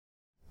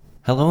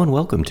Hello and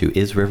welcome to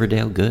Is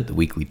Riverdale Good, the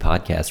weekly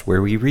podcast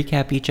where we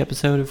recap each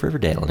episode of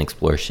Riverdale and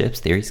explore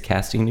ships, theories,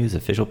 casting news,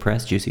 official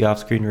press, juicy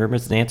off-screen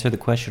rumors, and answer the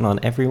question on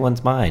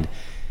everyone's mind.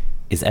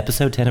 Is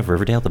episode 10 of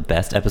Riverdale the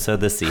best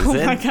episode this season?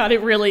 Oh my god,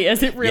 it really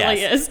is. It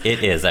really is.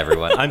 It is,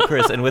 everyone. I'm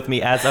Chris, and with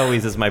me, as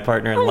always, is my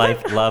partner in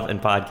life, love,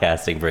 and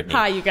podcasting, Brittany.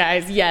 Hi, you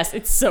guys. Yes,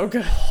 it's so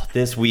good.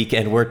 This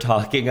weekend, we're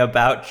talking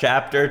about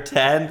Chapter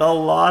 10, The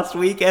Lost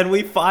Weekend.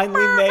 We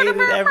finally made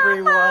it,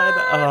 everyone.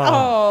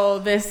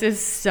 Oh, this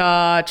is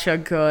such a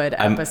good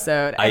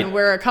episode. And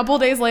we're a couple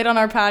days late on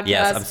our podcast.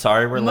 Yes, I'm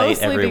sorry we're late,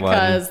 everyone. Mostly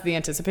because the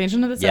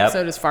anticipation of this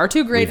episode is far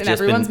too great, and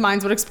everyone's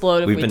minds would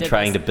explode if we did We've been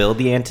trying to build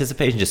the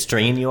anticipation, just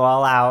strain you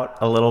all out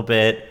a little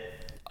bit.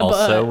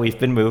 Also, we've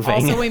been moving.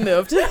 Also, we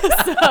moved.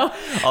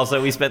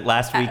 Also, we spent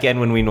last weekend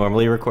when we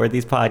normally record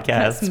these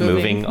podcasts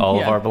moving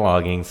all of our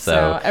belongings.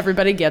 So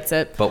everybody gets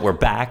it. But we're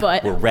back.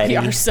 We're ready.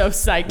 We are so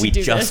psyched to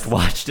do this. We just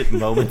watched it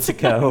moments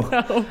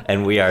ago.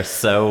 And we are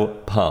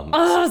so pumped.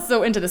 Oh,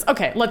 so into this.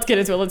 Okay, let's get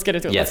into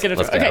it. Yes,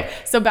 let's go. Okay,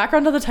 so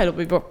background on the title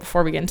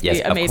before we get into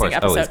the amazing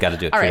episode. Always got to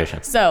do it. Tradition.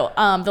 Right. So,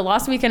 The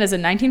Lost Weekend is a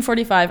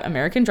 1945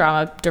 American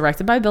drama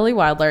directed by Billy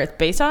Wilder. It's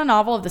based on a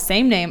novel of the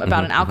same name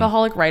about an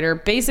alcoholic writer.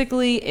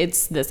 Basically,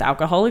 it's this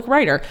alcoholic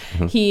writer.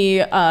 He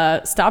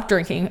stopped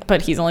drinking,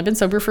 but he's only been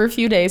sober for a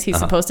few days. He's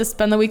supposed to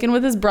spend the weekend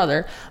with his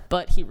brother,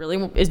 but he really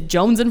is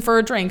jonesing for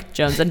a drink.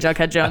 Jonesing,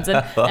 Jughead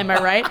Jonesing. Am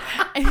I right?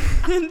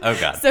 Oh,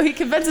 God. So he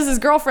convinces his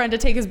girlfriend to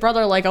take his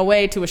brother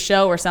away to a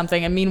show or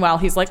something, and meanwhile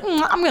he's like,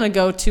 I'm going to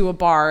go to a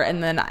bar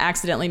and then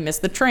accidentally miss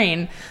the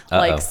train.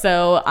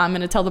 So I'm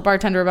going to tell the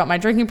bartender about my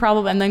drinking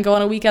problem and then go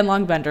on a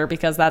weekend-long bender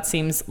because that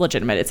seems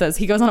legitimate. It says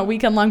he goes on a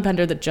weekend-long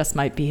bender that just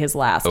might be his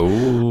last.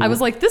 Ooh. I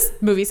was like, this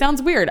movie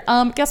sounds weird.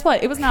 Guess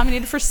what? It was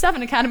nominated for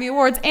 7 Academy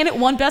Awards and it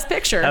won Best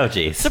Picture. Oh,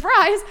 geez.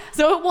 Surprise!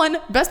 So it won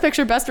Best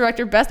Picture, Best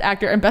Director, Best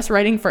Actor, and Best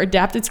Writing for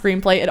Adapted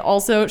Screenplay. It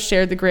also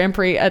shared the Grand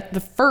Prix at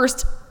the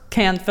first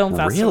Cannes Film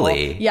Festival.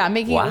 Really? Yeah,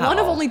 making it one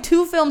of only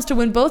 2 films to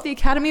win both the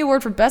Academy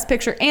Award for Best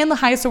Picture and the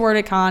highest award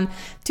at Cannes.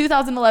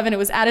 2011, it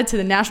was added to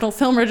the National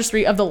Film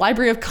Registry of the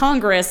Library of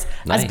Congress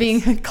as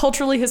being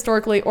culturally,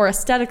 historically, or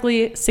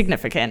aesthetically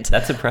significant.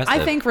 That's impressive.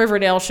 I think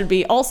Riverdale should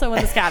be also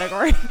in this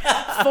category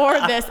for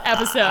this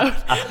episode.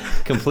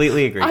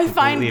 Completely agree. I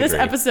find this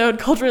episode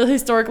culturally,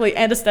 historically,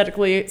 and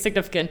aesthetically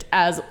significant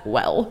as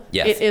well.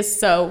 Yes. It is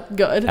so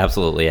good.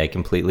 Absolutely. I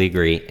completely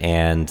agree.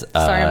 And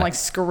sorry, I'm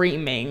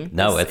screaming.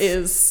 No,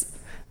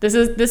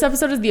 This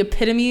episode is the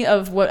epitome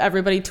of what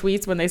everybody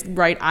tweets when they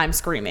write "I'm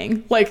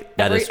screaming."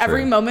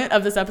 Every moment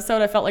of this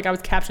episode, I felt like I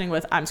was captioning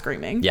with "I'm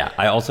screaming." Yeah,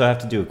 I also have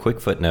to do a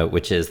quick footnote,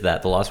 which is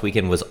that The Lost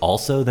Weekend was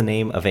also the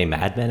name of a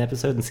Mad Men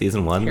episode in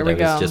season 1 that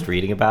I was just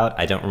reading about.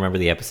 I don't remember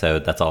the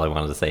episode. That's all I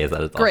wanted to say is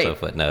that it's also a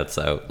footnote.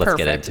 So let's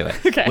get into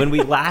it. Okay. When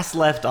we last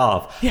left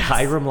off,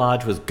 Hiram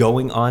Lodge was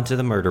going onto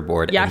the murder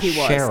board, and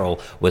Cheryl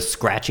was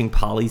scratching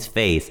Polly's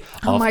face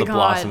off the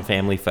Blossom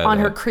family photo on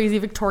her crazy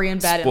Victorian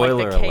bed.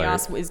 Spoiler and the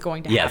chaos is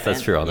going to happen. Yes,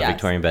 that's true. On the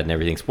Victorian bed and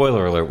everything.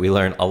 Spoiler alert, we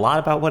learned a lot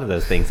about one of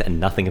those things and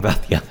nothing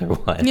about the other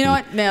one. You know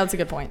what? No, that's a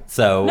good point.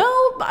 So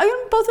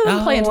both of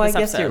them play into this episode.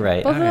 I guess you're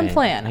right. Both of them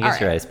play in. I guess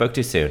you're right. I spoke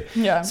too soon.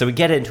 Yeah. So we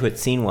get into it.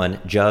 Scene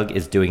 1, Jug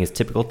is doing his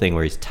typical thing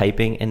where he's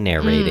typing and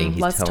narrating.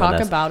 He's let's telling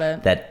talk us about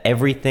it. That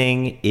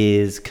everything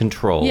is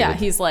controlled. Yeah,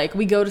 he's like,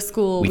 we go to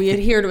school, we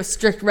adhere to a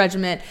strict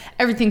regiment,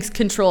 everything's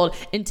controlled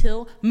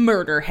until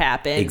murder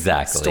happens.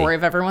 Exactly. Story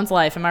of everyone's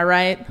life, am I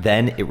right?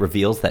 Then it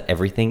reveals that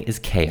everything is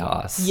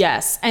chaos.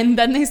 Yes, and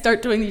then they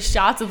start doing these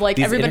shots of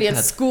everybody at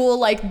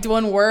school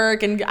doing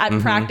work and at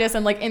practice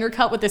and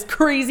intercut with this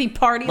crazy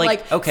party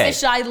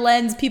fisheye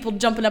lens, people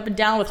jumping up and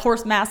down with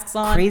horse masks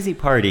on. Crazy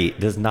party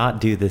does not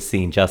do this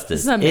scene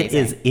justice. This is amazing. It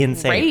is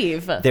insane.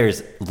 Rave.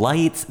 There's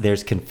lights,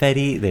 there's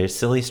confetti, there's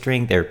silly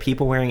string, there are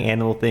people wearing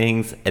animal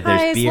things, and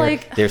there's beer.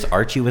 There's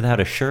Archie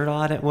without a shirt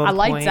on at one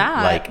point.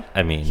 I like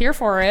that. Here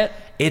for it.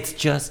 It's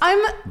just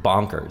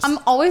bonkers. I'm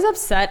always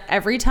upset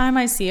every time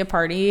I see a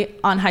party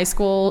on high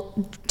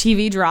school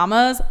TV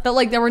dramas, but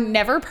there were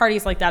never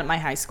parties like that at my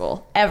high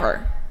school,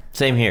 ever.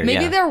 Same here.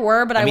 Maybe there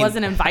were, but I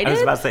wasn't invited. I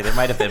was about to say there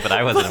might have been, but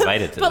I wasn't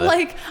invited to But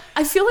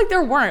I feel like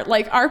there weren't.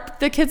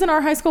 The kids in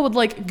our high school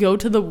would go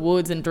to the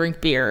woods and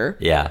drink beer.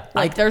 Yeah.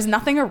 There's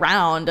nothing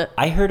around.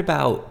 I heard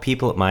about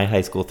people at my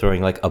high school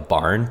throwing a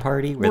barn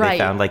party where they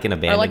found an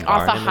abandoned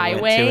barn. Or off a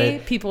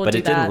highway, people would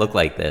do that. But it didn't look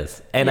like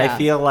this. And I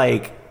feel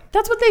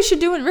that's what they should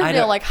do in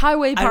Riverdale,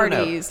 highway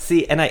parties.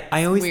 See, and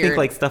I always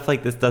think stuff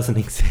like this doesn't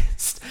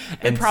exist.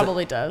 It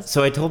probably does.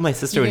 So I told my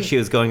sister when she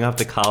was going off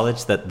to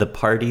college that the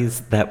parties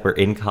that were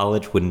in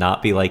college would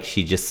not be like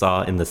she just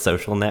saw in The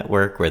Social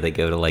Network, where they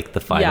go to the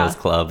finals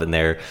club and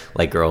they're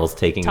girls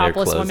taking topless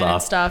their clothes women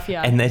off and stuff.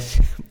 Yeah. And then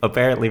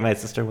apparently my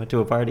sister went to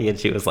a party and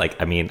she was like,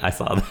 I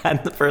saw that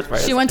in the first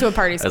part. She went to a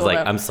party school. I was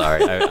like, I'm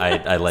sorry,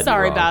 I let you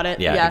sorry wrong. about it.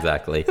 Yeah,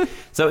 exactly.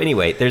 So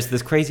anyway, there's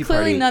this crazy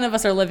party. Clearly, none of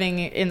us are living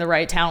in the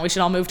right town. We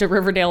should all move to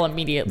Riverdale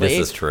immediately. This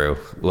is true.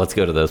 Let's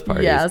go to those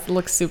parties. Yeah, it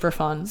looks super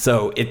fun.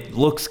 So it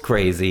looks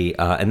crazy.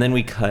 Archie. And then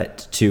we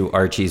cut to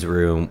Archie's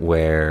room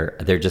where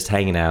they're just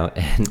hanging out.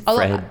 And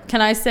Fred...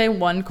 Can I say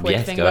one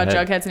quick thing about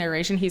Jughead's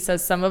narration? He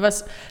says, some of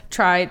us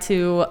try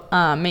to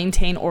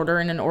maintain order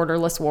in an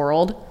orderless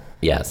world.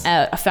 Yes.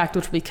 A fact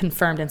which will be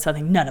confirmed in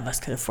something none of us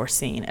could have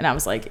foreseen. And I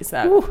was like, is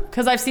that...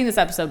 Because I've seen this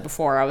episode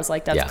before. I was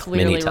like, that's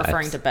clearly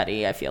referring to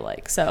Betty, I feel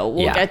like. So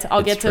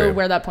I'll get to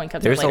where that point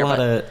comes in later.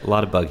 There's a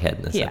lot of Bughead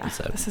in this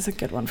episode. This is a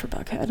good one for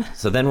Bughead.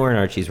 So then we're in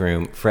Archie's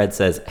room. Fred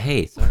says,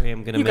 hey, sorry,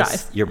 I'm going to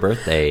miss your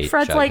birthday,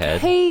 Fred's Jughead. like,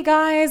 hey,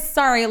 guys,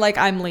 sorry, like,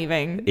 I'm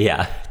leaving.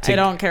 Yeah. I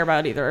don't care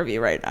about either of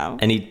you right now.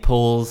 And he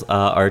pulls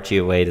Archie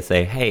away to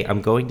say, hey,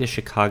 I'm going to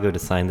Chicago to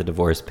sign the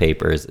divorce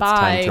papers. It's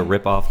time to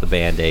rip off the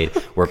Band-Aid.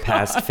 We're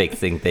past fixing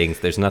things.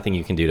 There's nothing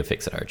you can do to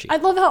fix it, Archie. I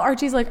love how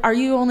Archie's like, are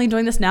you only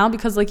doing this now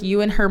because like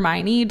you and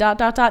Hermione ...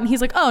 And he's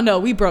like, oh no,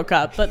 we broke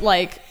up, but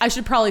like I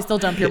should probably still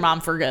dump your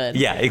mom for good.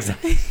 Yeah,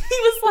 exactly. He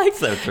was like,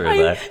 so true.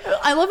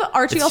 I love it.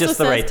 Archie it's also just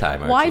says, the right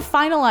time, Archie. Why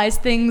finalize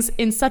things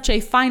in such a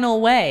final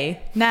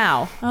way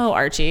now? Oh,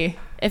 Archie.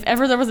 If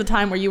ever there was a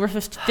time where you were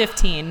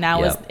 15,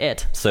 now is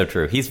it. So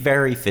true. He's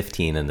very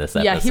 15 in this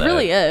episode. Yeah, he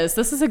really is.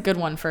 This is a good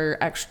one for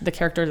the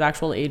characters'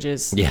 actual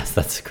ages. Yes,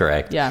 that's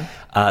correct. Yeah.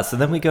 So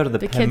then we go to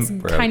the kids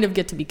kind of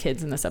get to be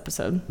kids in this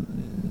episode.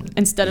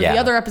 Instead of the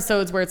other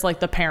episodes where it's like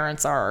the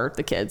parents are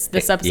the kids.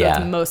 This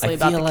episode's mostly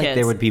about the kids. I feel like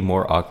there would be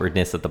more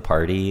awkwardness at the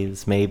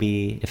parties,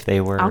 maybe, if they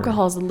were...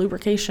 Alcohol is the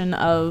lubrication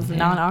of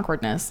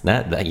non-awkwardness.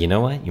 You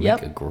know what? You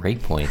make a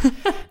great point.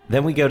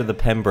 Then we go to the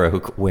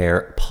Pembroke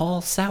where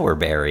Paul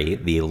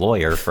Sourberry, the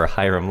lawyer for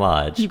Hiram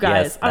Lodge. You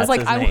guys, I was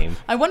like,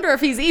 I wonder if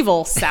he's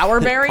evil.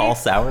 Sourberry? Paul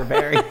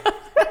Sourberry.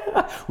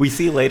 We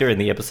see later in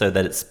the episode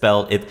that it's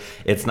spelled,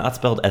 it's not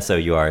spelled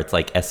S-O-U-R, it's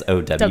like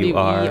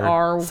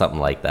S-O-W-R, something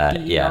like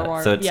that.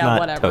 Yeah, so it's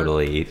not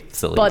totally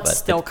silly. But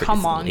still,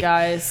 come on,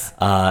 guys.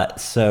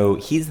 So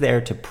he's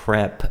there to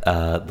prep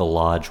the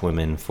Lodge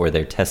women for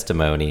their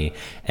testimony,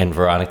 and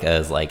Veronica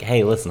is like,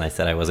 hey, listen, I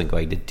said I wasn't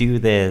going to do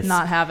this.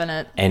 Not having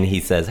it. And he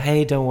says,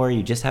 hey, don't worry,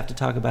 you just have to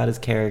talk about his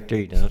character,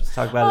 you don't have to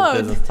talk about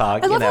his business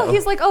talk. I love how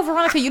he's like, oh,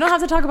 Veronica, you don't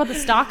have to talk about the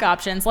stock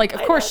options. Like,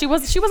 of course, she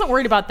wasn't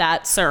worried about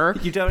that, sir.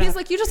 He's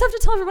like, you just have to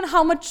tell everyone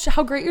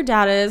how great your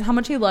dad is, how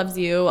much he loves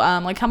you,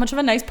 like how much of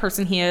a nice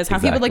person he is, how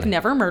he would like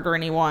never murder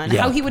anyone,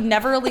 how he would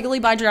never illegally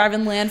buy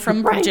driving land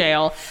from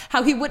jail,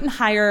 how he wouldn't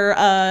hire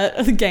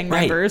gang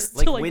members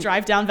to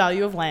drive down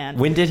value of land.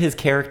 When did his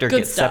character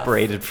get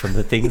separated from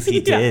the things he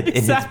did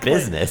in his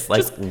business?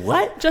 Like,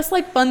 what? Just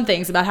like fun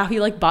things about how he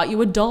like bought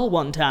you a doll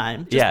one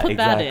time. Just put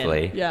that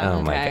in. Yeah,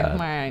 oh my God. All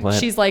right.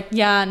 She's like,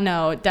 yeah,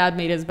 no, dad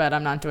made his bed,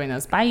 I'm not doing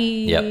this. Bye.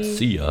 Yep,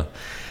 see ya.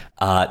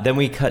 Then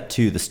we cut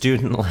to the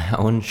student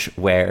lounge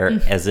where,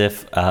 as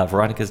if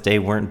Veronica's day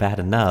weren't bad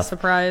enough,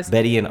 surprise,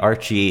 Betty and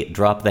Archie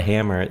drop the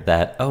hammer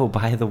that, oh,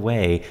 by the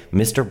way,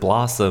 Mr.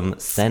 Blossom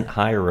sent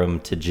Hiram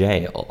to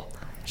jail.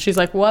 She's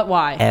like, what?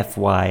 Why?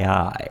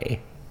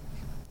 FYI. ...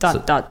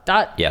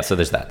 Yeah, so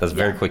there's that. That's a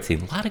very quick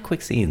scene. A lot of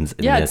quick scenes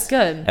in this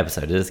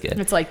episode. It is good.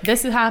 It's like,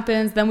 this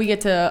happens. Then we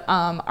get to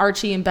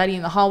Archie and Betty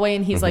in the hallway,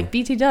 and he's like,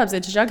 BT Dubs,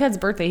 it's Jughead's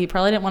birthday. He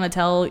probably didn't want to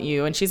tell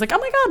you. And she's like, oh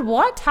my God,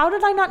 what? How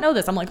did I not know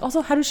this? I'm like, also,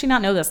 how does she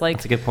not know this? Like,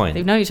 that's a good point.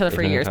 They've known each other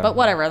for years, but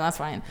whatever, that's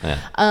fine. Yeah.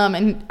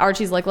 And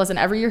Archie's like, listen,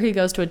 every year he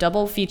goes to a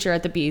double feature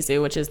at the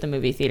Bizou, which is the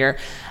movie theater.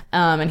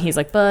 And he's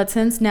like, but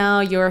since now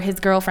you're his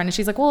girlfriend. And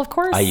she's like, well, of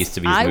course, I used to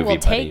be his movie will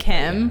take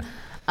him. Yeah.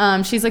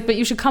 She's like, but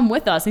you should come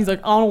with us. And he's like,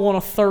 I don't want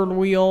a third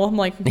wheel. I'm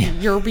like,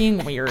 you're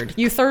being weird.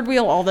 You third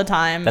wheel all the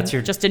time. That's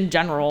your just in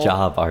general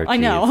job, Archie. I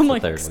know. I'm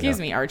like, excuse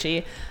me,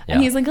 Archie. Yeah.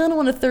 And he's like, I don't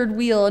want a third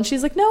wheel. And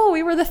she's like, no,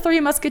 we were the Three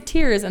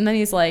Musketeers. And then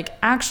he's like,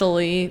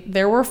 actually,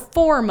 there were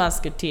 4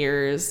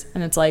 Musketeers.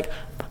 And it's like,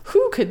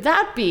 who could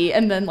that be?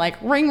 And then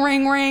like, ring,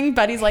 ring, ring.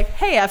 Betty's like,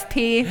 hey,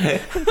 FP.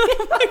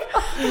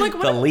 I'm like,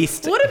 what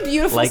a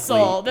beautiful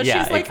soul. That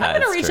she's like, I'm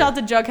going to reach out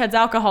to Jughead's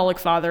alcoholic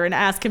father and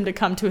ask him to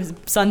come to his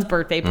son's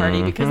birthday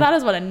party because that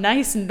is what a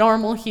nice,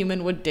 normal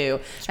human would do.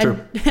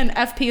 And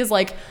FP is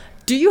like,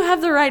 do you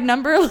have the right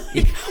number?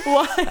 Like,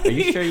 what? Are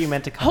you sure you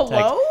meant to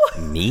contact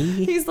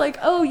me? He's like,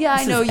 oh yeah,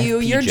 I know you.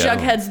 You're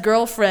Jughead's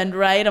girlfriend,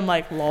 right? I'm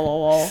like,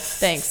 lol.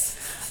 Thanks.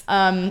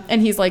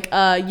 And he's like,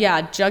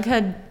 yeah,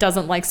 Jughead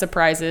doesn't like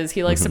surprises.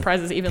 He likes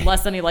surprises even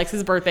less than he likes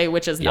his birthday,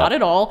 which is not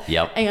at all.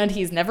 Yep. And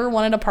he's never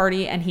wanted a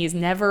party and he's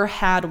never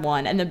had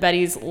one. And then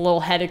Betty's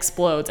little head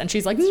explodes and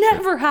she's like,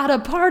 never had a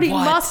party.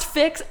 What? Must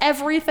fix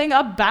everything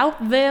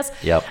about this.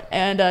 Yep.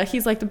 And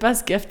he's like, the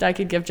best gift I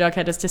could give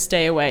Jughead is to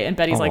stay away. And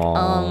Betty's like,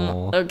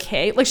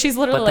 okay. Like she's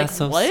literally like,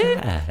 so what?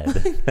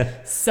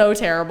 Sad. So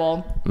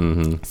terrible.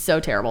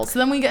 So terrible. So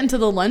then we get into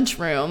the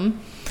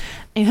lunchroom.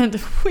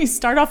 And we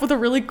start off with a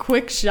really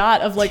quick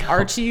shot of like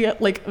Archie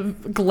like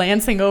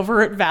glancing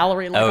over at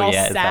Valerie like all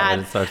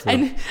sad.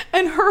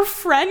 And her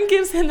friend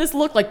gives him this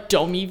look like,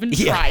 don't even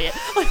try it.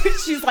 Like,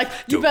 she's like,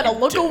 you better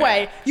look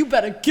away. You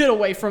better get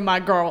away from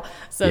my girl.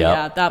 So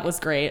yeah, that was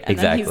great. And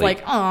then he's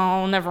like,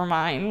 oh, never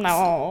mind.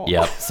 No.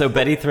 Yep. So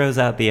Betty throws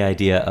out the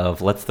idea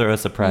of let's throw a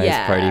surprise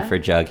party for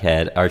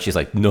Jughead. Archie's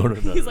like, no.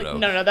 He's like,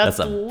 no, that's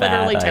a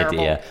literally bad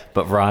terrible idea.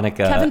 But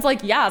Veronica. Kevin's like,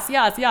 yes,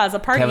 a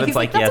party. Kevin's he's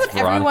like, that's what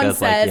Veronica's everyone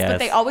says, but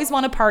they always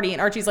want to party.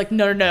 And Archie's like,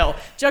 no.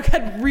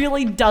 Jughead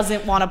really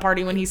doesn't want to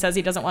party when he says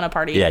he doesn't want to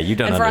party. Yeah, you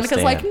don't And Veronica's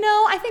understand. like,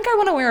 no, I think I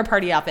want to wear a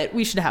party outfit.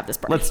 We should have this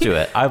party. Let's do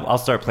it. I'll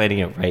start planning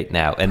it right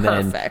now. And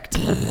Perfect.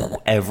 then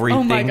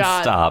everything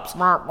God. stops.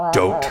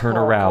 Don't turn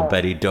around,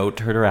 Betty. Don't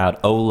turn around.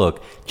 Oh,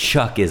 look.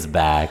 Chuck is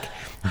back.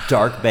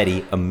 Dark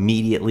Betty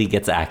immediately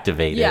gets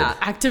activated. Yeah,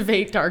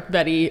 activate Dark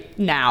Betty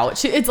now.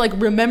 It's like,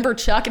 remember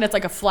Chuck, and it's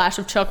like a flash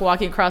of Chuck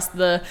walking across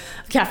the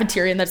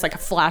cafeteria, and then it's like a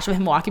flash of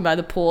him walking by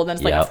the pool, and then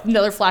it's like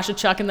another flash of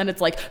Chuck, and then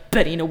it's like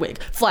Betty in a wig.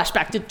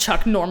 Flashback to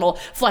Chuck normal.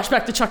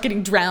 Flashback to Chuck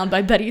getting drowned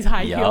by Betty's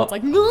high heel. It's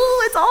like, no,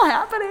 it's all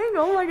happening.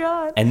 Oh my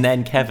God. And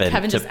then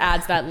Kevin just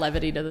adds that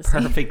levity to the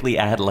scene. perfectly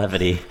add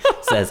levity,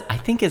 says, I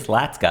think his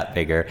lats got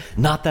bigger.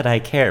 Not that I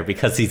care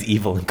because he's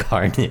evil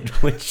incarnate,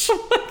 which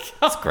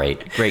is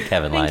great. Great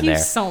Kevin line there. Thank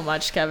you so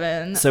much,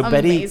 Kevin. So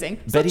amazing.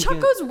 Betty So Chuck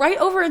goes right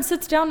over and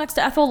sits down next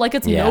to Ethel like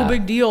it's Yeah. no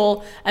big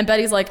deal. And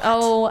Betty's like,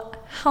 oh,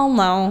 hell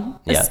no.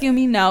 Yeah. Excuse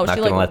me, no. Not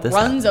She gonna like let this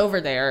runs happen.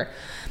 over there.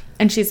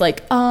 And she's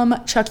like,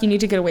 Chuck, you need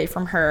to get away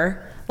from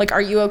her. Like,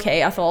 are you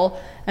okay, Ethel?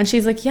 And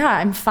she's like, yeah,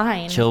 I'm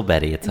fine. Chill,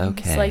 Betty. It's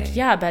okay. It's like,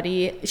 yeah,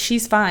 Betty,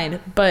 she's fine.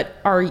 But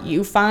are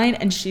you fine?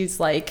 And he's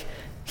like,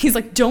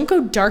 don't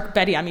go Dark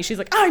Betty on me. She's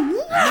like, I'm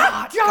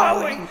not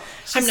going.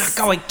 I'm not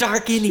going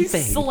dark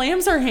anything. She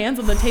slams her hands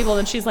on the table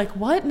and she's like,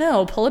 what?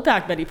 No, pull it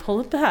back, Betty. Pull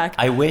it back.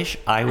 I wish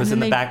I was And in then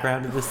the they-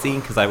 background of the scene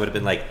because I would have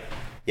been like,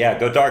 yeah,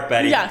 go dark,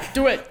 Betty. Yeah,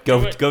 do it.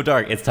 Go do it. go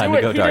dark. It's time Do to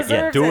it. go He dark.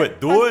 Yeah, deserves do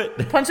it. Do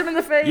it. Punch him in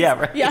the face. Yeah,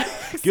 right. Yeah.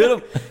 Get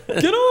him.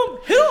 Get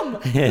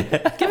him. Hit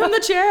him. Give him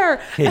the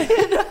chair.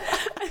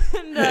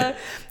 And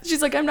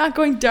she's like, I'm not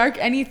going dark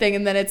anything.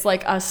 And then it's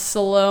like a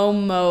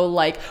slow-mo,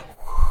 like,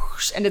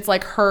 whoosh, and it's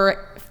like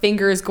her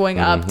fingers going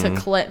up to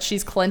clench.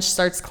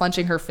 Starts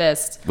clenching her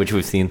fist. Which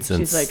we've seen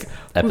since She's like,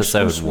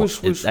 episode whoosh,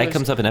 whoosh, one. whoosh, That whoosh.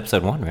 comes up in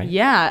episode 1, right?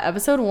 Yeah,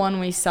 episode 1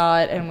 we saw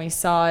it, and we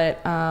saw it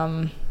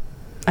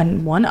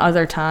and one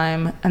other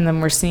time, and then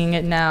we're seeing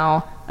it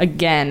now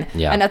again.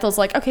 Yeah. And Ethel's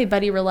like, okay,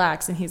 Betty,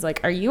 relax. And he's like,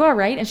 are you all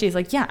right? And she's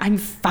like, yeah, I'm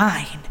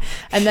fine.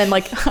 And then,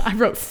 like, I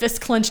wrote fist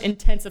clench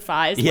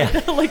intensifies. Yeah.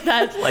 Like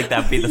that. Like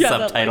that'd be the that,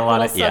 subtitle like, on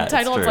little it. Yeah,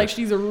 subtitle. It's like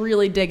she's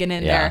really digging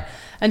in Yeah. there.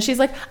 And she's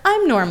like,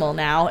 I'm normal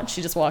now. And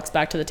she just walks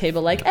back to the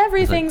table like,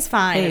 everything's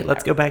fine. Hey,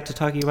 let's go back to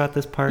talking about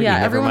this party. Yeah,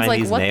 Never everyone's mind like,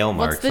 these nail what's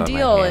marks the on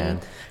deal? my And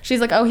hand.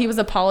 she's like, oh, he was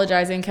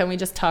apologizing. Can we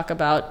just talk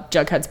about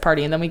Jughead's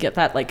party? And then we get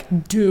that like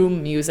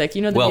doom music.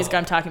 You know the music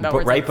I'm talking about? But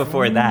where it's right like,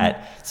 before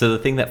that, so the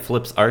thing that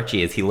flips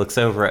Archie is he looks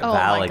over at Oh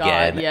Val my God,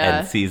 again yeah.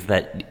 and sees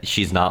that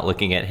she's not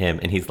looking at him,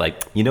 and he's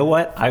like, you know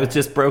what? I was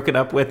just broken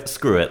up with.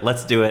 Screw it.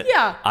 Let's do it.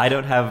 Yeah. I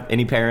don't have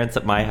any parents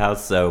at my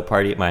house, so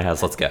party at my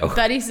house. Let's go.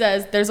 Betty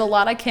says, there's a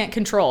lot I can't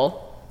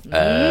control.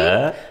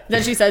 Then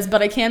she says,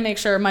 but I can make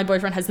sure my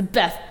boyfriend has the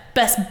best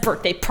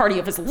birthday party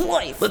of his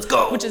life. Let's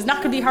go. Which is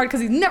not going to be hard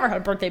because he's never had a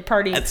birthday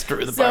party. That's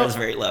true. The bar is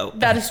very low.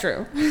 That is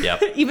true.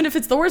 Yep. Even if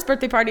it's the worst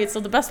birthday party, it's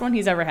still the best one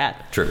he's ever had.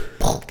 True.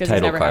 Because he's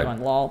Title never card. had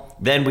one, lol.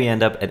 Then we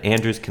end up at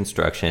Andrew's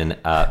construction.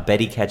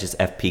 Betty catches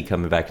FP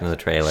coming back into the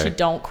trailer. She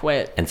don't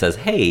quit. And says,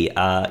 hey,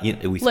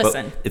 we spoke.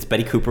 Listen. It's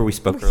Betty Cooper. We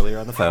spoke earlier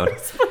on the phone.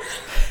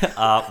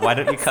 Why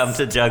don't you come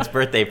to Jug's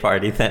birthday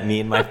party that me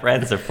and my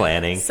friends are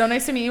planning? So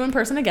nice to meet you in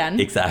person again.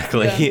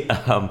 Exactly.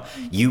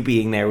 You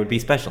being there would be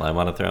special. I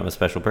want to throw him a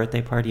special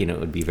birthday party, and it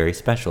would be very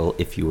special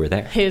if you were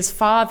there. His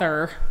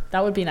father,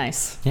 that would be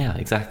nice. Yeah,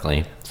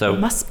 exactly. So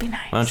Must be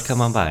nice. why don't you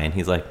come on by? And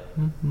he's like,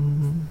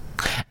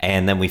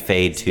 and then we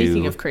fade to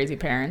Speaking of crazy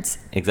parents.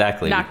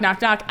 exactly. Knock,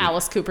 knock, knock.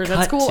 Alice Cooper's at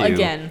Cut school to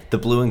again. The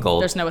blue and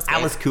gold. There's no escape.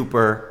 Alice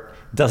Cooper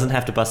doesn't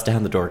have to bust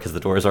down the door because the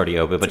door is already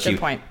open, but That's a she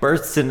good point.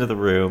 bursts into the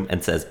room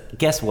and says,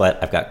 guess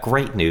what? I've got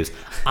great news.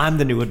 I'm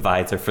the new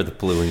advisor for the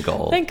blue and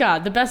gold. Thank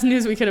God. The best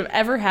news we could have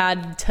ever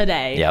had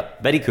today.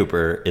 Yep. Betty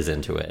Cooper is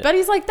into it.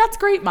 Betty's like, that's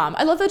great, Mom.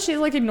 I love that she's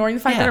like ignoring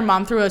the fact Yeah. that her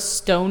mom threw a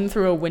stone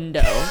through a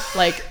window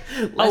like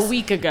a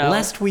week ago.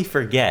 Lest we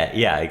forget,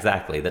 yeah,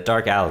 exactly, that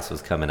Dark Alice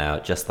was coming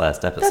out just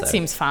last episode. That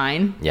seems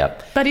fine.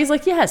 Yep. Betty's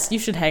like, yes, you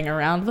should hang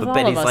around with all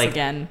Betty's of us like,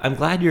 again. I'm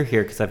glad you're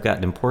here because I've got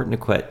an important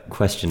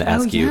question to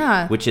ask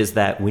yeah. you, which is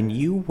that when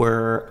you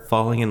were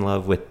falling in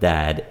love with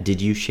Dad, did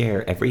you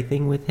share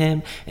everything with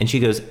him? And she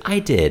goes, I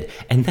did,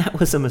 and that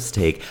was a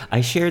mistake.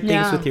 I shared things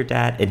Yeah. with your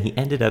dad, and he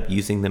ended up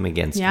using them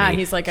against me. Yeah,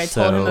 he's like, I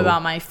told him So-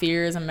 about my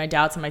fears and my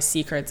doubts and my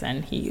secrets,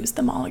 and he used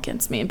them all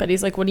against me. But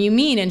he's like, what do you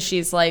mean? And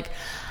she's like,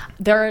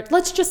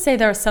 let's just say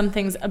there are some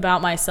things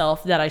about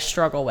myself that I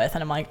struggle with.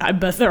 And I'm like, I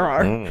bet there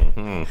are.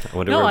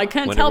 No, I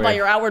can't tell by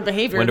your outward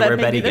behavior. Wonder that where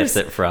maybe Betty gets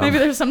there's- it from. Maybe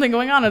there's something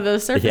going on under the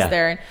surface Yeah.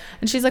 there.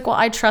 And she's like, well,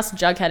 I trust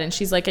Jughead. And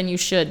she's like, and you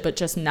should, but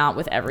just not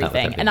with everything.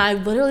 everything. And I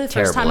literally, the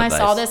first Terrible time I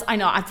saw advice.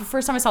 this, the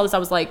first time I saw this, I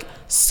was like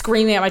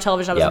screaming at my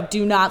television. I was Yep. like,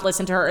 do not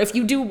listen to her. If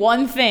you do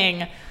one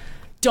thing,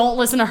 don't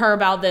listen to her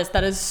about this.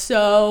 That is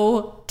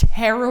so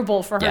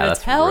terrible for her Yeah, to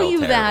that's tell real you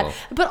terrible. that.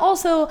 But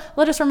also,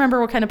 let us remember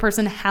what kind of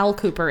person Hal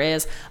Cooper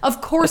is.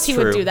 Of course That's he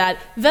would true. do that.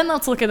 Then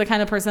let's look at the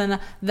kind of person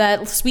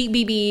that Sweet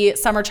BB,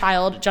 Summer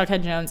Child,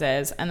 Jughead Jones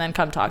is, and then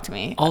come talk to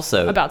me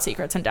Also, about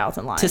secrets and doubts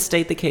and lies. To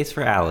state the case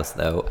for Alice,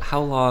 though,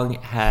 how long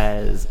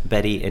has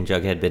Betty and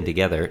Jughead been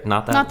together?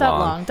 Not that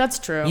long. That's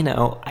true. You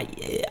know,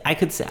 I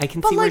can see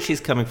where like, she's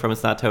coming from.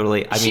 It's not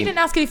totally. She didn't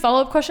ask any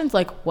follow-up questions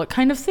like, what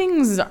kind of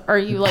things are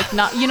you like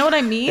not, you know what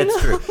I mean?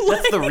 It's true.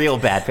 That's the real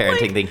bad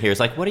parenting thing here. Is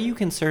like, what are you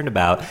concerned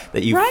about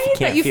that you can't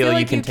that you feel like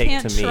you can you take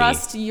can't to me?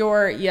 trust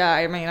your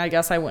I mean, I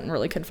guess I wouldn't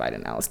really confide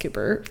in Alice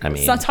Cooper. I mean,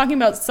 it's not talking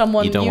about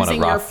someone you don't wanna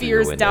using your rock through your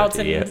fears, window, doubts,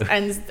 do you?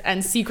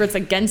 and secrets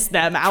against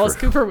them. Alice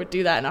Cooper would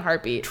do that in a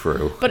heartbeat.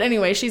 True. But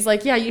anyway, she's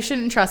like, yeah, you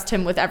shouldn't trust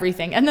him with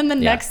everything. And then the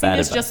next scene bad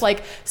is advice. just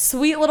like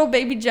sweet little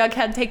baby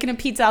Jughead taking a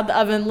pizza out the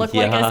oven, look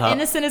like Yeah. as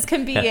innocent as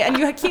can be, and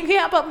you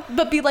can't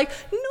but be like,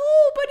 no,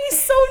 but he's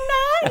so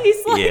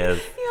nice. Like,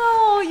 Yes.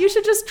 you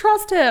should just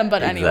trust him.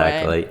 But anyway.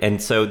 Exactly.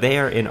 And so they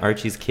are in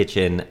Archie's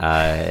kitchen.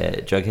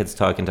 Jughead's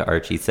talking to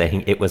Archie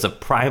saying, it was a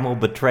primal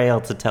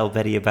betrayal to tell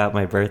Betty about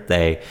my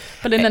birthday.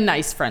 But in a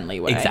nice, friendly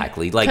way.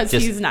 Exactly. Like, because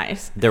just- he's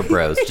nice. They're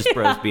bros. Just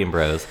bros being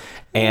bros.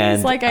 And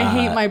He's like, I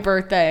hate my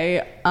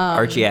birthday.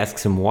 Archie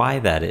asks him why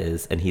that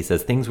is, and he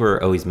says, things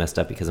were always messed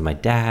up because of my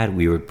dad.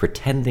 We would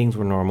pretend things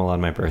were normal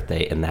on my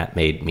birthday, and that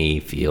made me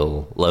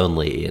feel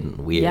lonely and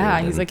weird. Yeah,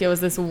 and he's like, it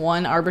was this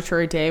one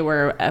arbitrary day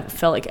where it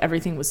felt like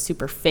everything was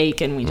super fake,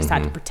 and we just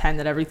had to pretend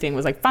that everything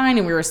was like fine,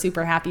 and we were a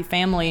super happy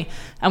family,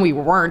 and we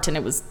weren't, and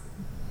it was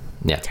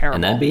yeah, terrible.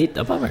 And that'd be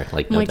a bummer.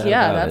 Like, I'm no like, doubt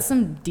yeah, about that's it.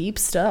 some deep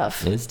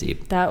stuff. It is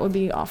deep. That would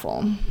be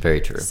awful.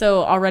 Very true. So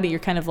already you're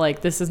kind of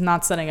like, this is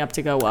not setting up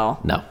to go well.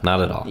 No, not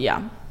at all.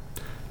 Yeah.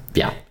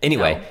 Yeah.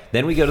 Anyway, No.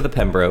 then we go to the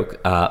Pembroke.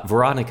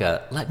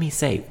 Veronica, let me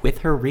say, with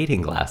her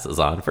reading glasses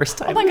on. First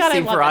time Oh my we've god, I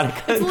seen love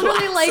Veronica it. It's in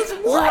literally glasses.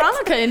 like What?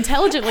 Veronica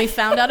intelligently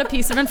found out a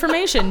piece of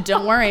information.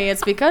 Don't worry,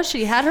 it's because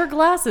she had her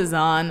glasses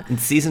on. In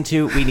season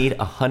 2, we need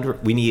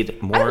 100. We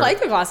need more. I like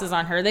the glasses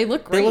on her. They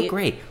look great. They look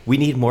great. We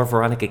need more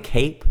Veronica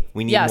cape.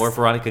 We need Yes. more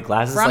Veronica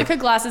glasses. Veronica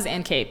glasses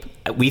and cape.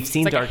 We've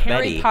seen It's like Dark a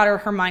Harry Betty. Potter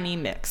Hermione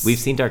mix. We've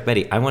seen Dark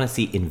Betty. I want to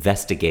see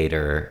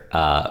investigator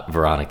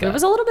Veronica. There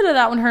was a little bit of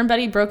that when her and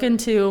Betty broke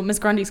into Miss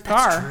Grundy's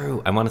car. That's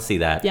true. I want to see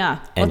that. Yeah,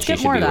 And let's she get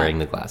should more be of that. wearing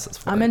the glasses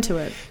for I'm it. into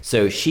it.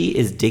 So she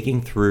is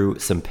digging through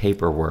some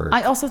paperwork.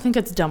 I also think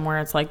it's dumb where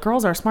it's like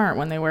girls are smart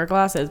when they wear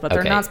glasses, but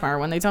they're Okay. not smart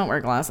when they don't wear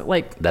glasses.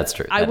 Like That's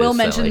true. I That will is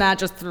mention silly. that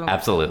just through.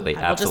 Absolutely.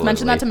 I will just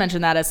mention that to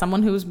mention that as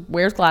someone who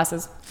wears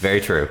glasses.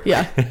 Very true.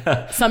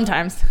 Yeah,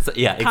 sometimes. So,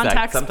 yeah, exactly.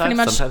 Contacts Sometimes, pretty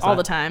much sometimes all not.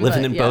 the time.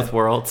 Living but in yeah. both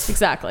worlds.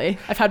 Exactly.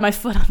 I've had my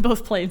foot on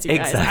both planes, you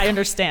guys. Exactly. I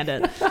understand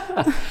it.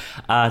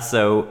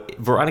 So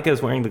Veronica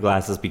is wearing the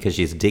glasses because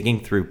she's digging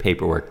through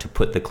paperwork to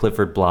put the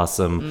Clifford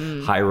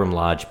Blossom Hiram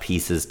Lodge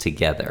pieces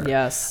together.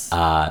 Yes.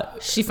 Uh,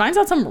 She finds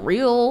out some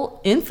real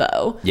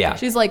info. Yeah.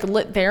 She's like,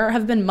 there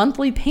have been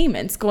monthly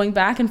payments going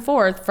back and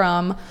forth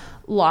from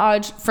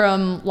Lodge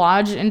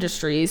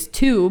Industries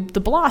to the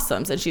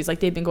Blossoms, and she's like,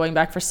 they've been going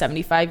back for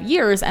 75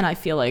 years, and I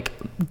feel like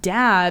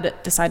Dad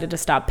decided to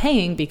stop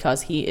paying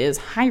because he is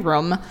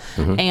Hiram,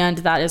 and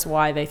that is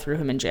why they threw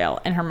him in jail.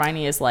 And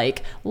Hermione is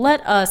like,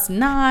 let us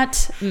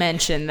not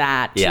mention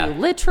that Yeah. to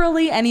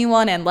literally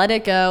anyone and let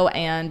it go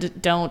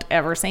and don't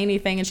ever say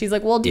anything. And she's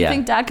like, well, do you Yeah.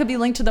 think Dad could be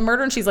linked to the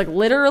murder? And she's like,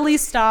 literally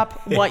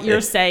stop what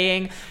you're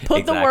saying,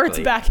 put the words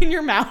Exactly. back in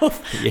your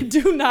mouth. Yeah.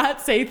 Do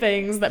not say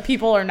things that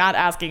people are not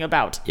asking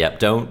about. Yep.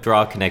 Don't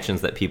draw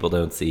connections that people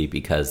don't see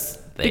because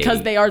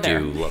They are there.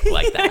 do look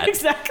like that.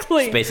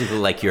 Exactly. It's basically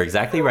like you're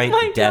exactly right. Oh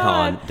my Dead God.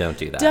 on. Don't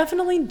do that.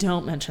 Definitely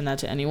don't mention that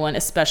to anyone,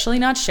 especially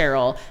not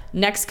Cheryl.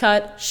 Next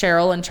cut,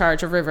 Cheryl in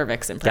charge of River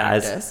Vixen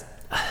practice.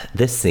 Guys,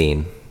 this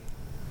scene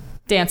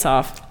Dance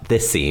off.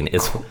 This scene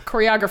is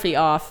Choreography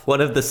off. one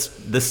of the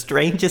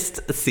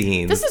strangest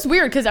scenes. This is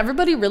weird because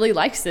everybody really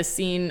likes this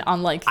scene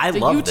on like I the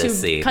love YouTube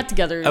this scene.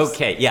 cut-togethers.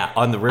 Okay, yeah,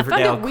 on the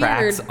Riverdale it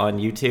Cracks weird. on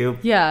YouTube.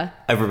 Yeah.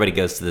 Everybody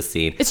goes to this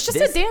scene. It's just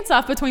This- a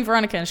dance-off between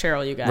Veronica and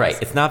Cheryl, you guys. Right.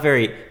 It's not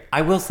very.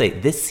 I will say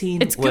this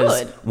scene It's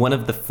was good. one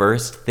of the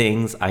first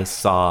things I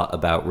saw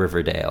about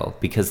Riverdale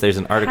because there's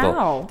an article.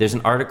 How? There's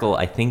an article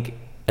I think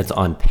it's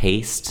on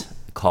Paste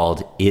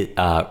called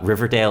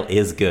 "Riverdale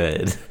is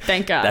Good."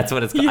 Thank God. That's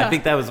what it's called. Yeah. I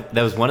think that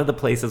was one of the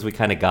places we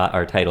kind of got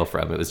our title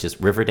from. It was just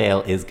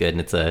Riverdale is good,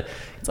 and it's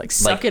like,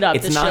 suck it up,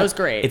 it's this not- show's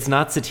great. It's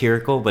not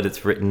satirical, but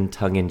it's written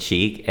tongue in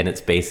cheek, and it's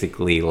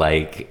basically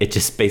like it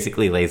just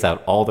basically lays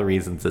out all the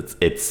reasons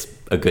it's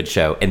a good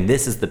show. And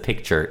this is the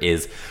picture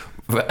is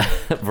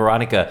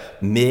Veronica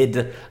mid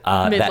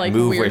that like,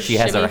 move where weird she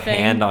has her shimmy thing.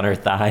 hand on her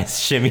thighs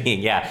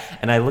shimmying. Yeah,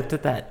 and I looked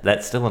at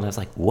that still and I was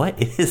like,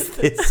 what is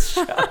this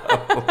show?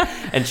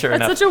 And sure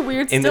That's enough, such a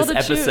weird in still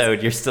this to choose.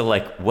 episode, you're still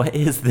like, what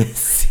is this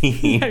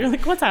scene? Yeah, you're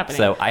like, what's happening?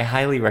 So I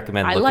highly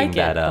recommend I looking like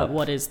that it, up. but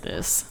what is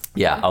this?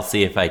 Yeah, I'll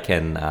see if I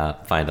can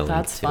find a link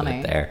That's to funny.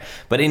 it there.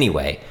 But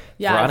anyway,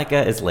 Yeah.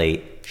 Veronica is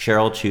late.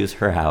 Cheryl chews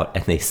her out,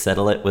 and they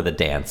settle it with a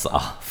dance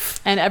off.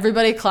 And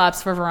everybody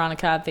claps for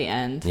Veronica at the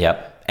end.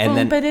 Yep. And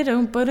then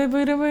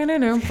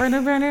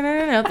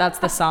that's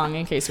the song,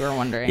 in case you were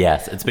wondering.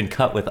 yes, it's been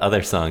cut with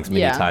other songs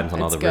many Yeah, times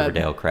on all the it's good.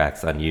 Riverdale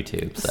cracks on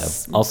YouTube.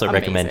 So also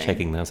recommend Amazing.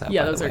 checking those out.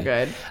 Yeah, by the those are way.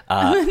 good.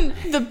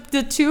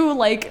 The two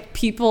like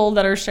people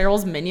that are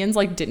Cheryl's minions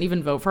like didn't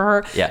even vote for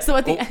her. Yeah. So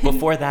at the end,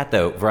 Before that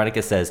though,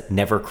 Veronica says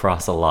never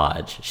cross a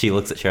lodge. She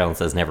looks at Cheryl and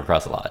says never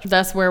cross a lodge.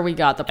 that's where we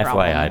got the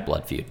problem. FYI,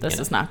 blood feud. This you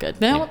know. is not good.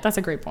 No, that's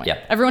a great point. Yeah.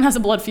 Everyone has a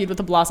blood feud with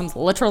the Blossoms.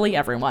 Literally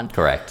everyone.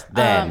 Correct.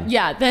 Then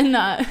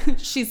Then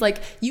she's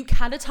like, you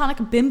catatonic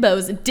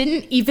bimbos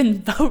didn't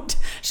even vote.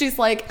 She's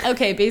like,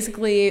 okay,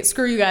 basically,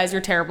 screw you guys.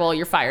 You're terrible.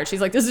 You're fired.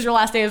 She's like, this is your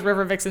last day as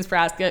River Vixen's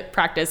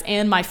practice,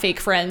 and my fake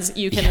friends,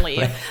 you can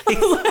leave.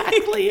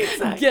 exactly.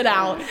 Get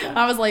out.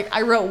 I was like,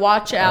 I wrote,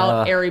 watch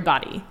out,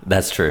 everybody.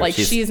 That's true. Like,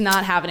 she's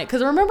not having it.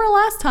 Because remember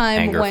last time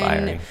Anger when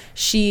firing.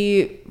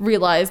 she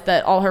realized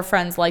that all her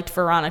friends liked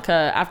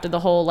Veronica after the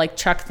whole, like,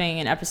 Chuck thing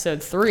in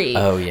episode 3.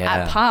 Oh, yeah.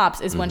 At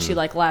Pops is when she,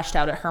 like, lashed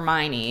out at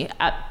Hermione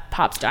at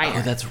Pop's Diner.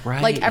 Oh, that's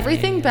right. Like,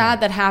 everything Yeah.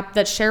 bad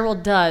that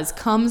Cheryl does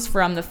comes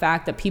from the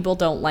fact that people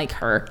don't like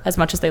her as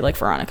much as they like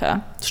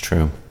Veronica. It's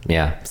true.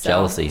 Yeah.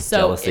 Jealousy. So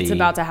Jealousy it's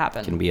about to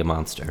happen. Can be a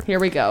monster. Here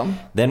we go.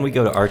 Then we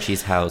go to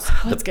Archie's house.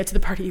 Let's get to the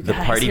party, you The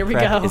guys. party Here we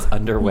prep go. is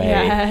underway.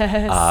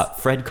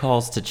 Yes. Fred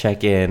calls to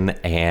check in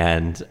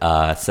and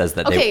says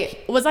that Okay,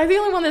 was I the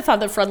only one that thought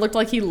that Fred looked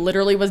like he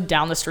literally was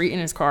down the street in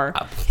his car?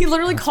 He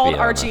literally called be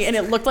Archie, honest. and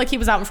it looked like he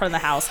was out in front of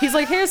the house. He's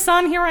like, "Hey,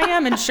 son, here I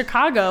am in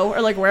Chicago,"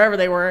 or like wherever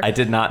they were. I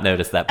did not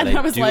notice that, but and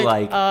I I was do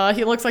like,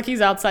 he looks like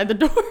he's outside the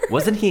door.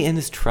 Wasn't he in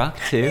his truck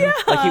too?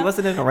 Like he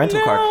wasn't in a rental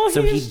car.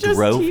 So he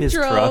drove his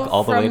truck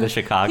all the way to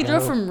Chicago. He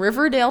drove from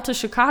Riverdale to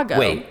Chicago.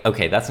 Wait,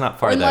 okay, that's not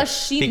far unless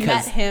though. she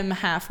because, met him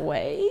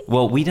halfway.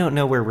 Well, we don't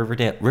know where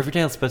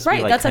Riverdale's supposed to Right,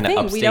 be like that's the kind of thing.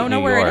 upstate We don't know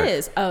New where it York,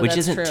 is. Oh, which that's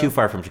isn't true. too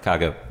far from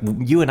Chicago.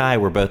 You and I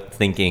were both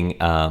thinking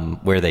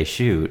where they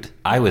shoot.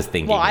 I was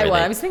thinking. Well, I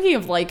where was thinking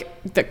of like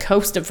the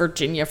coast of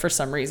Virginia for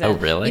some reason. Oh,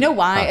 really? You know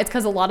why? Huh. It's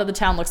because a lot of the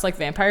town looks like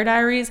Vampire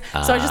Diaries.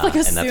 So I just like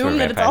and that's where assume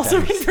that it's Vampire also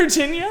Diaries- in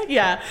Virginia.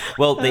 Yeah.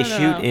 Well, they I don't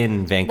shoot know. in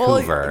Well,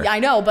 Vancouver. yeah, I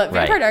know, but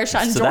Vampire Right. Diaries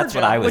shot in So Georgia, that's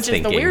what I was which is the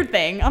thinking. weird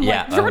thing. I'm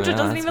Yeah. like, Georgia Oh, no,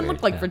 doesn't that's even weird.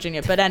 look like Yeah.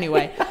 Virginia. But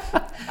anyway,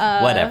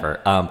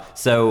 Whatever.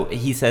 So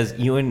he says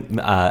you and your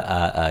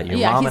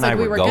Yeah, mom he's and I like,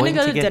 we were were gonna going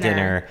go to to get dinner.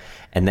 dinner,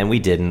 and then we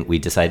didn't. We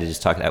decided to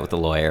just talk it out with the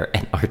lawyer.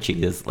 And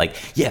Archie is like,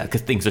 yeah,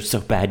 because things are so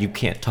bad, you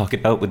can't talk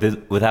it out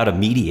without a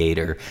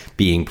mediator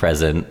being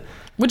present.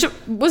 which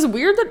was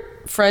weird that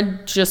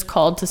Fred just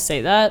called to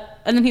say that,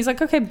 and then he's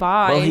like, okay,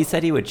 bye. Well, he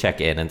said he would check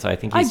in, and so I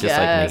think he's I just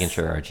like making guess.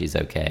 sure Archie's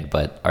okay.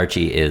 But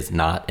Archie is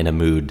not in a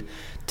mood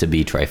to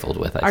be trifled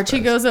with. Archie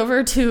goes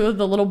over to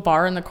the little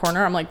bar in the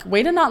corner. I'm like,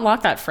 way to not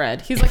lock that,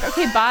 Fred. He's like,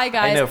 okay, bye,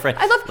 guys. I know, Fred.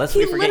 Lest he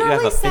we forget you have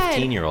a literally said,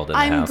 15-year-old in the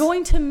I'm house.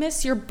 going to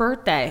miss your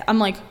birthday. I'm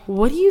like,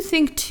 what do you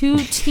think two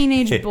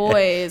teenage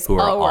boys Who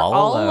are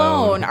all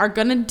alone are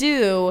going to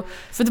do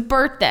for the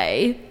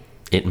birthday?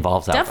 It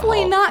involves alcohol.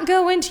 Definitely not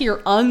go into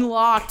your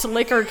unlocked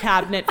liquor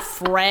cabinet,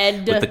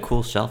 Fred. With the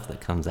cool shelf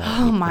that comes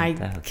out. Oh my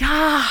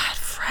God,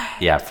 Fred.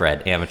 Yeah,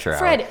 Fred, amateur hour.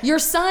 Fred, your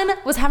son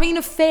was having an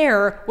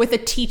affair with a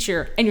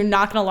teacher and you're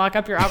not going to lock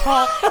up your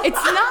alcohol.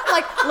 It's not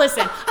like,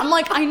 listen, I'm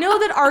like, I know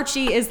that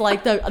Archie is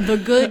like the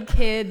good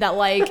kid that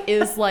like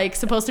is like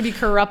supposed to be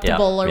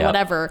corruptible or Yep,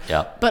 whatever.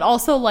 yep. But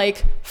also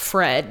like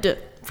Fred.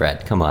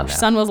 Fred, come on now. Your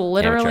son was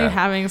literally Amateur hour.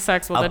 having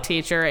sex with a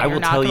teacher and I you're will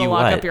not tell going to you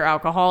lock what. up your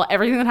alcohol.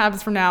 Everything that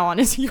happens from now on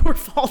is your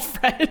fault,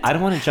 Fred. I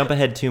don't want to jump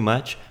ahead too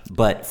much,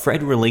 but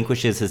Fred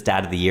relinquishes his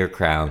Dad of the Year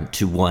crown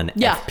to one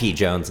Yeah. F.P.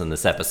 Jones in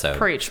this episode.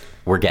 Preach.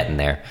 We're getting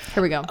there.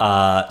 Here we go.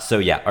 So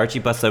yeah, Archie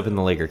busts open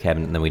the liquor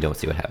cabinet, and then we don't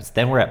see what happens.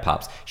 Then we're at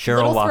Pops.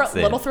 Cheryl walks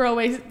in. Little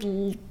throwaway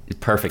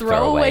Perfect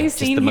throwaway. Just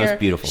scene the here. most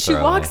beautiful She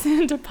throwaway. walks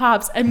into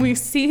Pops and we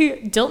see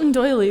Dilton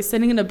Doily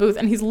sitting in a booth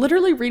and he's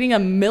literally reading a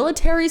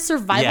military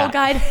survival Yeah.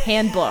 guide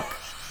handbook.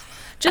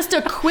 Just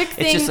a quick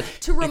thing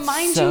to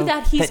remind you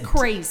that he's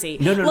crazy.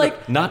 No,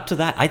 like, not to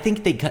that. I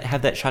think they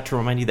have that shot to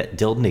remind you that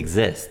Dilton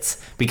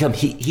exists. Because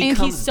he And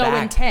comes he's so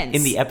back intense.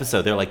 in the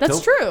episode. They're like,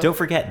 That's true. Don't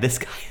forget, this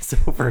guy is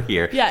over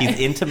here. Yeah. He's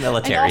into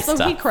military and also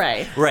stuff. he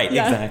cray. Right,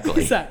 Yeah.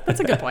 exactly. That's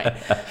a good point.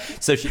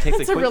 So she takes a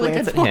That's a quick really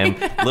glance at good him,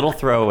 point. little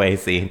throwaway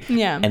scene.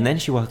 Yeah. And then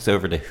she walks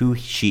over to who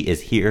she is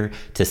here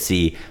to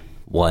see.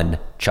 One,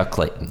 Chuck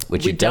Clayton,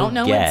 which We you don't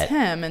know get it's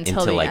him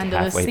until the like end of the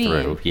halfway scene.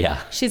 through.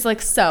 Yeah. She's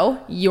like, so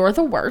you're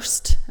the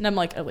worst. And I'm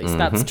like, at least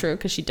that's true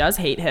because she does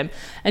hate him.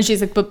 And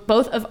she's like, but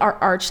both of our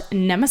arch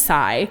nemesis.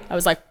 I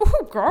was like,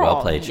 ooh, girl.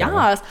 Well played,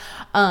 Cheryl.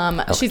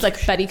 Yes. She's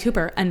like, Betty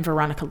Cooper and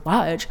Veronica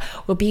Lodge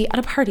will be at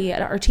a party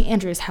at Archie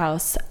Andrews'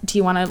 house. Do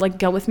you want to like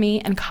go with me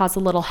and cause a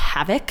little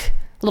havoc?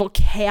 A little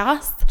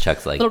chaos?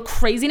 Chuck's like, little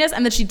craziness.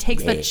 And then she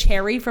takes the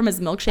cherry from his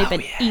milkshake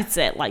and eats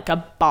it like a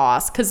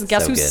boss. Because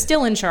guess So who's good.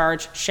 still in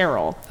charge?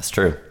 Cheryl. that's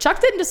true.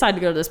 Chuck didn't decide to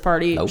go to this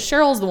party. Nope.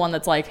 Cheryl's the one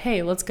that's like,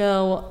 hey, let's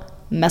go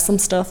mess some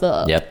stuff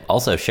up. Yep.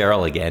 Also,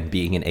 Cheryl again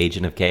being an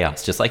agent of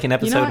chaos, just like in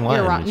episode 1.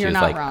 You're wrong. She You're was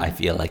not like, wrong. I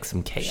feel like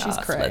some chaos.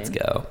 She's cray. Let's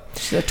go.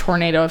 She's a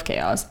tornado of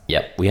chaos.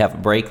 Yep. We have a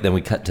break. Then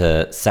we cut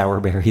to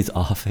Sourberry's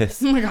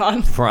office. Oh my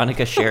God.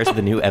 Veronica shares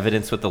the new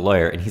evidence with the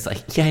lawyer, and he's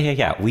like,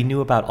 yeah. We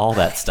knew about all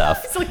that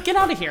stuff. He's like, get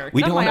out of here.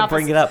 We don't want to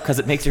bring it up because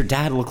it makes your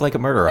dad look like a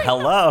murderer.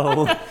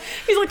 Hello.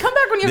 He's like, come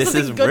back when you have This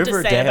something is good to say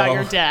Riverdale. about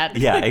your dad.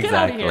 Yeah, Get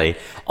out of exactly.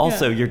 here.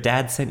 Also, your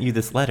dad sent you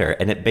this letter,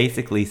 and it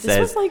basically This says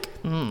was like,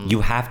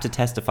 you have to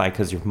testify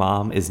because your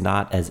mom is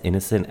not as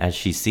innocent as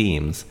she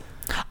seems.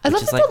 I Which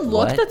love is that like, the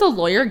look what? that the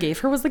lawyer gave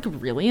her was like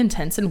really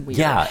intense and weird.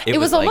 Yeah, it it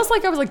was was almost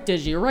like I was like,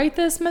 did you write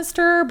this,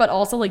 mister? But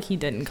also like he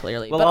didn't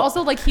clearly. Well, but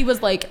also like he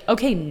was like,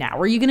 okay, now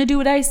are you gonna do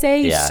what I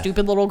say, you Yeah.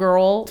 stupid little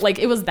girl? Like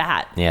it was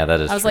that. Yeah, that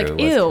is I was true. like, It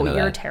was ew, kinda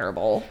you're that.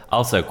 terrible.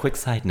 Also, quick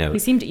side note. He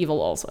seemed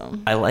evil also.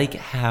 I like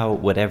how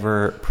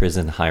whatever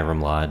prison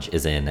Hiram Lodge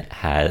is in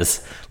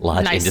has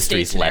Lodge Nice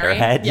Industries stationery.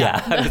 letterhead.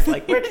 Yeah. Yeah. I was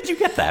like, where did you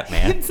get that,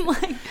 man? It's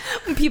like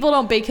when people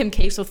don't bake him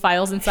cakes with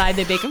files inside,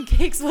 they bake him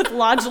cakes with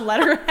Lodge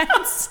letterhead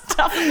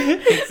stuff.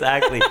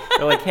 Exactly.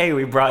 They're like, hey,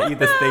 we brought you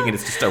this thing, and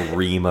it's just a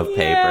ream of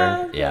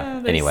paper. Yeah.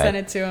 They Anyway. sent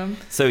it to him.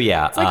 So,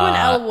 yeah. It's like when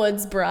Elle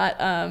Woods brought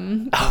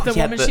the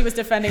yeah, woman she was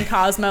defending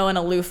Cosmo and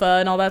Alufa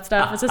and all that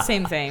stuff. It's the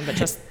same thing, but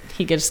just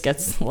he just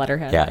gets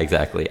letterhead. Yeah,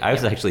 exactly. I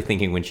was actually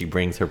thinking when she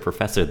brings her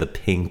professor the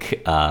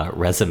pink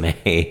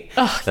resume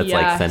that's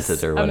like sent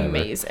to her or whatever.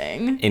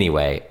 Amazing.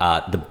 Anyway,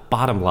 the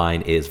bottom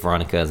line is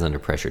Veronica is under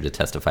pressure to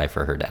testify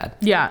for her dad.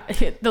 Yeah,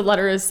 the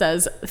letter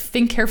says,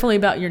 think carefully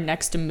about your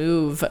next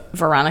move,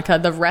 Veronica.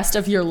 The rest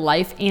of your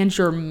life and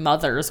your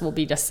mother's will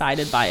be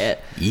decided by it.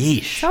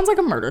 Yeesh. Sounds like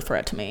a murder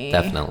threat to me.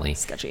 Definitely.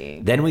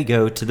 Sketchy. Then we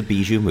go to the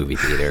Bijou movie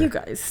theater. You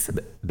guys.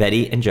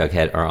 Betty and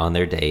Jughead are on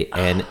their date,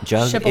 and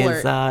Jug Ship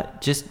is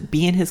alert. just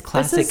being his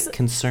classic is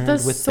concerned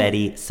the with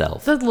Betty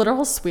self. The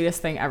literal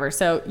sweetest thing ever.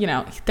 So, you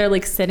know, they're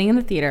like sitting in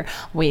the theater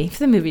waiting for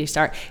the movie to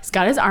start. He's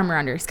got his arm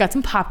around her. He's got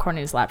some popcorn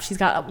in his lap. She's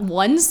got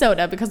one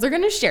soda because they're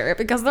going to share it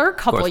because they're a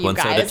couple, course, you one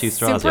guys. soda, 2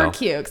 straws, Super y'all.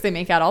 cute because they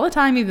make out all the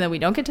time even though we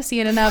don't get to see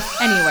it enough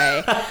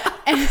anyway.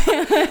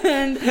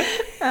 And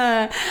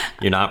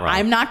You're not wrong.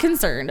 I'm not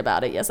concerned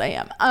about it. Yes, I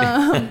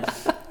am.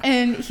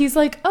 And he's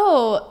like,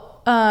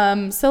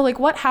 so like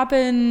what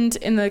happened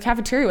in the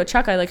cafeteria with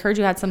Chuck? I like heard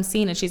you had some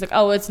scene. And she's like,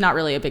 oh, it's not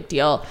really a big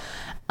deal.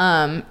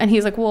 And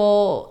he's like,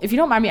 well, if you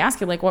don't mind me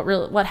asking, like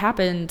what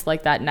happened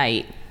like that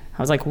night?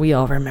 I was like, we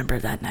all remember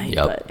that night.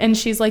 Yep. And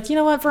she's like, you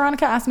know what?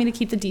 Veronica asked me to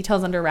keep the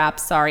details under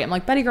wraps. Sorry. I'm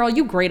like, Betty girl,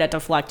 you great at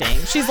deflecting.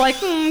 She's like,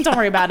 don't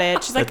worry about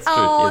it. She's like, That's true.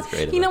 She oh, is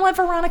great at you know that. what,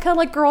 Veronica,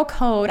 like girl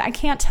code. I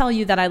can't tell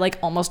you that I like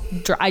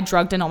I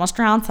drugged and almost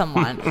drowned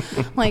someone.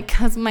 Like,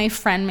 cause my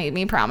friend made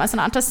me promise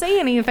not to say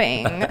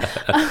anything.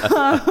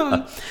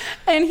 And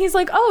he's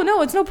like, oh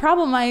no, it's no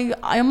problem. I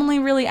only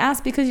really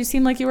asked because you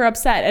seemed like you were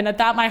upset. And at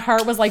that, my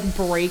heart was like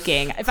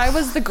breaking. If I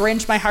was the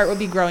Grinch, my heart would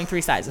be growing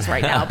 3 sizes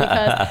right now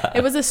because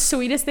it was the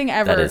sweetest thing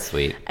ever. That is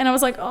sweet. And I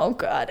was like, oh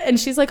God. And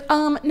she's like,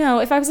 no,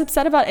 if I was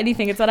upset about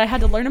anything, it's that I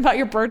had to learn about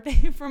your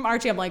birthday from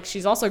Archie. I'm like,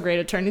 she's also great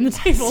at turning the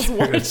tables.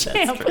 What a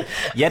champ.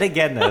 Yet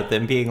again, though,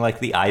 them being like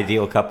the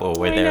ideal couple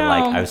where I they're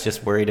like, know. I was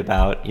just worried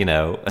about,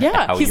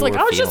 Yeah, how he's you like, were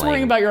I was just feeling.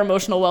 worrying about your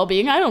emotional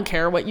well-being. I don't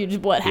care what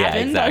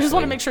happened. I just want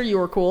exactly. to make sure you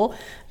were cool.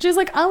 She's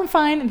like, I'm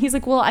fine. And he's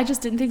like, well, I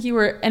just didn't think you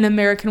were an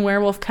American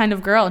Werewolf kind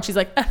of girl. And she's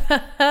like,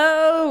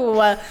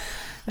 oh,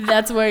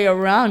 that's where you're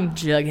wrong,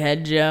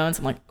 Jughead Jones.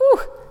 I'm like, ooh.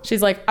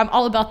 She's like, I'm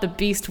all about the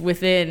beast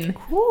within.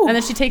 Ooh. And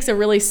then she takes a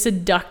really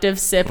seductive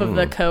sip of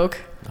the Coke.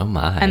 Oh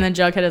my. And then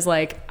Jughead is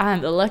like,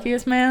 I'm the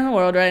luckiest man in the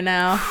world right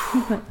now.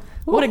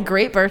 What a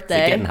great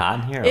birthday. Is it getting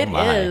hot in here? It Oh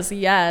my. is,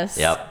 yes.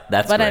 Yep,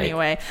 that's But great.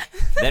 anyway,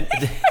 Then,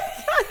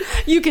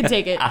 you can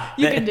take it.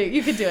 You can do it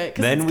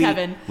because then it's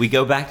Kevin. we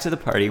go back to the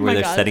party where my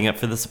they're God. setting up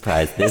for the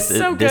surprise. This is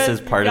So this good,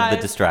 is part you of the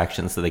guys.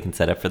 distraction so they can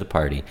set up for the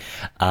party.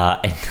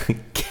 And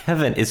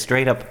Kevin is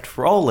straight up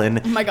trolling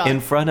my God. in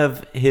front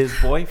of his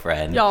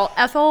boyfriend. Y'all,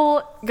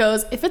 Ethel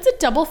goes, if it's a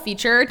double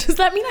feature, does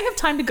that mean I have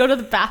time to go to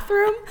the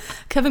bathroom?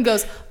 Kevin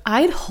goes,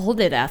 I'd hold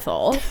it,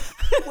 Ethel.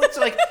 Which,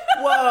 like,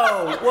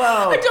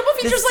 whoa. A double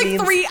feature's This like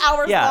seems- 3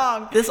 hours yeah,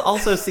 long. This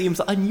also seems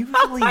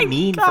unusually my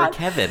mean God. for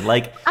Kevin.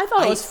 Like, I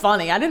thought it was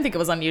funny. I didn't think it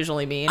was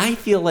unusually mean. I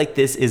feel like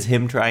this is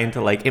him trying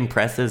to like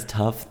impress his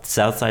tough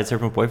Southside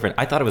Serpent boyfriend.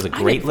 I thought it was a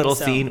great didn't little think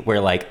so. scene where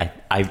like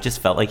I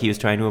just felt like he was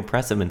trying to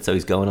impress him, and so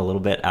he's going a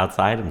little bit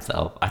outside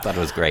himself. I thought it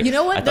was great. You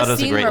know what I thought it the was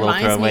a scene great little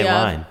reminds throwaway me of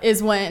line.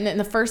 is when in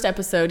the first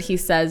episode he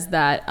says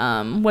that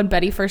when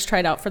Betty first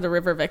tried out for the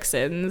River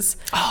Vixens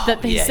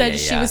that they yeah, said yeah,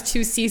 she yeah. was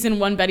too season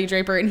 1 Betty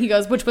Draper and he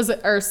goes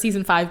or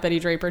season 5 Betty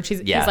Draper and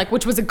he's Yeah. like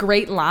which was a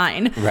great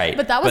line, Right.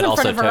 but that was But in front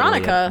also of totally-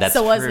 Veronica. that's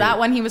So was true. that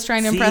when he was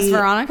trying to impress See,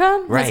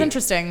 Veronica? right. That's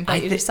interesting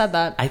that you just said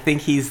that. I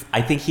think he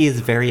is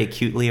very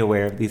acutely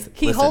aware of these.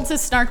 He Listen, holds his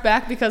snark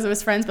back because of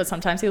his friends, but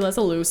sometimes he lets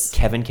it loose.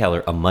 Kevin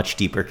Keller, a much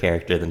deeper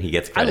character than he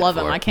gets I credit love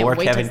for. him. I can't more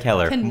wait Kevin to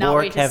Keller. cannot more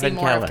wait Kevin to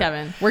see more Keller. of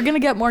Kevin. We're gonna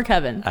get more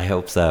Kevin. I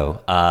hope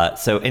so.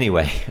 So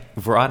anyway,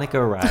 Veronica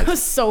It arrives.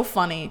 was so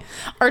funny.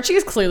 Archie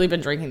has clearly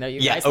been drinking though, you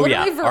Yeah, guys. oh, yeah.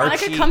 Literally,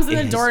 Veronica Archie comes in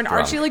the is door and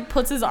drunk. Archie like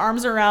puts his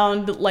arms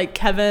around like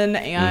Kevin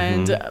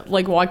and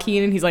like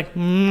Joaquin, and he's like,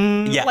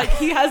 Yeah. like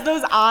he has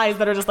those eyes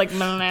that are just like.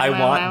 I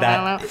want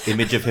that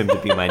image of him to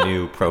be my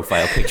new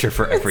profile picture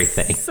for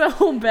everything.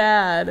 So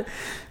bad.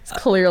 He's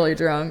clearly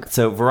drunk.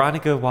 So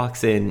Veronica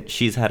walks in.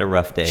 She's had a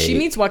rough day. She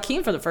meets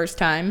Joaquin for the first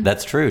time.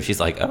 That's true. She's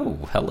like, oh,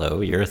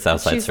 hello, you're a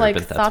Southside She's Serpent.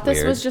 like, That's thought this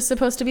weird. was just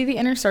supposed to be the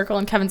inner circle.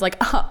 And Kevin's like,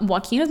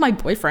 Joaquin is my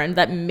boyfriend.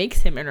 That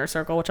makes him inner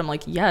circle, which I'm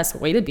like, yes,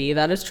 way to be.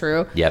 That is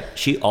true. Yep.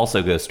 She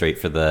also goes straight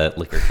for the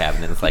liquor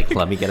cabinet. It's like,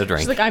 let me get a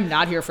drink. She's like, I'm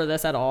not here for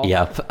this at all.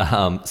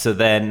 Yep. So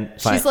then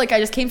She's like, I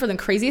just came from the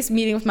craziest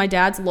meeting with my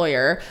dad's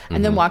lawyer.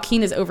 And then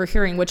Joaquin is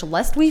overhearing, which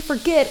lest we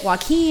forget,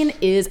 Joaquin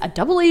is a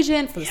double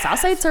agent for the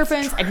Southside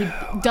Serpents. And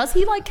does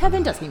he like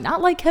Kevin? Does he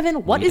not like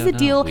Kevin? What is the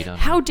deal?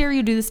 How dare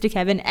you do this to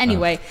Kevin?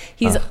 Anyway,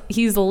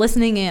 he's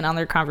listening in on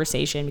their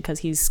conversation because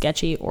he's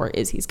sketchy, or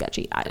is he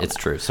sketchy? I don't know. It's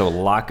true. So a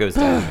lot goes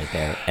down right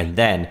there. And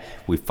then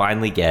we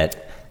finally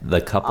get the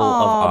couple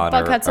of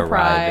honor Buckhead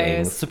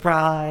arriving. surprise.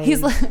 Surprise.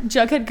 He's like,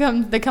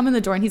 Jughead they come in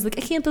the door and he's like,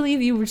 I can't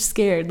believe you were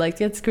scared. Like,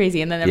 that's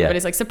crazy. And then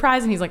everybody's like,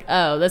 surprise. And he's like,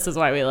 oh, this is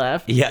why we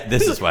left. Yeah,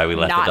 this is why we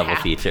left the Not double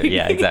happy. feature.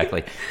 Yeah,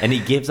 exactly. And he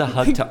gives a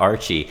hug to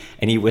Archie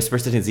and he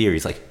whispers in his ear,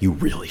 he's like, you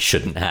really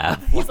shouldn't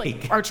have. He's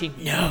like, Archie,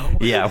 no.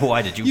 Yeah,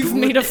 why did you You've do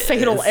made a this?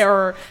 fatal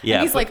error. Yeah,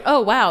 and he's like,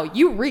 oh, wow,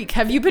 you reek.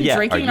 Have you been Yeah,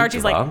 drinking? are And you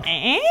Archie's drunk?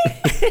 like,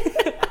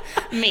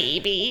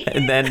 maybe.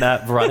 And then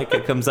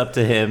Veronica comes up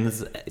to him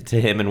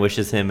and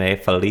wishes him a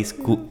feliz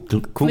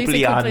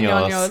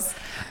cumpleaños.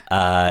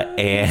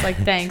 And He's like,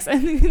 thanks.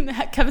 And then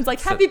Kevin's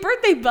like, happy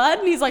birthday, bud.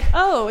 And he's like,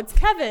 oh, it's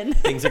Kevin.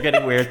 things are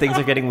getting weird.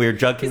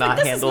 Jug He's cannot like,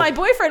 this handle. is my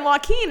boyfriend,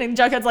 Joaquin. And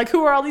Jughead's like,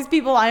 who are all these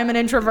people? I am an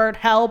introvert.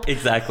 Help.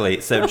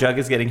 Exactly. So Jug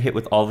is getting hit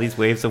with all these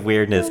waves of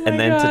weirdness. Oh my And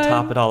then God. to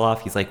top it all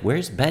off, he's like,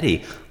 where's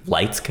Betty?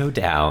 Lights go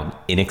down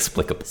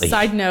inexplicably.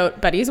 Side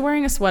note, Betty's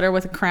wearing a sweater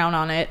with a crown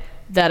on it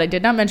that I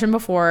did not mention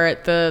before.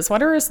 The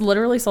sweater is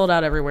literally sold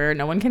out everywhere.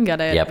 No one can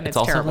get it. Yep, and it's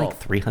also terrible. like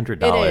 $300 It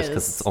because is.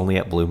 it's only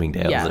at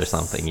Bloomingdale's or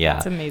something. Yeah.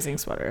 It's an amazing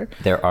sweater.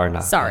 There are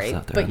not. Sorry,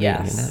 but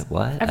yes.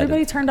 What?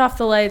 Everybody turned off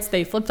the lights.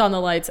 They flipped on the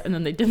lights, and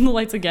then they dimmed the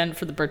lights again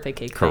for the birthday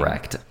cake. thing.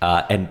 Correct.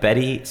 And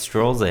Betty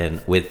strolls in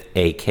with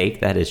a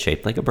cake that is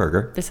shaped like a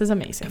burger. This is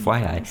amazing.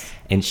 FYI.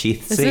 And she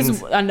This sings.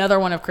 is another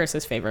one of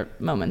Chris's favorite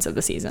moments of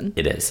the season.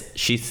 It is.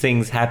 She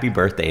sings Happy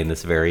Birthday in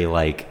this very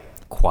like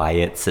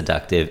quiet,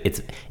 seductive.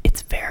 It's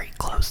very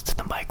close to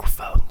the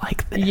microphone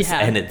like this. Yeah.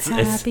 And it's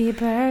happy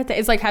birthday.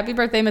 It's like happy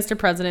birthday, Mr.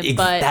 President.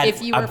 But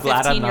if you were I'm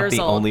glad 15 I'm not years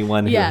the old, only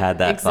one who had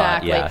that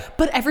exactly. thought. Yeah.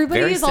 But everybody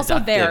Very is also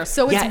seductive. there,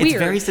 so it's yeah, weird. it's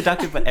very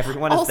seductive, but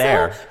everyone is Also,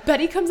 there.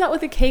 Betty comes out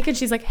with a cake and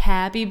she's like,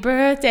 happy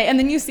birthday. And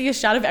then you see a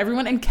shot of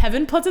everyone and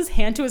Kevin puts his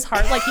hand to his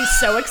heart like he's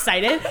so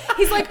excited.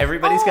 He's like,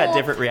 Everybody's got "Oh."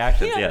 different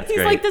reactions. Yeah, it's he's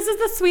great. like, this is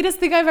the sweetest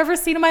thing I've ever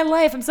seen in my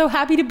life. I'm so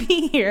happy to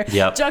be here.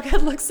 Yep.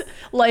 Jughead looks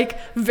like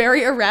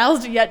very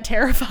aroused yet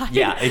terrified.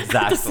 Yeah, At the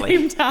exactly.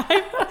 same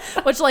time.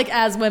 Which, like,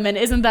 as women,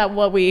 isn't that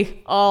what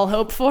we all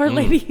hope for,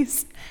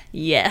 ladies?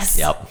 Yes.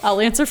 Yep.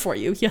 I'll answer for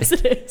you. Yes,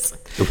 it is.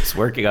 It was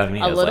working on me.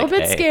 A I was little like,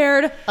 bit hey,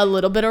 scared, a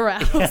little bit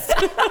aroused.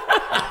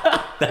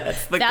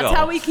 That's That's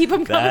how we keep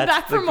him coming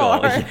back for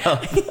more.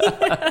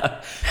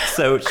 Yep.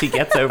 So she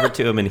gets over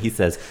to him and he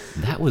says,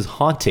 that was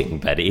haunting,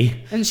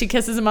 Betty. And she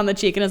kisses him on the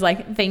cheek and is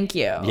like, thank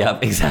you.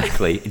 Yep,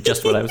 exactly.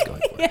 Just what I was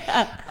going for.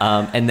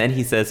 Yeah. And then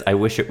he says, I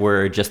wish it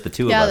were just the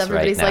two of us right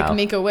everybody's now. like,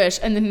 make a wish.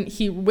 And then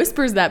he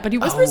whispers that, but he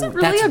whispers Oh, it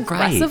really that's right.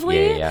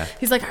 aggressively. Yeah.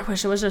 He's like, I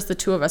wish it was just the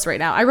two of us right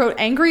now. I wrote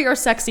angry or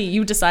sexy,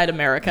 you decide,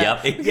 America.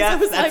 Yep. Because Yes, I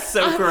was that's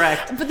so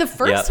correct. But the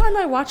first Yep. time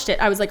I watched it,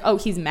 I was like, oh,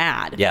 he's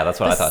mad. Yeah, that's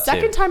what I thought, The too.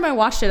 second time I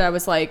watched it, I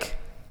was like,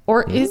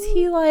 or is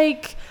he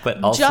like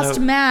But also- just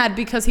mad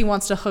because he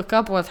wants to hook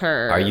up with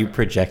her? Are you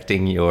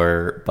projecting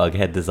your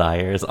bughead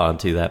desires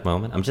onto that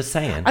moment? I'm just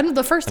saying. I don't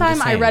know, the first I'm time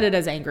just I saying. read it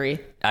as angry.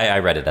 I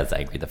read it as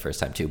angry the first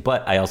time too,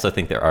 but I also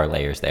think there are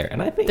layers there,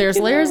 and I think There's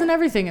you know, layers in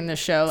everything in this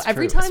show.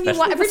 Every true, time you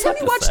especially every this time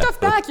you watch episode.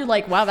 stuff back, you're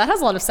like, wow, that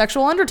has a lot of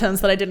sexual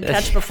undertones that I didn't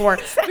catch before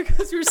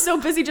because you're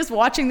so busy just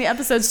watching the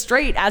episode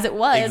straight as it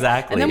was.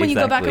 Exactly, And then when you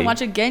go back exactly. and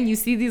watch it again, you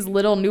see these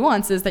little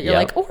nuances that you're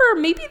Yep. like, or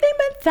maybe they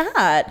meant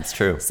that. It's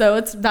true.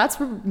 So that's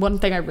one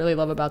thing I really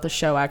love about the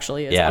show.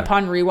 Actually, is Yeah.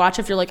 upon rewatch,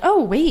 if you're like,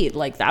 oh wait,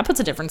 like that puts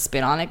a different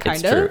spin on it, kind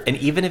It's of. true, and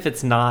even if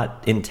it's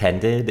not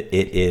intended,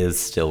 it is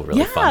still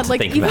really fun to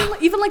like think even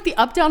about. even like the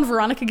up down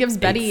Veronica gives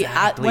Betty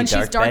Exactly, when she's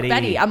Dark Dark Betty.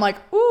 Betty. I'm like,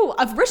 ooh.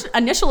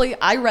 Initially,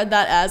 I read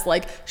that as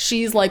like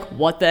she's like,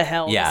 what the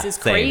hell? Yeah, this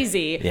is same.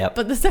 crazy. Yep.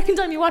 But the second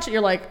time you watch it,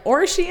 you're like,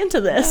 or is she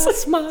into this?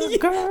 That's my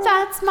girl.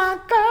 That's my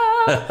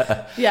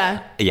girl.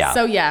 Yeah. Yeah.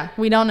 So yeah,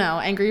 we don't know.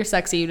 Angry or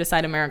sexy, you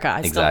decide, America.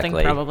 I still think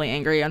Exactly. probably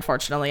angry.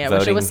 Unfortunately, I wish it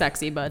Voting- was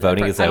sexy, but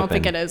voting I is don't open.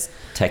 think it is.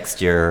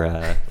 Text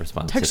your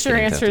response. Text your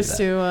answers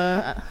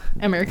to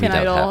American We don't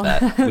Idol.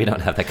 have that. We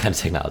don't have that kind of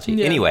technology.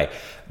 Yeah. Anyway,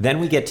 then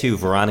we get to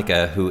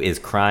Veronica, who is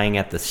crying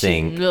at the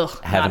sink, ugh,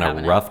 having not a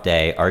having it. rough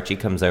day. Archie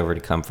comes over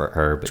to comfort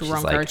her, but she's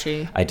Drunk like,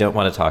 Archie. I don't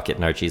want to talk it.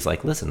 And Archie's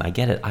like, listen, I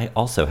get it. I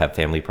also have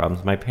family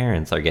problems. My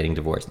parents are getting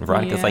divorced. And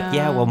Veronica's like, yeah,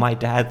 Yeah. well, my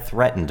dad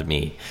threatened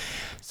me.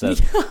 So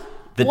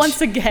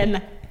Once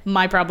again,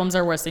 my problems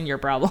are worse than your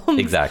problems.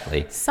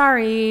 Exactly.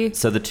 Sorry.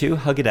 So the two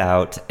hug it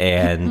out,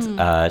 and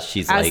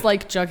she's As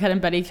like Jughead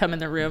and Betty come in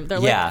the room, they're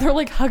Yeah. they're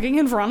like hugging,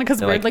 and Veronica's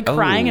They're weird, like, like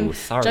crying, "Oh, and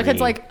sorry."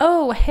 Jughead's like,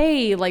 oh,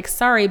 hey, like,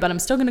 sorry, but I'm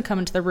still gonna come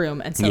into the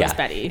room, and so is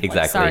Betty. Exactly.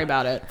 Like, sorry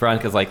about it.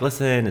 Veronica's like,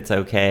 listen, it's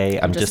okay.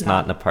 I'm just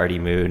not in a party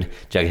mood.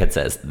 Jughead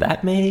says,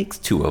 that makes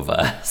two of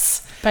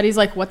us. Betty's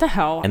like, what the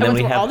hell? And I then went we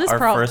through have all this our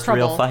first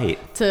real trouble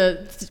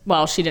fight.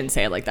 Well, she didn't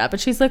say it like that, but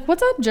she's like,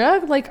 what's up,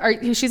 Jug? Like,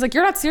 she's like,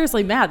 you're not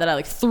seriously mad that I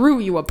like threw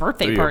you a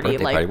birthday party.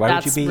 Like, Why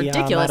that's would you be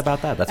ridiculous. mad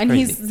about that? That's and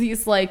crazy.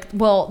 he's like,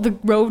 well, the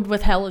road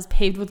with hell is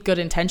paved with good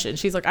intention.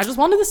 She's like, I just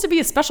wanted this to be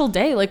a special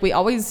day. Like,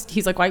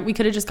 he's like, why we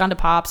could have just gone to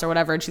Pops or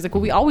whatever. And she's like,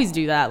 well, we always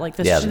do that. Like,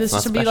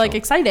 this should be like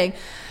exciting.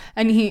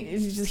 And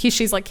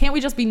she's like, can't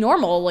we just be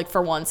normal, like,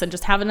 for once and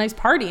just have a nice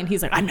party? And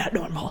he's like, I'm not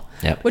normal.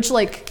 Yep. Which,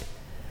 like,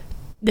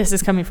 this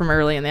is coming from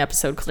early in the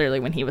episode, clearly,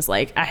 when he was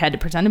like, I had to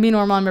pretend to be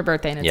normal on my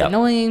birthday, and it's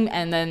annoying.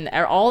 And then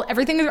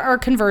everything are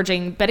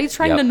converging. Betty's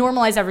trying to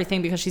normalize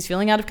everything because she's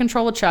feeling out of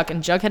control with Chuck,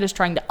 and Jughead is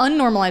trying to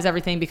unnormalize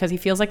everything because he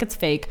feels like it's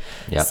fake.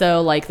 Yep.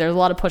 So, like, there's a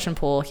lot of push and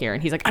pull here.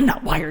 And he's like, I'm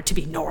not wired to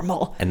be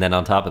normal. And then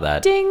on top of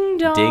that, Ding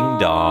dong. Ding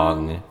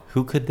dong.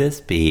 Who could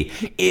this be?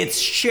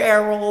 It's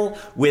Cheryl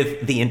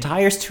with the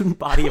entire student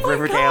body of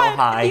Riverdale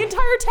High. The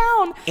entire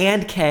town.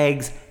 And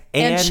Kegs.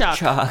 And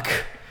Chuck.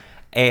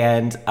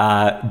 And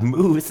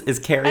Moose is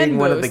carrying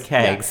one of the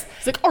kegs. Yeah.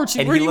 It's like, Archie,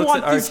 and where do you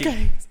want these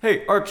kegs?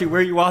 Hey, Archie,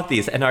 where do you want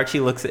these? And Archie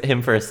looks at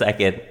him for a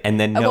second, and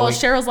then well,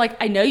 Cheryl's like,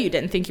 I know you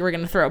didn't think you were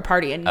going to throw a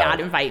party and not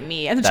invite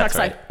me. And then Chuck's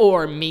like,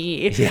 or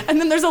me. Yeah.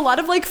 And then there's a lot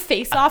of like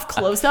face-off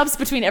close-ups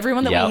between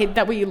everyone that we hate,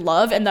 that we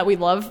love and that we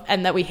love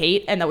and that we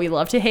hate and that we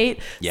love to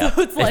hate. Yep,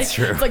 so it's like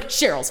true. It's like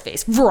Cheryl's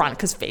face,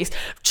 Veronica's face,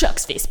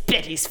 Chuck's face,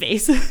 Betty's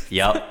face.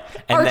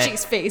 Yep. And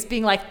Archie's face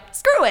being like,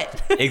 screw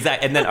it.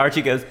 Exactly. And then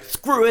Archie goes,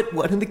 screw it.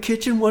 One in the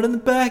kitchen, one in the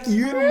back.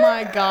 Yeah. Oh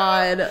my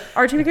God.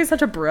 Archie became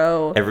such a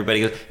bro.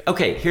 Everybody goes,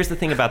 okay, here's the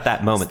thing about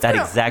that moment, that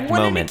exact one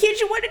moment. One in the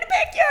kitchen, one in the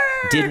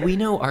backyard. Did we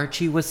know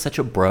Archie was such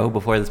a bro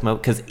before this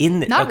moment? Because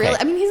Not really.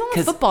 I mean, he's on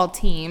the football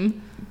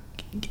team.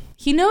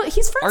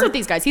 He's friends with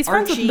these guys. He's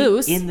friends with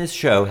Moose. In this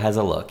show has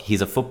a look.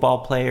 He's a football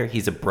player.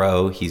 He's a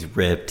bro. He's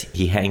ripped.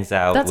 He hangs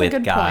out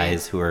with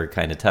guys who are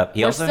kind of tough.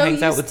 He also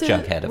hangs out with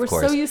Jughead, of course.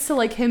 We're so used to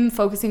like him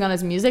focusing on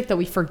his music that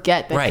we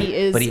forget that he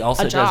is. But he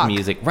also a jock. does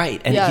music,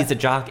 right? And he's a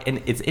jock.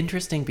 And it's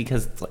interesting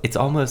because it's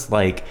almost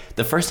like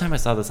the first time I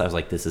saw this, I was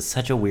like, "This is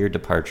such a weird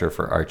departure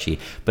for Archie."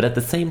 But at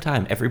the same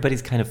time,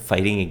 everybody's kind of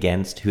fighting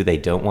against who they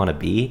don't want to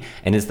be,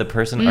 and is the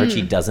person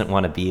Archie doesn't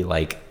want to be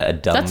like a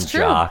dumb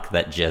jock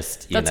that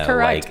just That's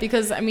correct, because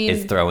I mean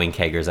is throwing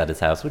keggers at his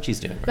house, which he's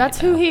doing right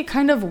That's now. who he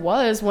kind of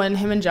was when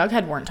him and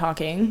Jughead weren't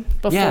talking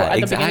before at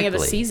the beginning of the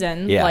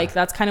season. Yeah. Like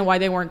that's kind of why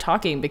they weren't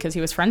talking, because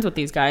he was friends with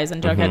these guys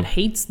and Jughead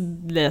hates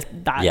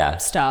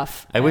that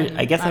stuff.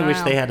 I guess I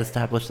wish they had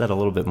established that a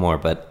little bit more,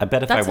 but I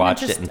bet if I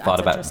watched it and thought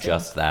about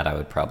just that, I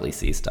would probably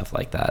see stuff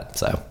like that.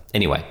 So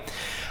anyway,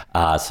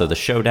 so the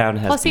showdown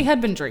has... Plus he had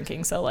been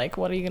drinking, so like,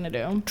 what are you going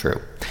to do?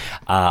 True.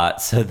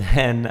 So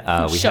then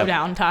we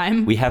showdown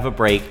time. We have a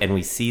break and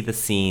we see the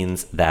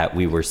scenes that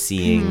we were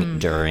seeing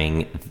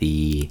during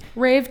the...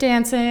 rave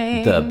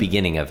dancing. The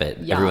beginning of it.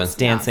 Yes, Everyone's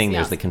dancing. yes.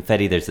 There's the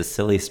confetti. There's the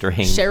silly string.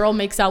 Cheryl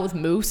makes out with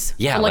Moose.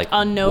 Yeah, for like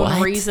unknown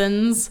what?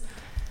 reasons.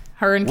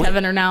 Her and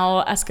Kevin are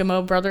now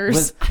Eskimo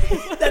brothers.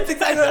 That's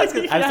exactly what I was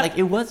going to... I was like,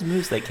 it was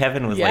Moose that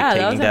Kevin was like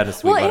taking down to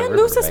Sweetwater Well, and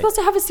River, Moose is supposed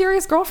to have a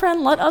serious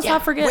girlfriend. Let us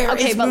not forget. Where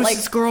Okay, is but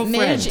Moose's like girlfriend?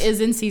 Midge is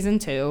in season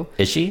 2.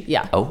 Is she?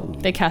 Yeah. Oh.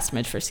 They cast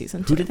Midge for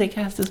season 2. Who did they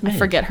cast as Midge? I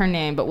forget her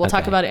name, but we'll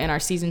talk about it in our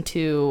season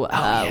 2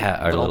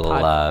 our little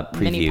pod, preview,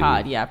 mini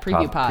pod. Yeah,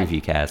 preview pod.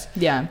 Preview cast.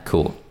 Yeah.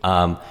 Cool.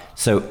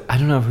 So I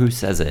don't know who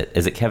says it.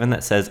 Is it Kevin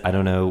that says, I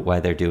don't know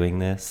why they're doing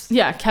this?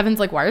 Yeah, Kevin's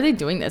like, why are they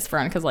doing this,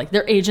 Veronica's like,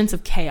 they're agents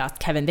of chaos,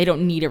 Kevin. They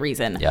don't need a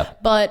reason.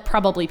 Yep. But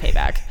probably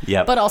payback.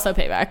 Yep. But also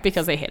payback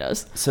because they hate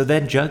us. So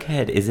then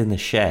Jughead is in the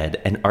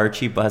shed and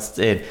Archie busts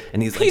in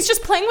and he's like... He's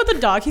just playing with the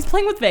dog. He's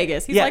playing with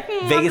Vegas. He's like,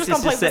 Vegas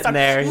is just sitting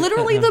there.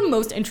 Literally the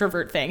most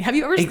introvert thing. Have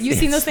you ever you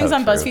seen those things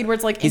on BuzzFeed where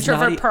it's like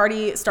introvert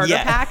party starter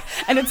pack?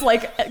 And it's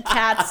like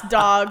cats,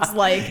 dogs,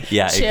 like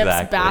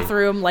chips,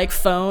 bathroom, like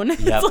phone.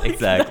 Yep, like,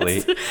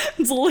 exactly.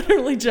 It's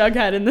literally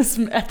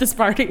Jughead at this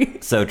party.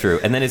 So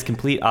true. And then his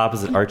complete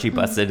opposite, Archie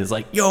busts in and is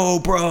like, yo,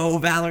 bro,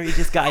 Valerie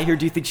just got here.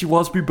 Do you think she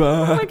wants me back?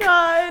 Oh my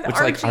God. Which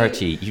like,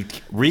 Archie, you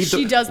read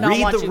she does not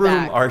read want the you room,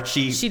 back.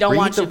 Archie. She don't read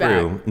want the you back.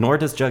 room, nor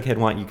does Jughead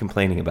want you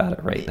complaining about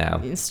it right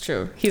now. It's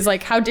true. He's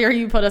like, how dare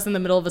you put us in the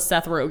middle of a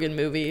Seth Rogen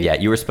movie? Yeah,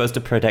 you were supposed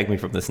to protect me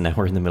from this. Now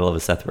we're in the middle of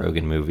a Seth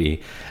Rogen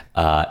movie.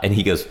 And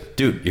he goes,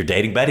 dude, you're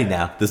dating Betty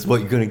now. This is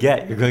what you're going to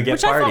get. You're going to get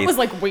Which parties. I thought was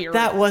like weird.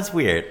 That was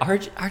weird.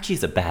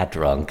 Archie's a bad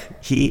drunk.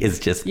 He is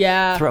just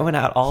throwing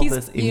out all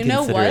this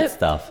inconsiderate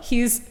stuff.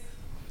 He's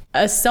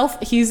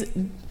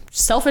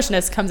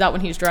selfishness comes out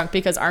when he's drunk,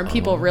 because aren't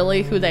people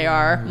really who they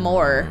are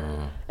more?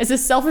 It's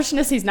his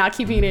selfishness. He's not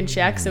keeping it in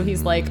check. So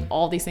he's like,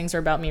 all these things are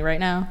about me right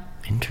now.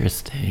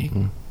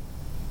 Interesting.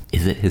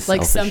 Is it his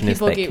like selfishness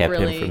some people that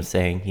kept him from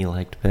saying he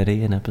liked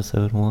Betty in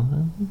episode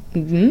 1?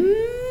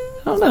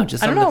 I don't know.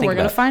 Just I don't something know. to think We're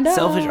gonna about. find out.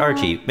 Selfish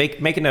Archie.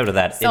 Make a note of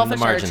that in Selfish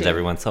the margins, Archie.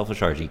 everyone.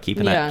 Selfish Archie. Keep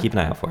an Yeah.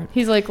 eye out for it.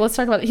 He's like, let's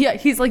talk about it.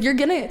 He's like,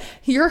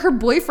 you're her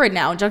boyfriend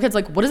now. And Jughead's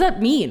like, what does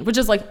that mean? Which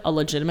is like a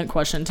legitimate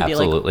question to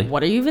Absolutely. be like,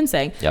 what are you even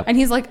saying? Yep. And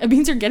he's like, it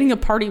means you're getting a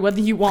party whether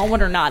you want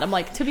one or not. I'm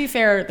like, to be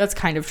fair, that's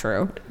kind of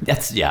true.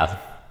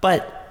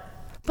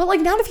 But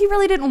like, not if he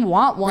really didn't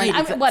want one. Right,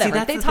 I mean, whatever.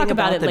 See, they talk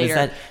about it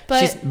later.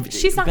 But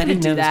she's not going to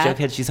do that.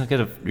 Jughead, she's not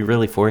going to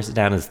really force it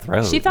down his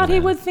throat. She thought he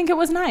would think it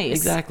was nice.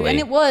 Exactly. And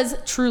it was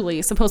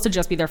truly supposed to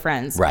just be their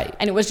friends. Right.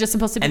 And it was just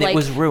supposed to be And like it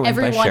was ruined by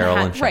everyone Cheryl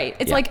had and Chuck. right.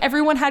 It's Yeah. like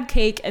everyone had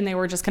cake and they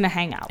were just going to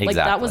hang out. Like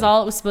that was Exactly.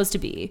 all it was supposed to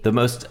be. The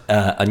most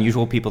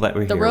unusual people that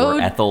were The here road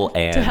were Ethel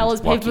and to hell is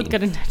paved with Joaquin.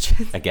 good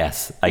intentions. I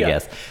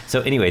guess.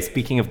 So anyway,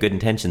 speaking of good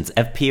intentions,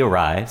 FP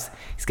arrives.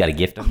 He's got a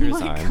gift under his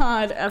my arm.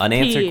 God, FP.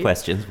 Unanswered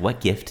questions. What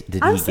gift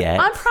did he get?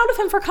 I'm proud of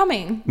him for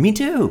coming. Me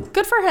too.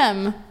 Good for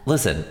him.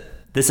 Listen,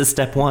 this is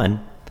step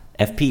one.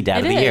 FP, Dad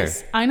of the Year.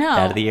 I know.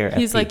 Dad of the Year.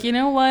 He's FP. like, you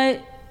know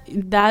what?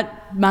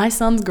 That my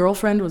son's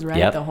girlfriend was right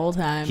Yep. the whole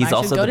time. He's I should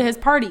also go the- to his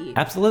party.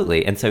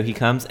 Absolutely. And so he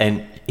comes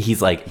and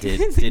he's like,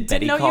 did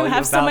Betty know call you you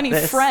have so about many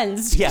this?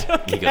 friends. Yeah.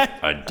 Okay. He goes,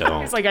 I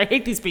don't. He's like, I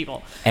hate these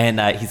people. And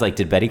he's like,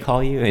 did Betty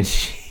call you? And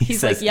he He's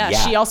says, like, yeah,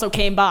 she also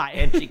came by.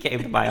 And she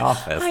came to my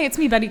office. Hi, it's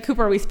me, Betty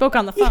Cooper. We spoke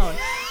on the phone.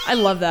 I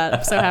love that.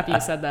 I'm so happy you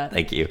said that.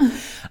 Thank you.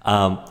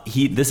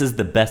 This is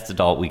the best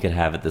adult we could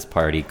have at this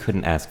party.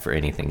 Couldn't ask for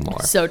anything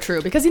more. So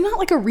true, because he's not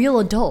like a real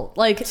adult.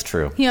 Like, it's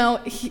true. You know,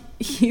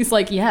 he's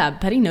like, yeah,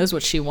 Betty knows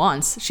what she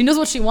wants. She knows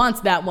what she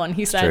wants. That one,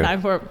 he said. true.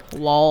 I'm for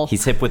lol.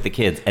 He's hip with the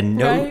kids,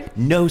 and Right?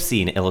 no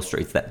scene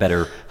illustrates that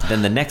better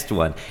than the next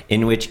one,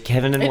 in which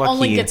Kevin and it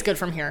only Joaquin gets good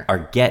from here.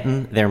 are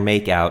getting their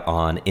makeout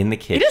on in the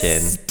It kitchen.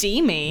 is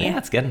steamy. Yeah,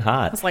 it's getting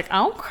hot. It's like,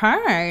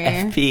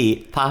 okay.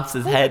 FP pops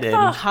his head in.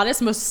 The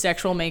hottest, most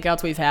sexual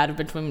makeouts we've had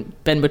have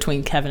been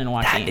between Kevin and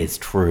Joaquin. That is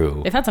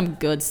true. They've had some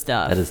good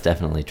stuff. That is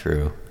definitely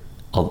true.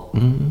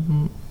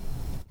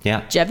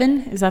 Yeah.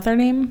 Jevin, is that their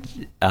name?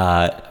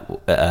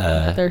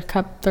 Their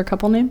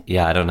couple name?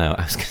 Yeah, I don't know.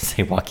 I was gonna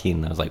say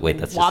Joaquin. I was like, wait,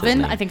 that's just his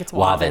Wavin? name. I think it's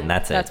Wavin.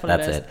 That's it. That's what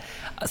it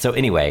is. So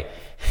anyway,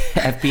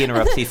 FP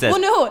interrupts. He says,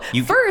 Well, no.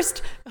 you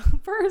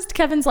First,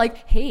 Kevin's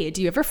like, "Hey,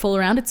 do you ever fool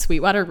around at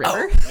Sweetwater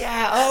River?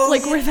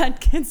 Like where that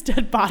kid's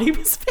dead body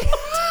was found?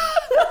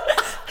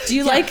 Do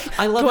you like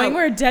I love going how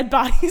where dead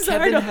bodies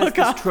Kevin are to has hook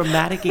this up?"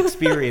 traumatic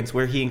experience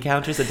where he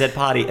encounters a dead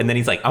body, and then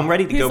he's like, "I'm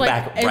ready to He's go like,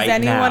 back "Is right now.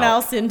 anyone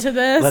else into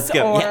this? Let's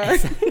go." Or,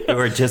 Yeah,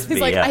 or just he's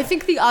me. like, yeah. "I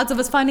think the odds of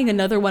us finding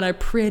another one are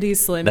pretty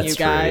slim, That's you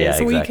true. guys.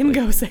 Yeah, We can exactly.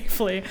 go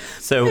safely."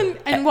 So-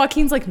 and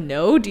Joaquin's like,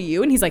 "No, do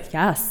you?" And he's like,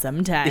 "Yeah,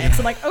 sometimes."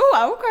 I'm like,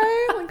 "Oh,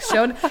 okay." Like,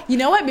 showed. You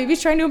know what? Maybe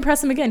he's trying to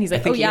impress him again. He's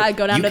like, "Oh yeah, I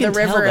go down you to the can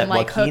tell river that and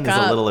like Joaquin hook is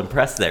up." a little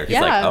impressed there. He's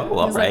Yeah. like, "Oh,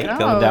 all He's right, like,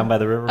 going down by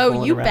the river." Oh,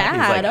 fooling you around."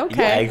 bad. He's like,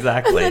 Okay. Yeah,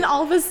 exactly. And then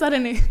all of a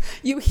sudden,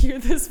 you hear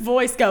this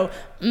voice go,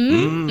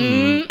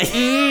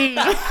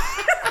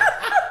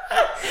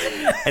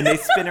 and they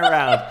spin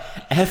around.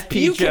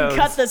 FP "You Jones.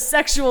 can cut the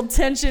sexual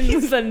tension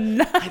with a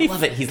knife." I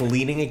love it. He's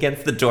leaning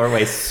against the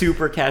doorway,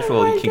 super casual.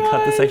 Oh my you can cut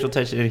the God. sexual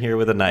tension in here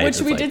with a knife. Which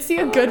It's we like, did see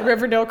a good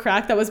Riverdale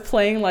crack that was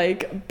playing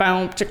like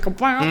bow chicka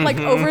bow like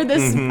over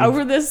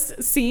this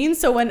scene.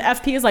 So when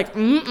FP is like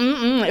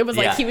it was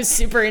Yeah. like he was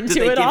super into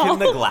Did they it give all. him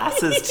the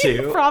glasses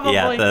too? Probably.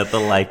 Yeah, the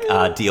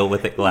like deal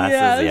with it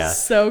glasses. Yeah,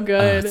 so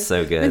good. Oh, it's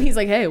so good. And he's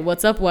like, "Hey,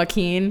 what's up,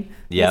 Joaquin?"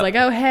 Yep. He's like,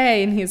 "Oh,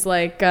 hey," and he's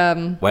like,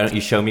 Why don't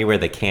you show me where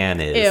the can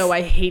is? "Ew,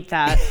 I hate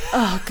that."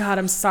 Oh God,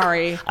 I'm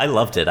sorry. I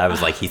loved it. I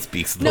was like, he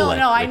speaks the No,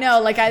 language. I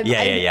know. Like Yeah,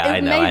 it I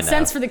know, made I know.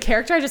 sense for the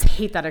character. I just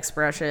hate that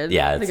expression.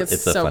 Yeah, I think it's a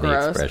so funny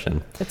gross.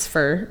 expression. It's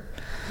for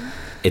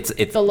It's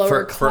the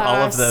lower for all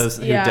of class, those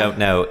who yeah. don't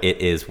know. It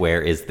is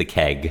where is the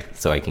keg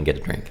so I can get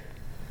a drink.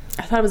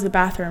 I thought it was the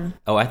bathroom.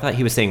 Oh, I thought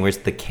he was saying where's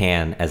the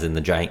can, as in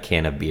the giant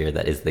can of beer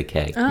that is the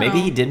keg.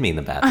 Maybe he did mean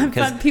the bathroom.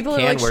 But people are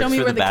can like, works "Show me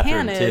for where the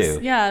can bathroom, is."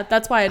 too. Yeah,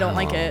 that's why I don't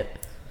like it.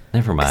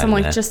 Never mind. So I'm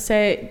like, man. just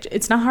say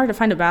it's not hard to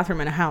find a bathroom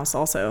in a house.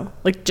 Also,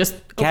 like just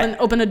Cat-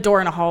 open a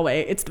door in a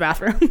hallway. It's the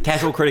bathroom.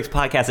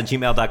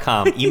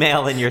 casualcriticspodcast@gmail.com.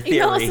 Email in your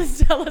Email theory. us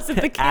and tell us if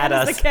the can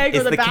Add is the keg or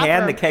is the the bathroom.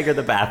 can, the keg, or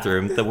the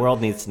bathroom? The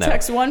world needs to know.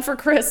 Text 1 for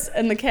Chris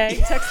and the keg.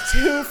 Text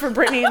 2 for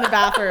Brittany in the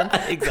bathroom.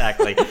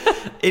 Exactly.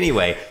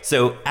 Anyway,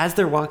 so as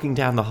they're walking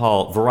down the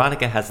hall,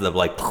 Veronica has the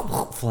like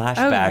flashback.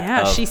 Oh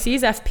yeah, of, she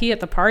sees FP at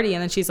the party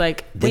and then she's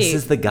like, "Wait, this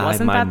is the guy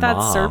wasn't my that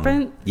mom.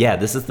 serpent?" Yeah,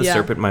 this is the Yeah.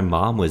 serpent my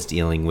mom was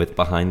dealing with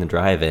behind the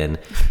drive-in.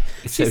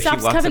 She So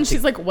stops walks Kevin. up to-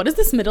 She's like, "What is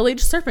this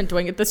middle-aged serpent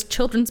doing at this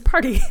children's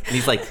party?" and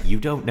he's like, "You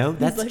don't know?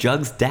 That's like,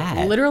 Jug's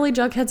dad." Literally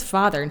Jughead's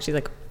father. And she's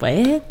like,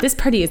 "What? This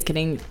party is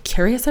getting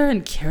curiouser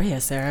and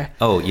curiouser."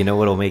 Oh, you know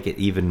what'll make it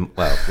even?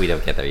 Well, we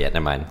don't get there yet.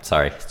 Never mind.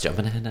 Sorry,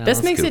 jumping ahead. Now.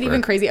 This makes it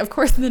even crazy. Of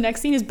course, the next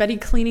scene is Betty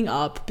cleaning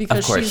up because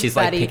Of course, she's,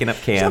 like, Betty. picking up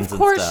cans Of and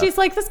course, stuff. she's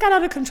like, "This got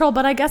out of control,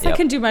 but I guess I Yep.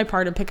 can do my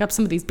part and pick up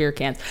some of these beer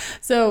cans."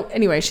 So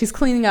anyway, she's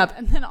cleaning up,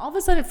 and then all of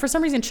a sudden, for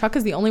some reason, Chuck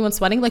is the only one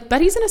sweating. Like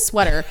Betty's in a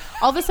sweater.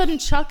 All of a sudden,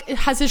 Chuck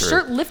has his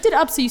shirt lifted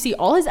up so you see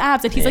all his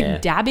abs, and he's Yeah.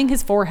 like dabbing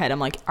his forehead. I'm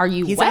like, "Are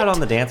you He's wet? out on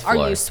the dance Are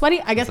floor. you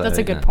sweaty?" I guess He's that's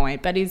a not doing good that.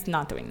 point. Betty's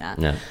not doing that.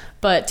 No.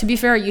 But But to be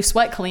fair, you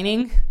sweat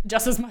cleaning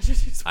just as much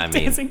as you sweat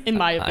dancing, in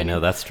my opinion. I know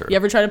that's true. You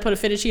ever try to put a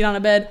fitted sheet on a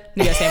bed?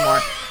 You gotta say more.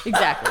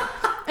 Exactly.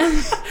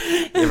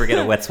 You ever get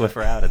a wet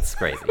Swiffer out? It's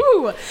crazy.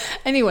 Ooh.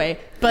 Anyway,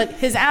 but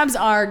his abs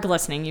are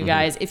glistening, you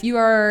guys. If you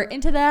are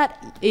into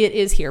that, it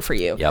is here for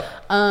you. Yep.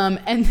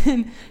 And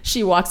then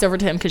she walks over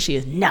to him because she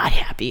is not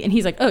happy. And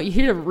he's like, oh, you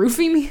here to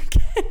roofie me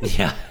again?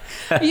 Yeah.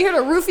 Are you here to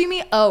roofie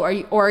me? Oh,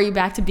 are you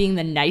back to being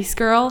the nice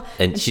girl?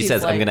 And she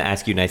says, like, I'm going to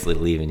ask you nicely to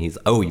leave. And he's,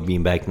 oh, you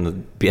mean back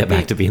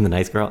to being the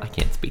nice girl? I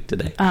can't speak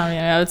today. Oh,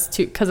 yeah, it's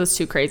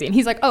too crazy. And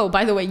he's like, oh,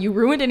 by the way, you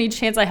ruined any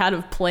chance I had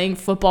of playing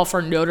football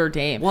for Notre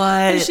Dame. What?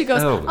 And she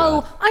goes,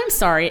 oh I'm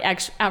sorry.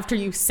 After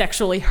you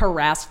sexually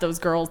harassed those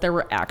girls, there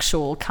were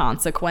actual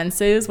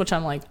consequences, which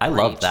I'm like, I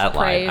love that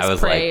line. I was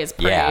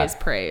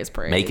praise.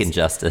 Making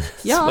justice.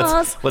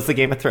 Yes. What's the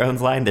Game of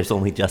Thrones line? There's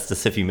only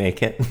justice if you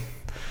make it.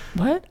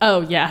 What?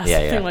 Oh, yeah.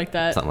 Something like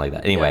that. Something like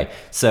that.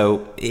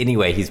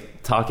 Anyway, he's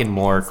talking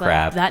more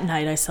crap. Like, that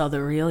night I saw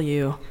the real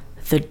you,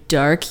 the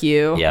dark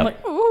you. Yeah.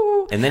 Like,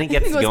 ooh. And then he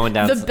gets going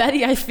down. The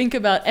Betty I think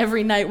about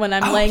every night when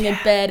I'm laying in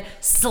bed,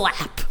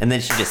 slap. And then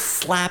she just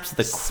slaps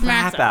the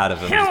crap out of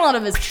him. Hell out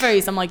of his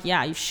face. I'm like,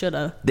 yeah, you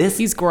shoulda.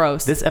 He's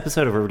gross. This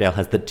episode of Riverdale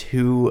has the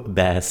two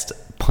best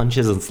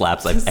punches and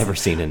slaps I've ever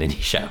seen in any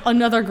show.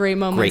 Another great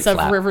moment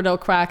of Riverdale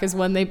crack is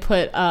when they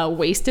put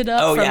Wasted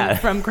up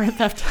from Grand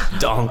Theft Auto.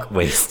 Donk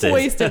Wasted.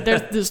 Wasted.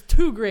 There's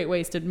two great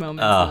Wasted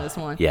moments in this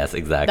one. Yes,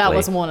 exactly. That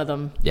was one of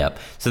them. Yep.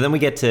 So then we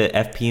get to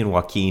FP and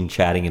Joaquin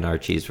chatting in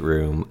Archie's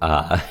room.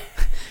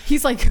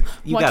 He's like,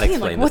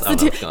 Joaquin, like, what's the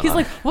deal? He's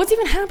like, what's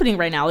even happening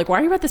right now? Like,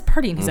 why are you at this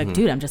party? And he's like,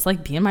 dude, I'm just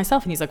like being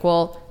myself. And he's like,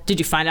 well, did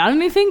you find out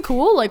anything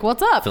cool? Like,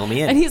 what's up? Fill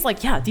me in. And he's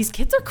like, yeah, these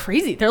kids are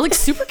crazy. They're like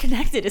super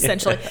connected,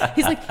 essentially.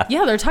 He's like,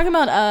 yeah, they're talking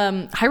about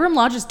Hiram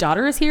Lodge's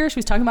daughter is here. She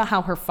was talking about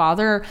how her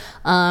father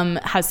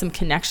has some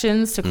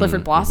connections to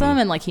Clifford Blossom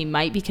and like he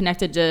might be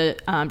connected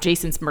to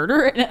Jason's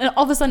murder. And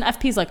all of a sudden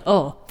FP's like,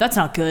 oh, that's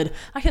not good.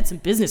 I had some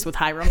business with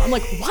Hiram. I'm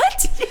like,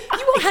 what?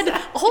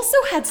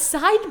 You had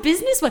side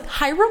business with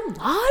Hiram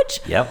Lodge?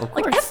 Yep, of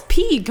course. Like,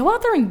 FP, go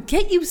out there and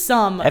get you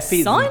some,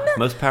 FP's son. the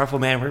most powerful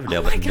man in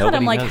Riverdale. Oh my God,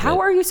 I'm like, how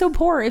are are you so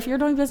poor if you're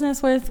doing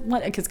business with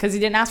what? Because he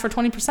didn't ask for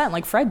 20%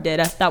 like Fred did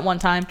at that one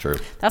time. True.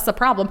 That's the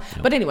problem.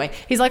 Yep. But anyway,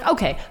 he's like,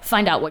 okay,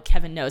 find out what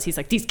Kevin knows. He's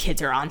like, these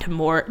kids are on to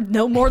more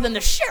than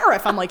the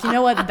sheriff. I'm like, you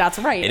know what? That's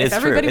right. If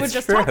everybody would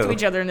just talk to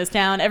each other in this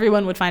town,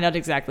 everyone would find out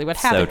exactly what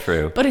happened. So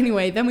true. But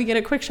anyway, then we get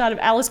a quick shot of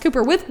Alice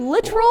Cooper with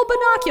literal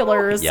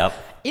binoculars. Yep.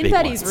 In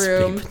Betty's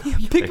room,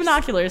 big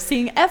binoculars,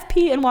 seeing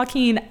FP and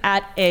Joaquin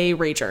at a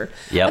rager.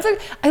 Yep.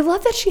 I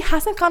love that she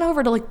hasn't gone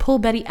over to like pull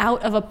Betty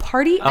out of a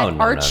party at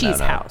Archie's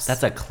house.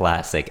 That's a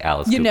classic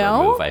Alice Cooper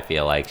move, I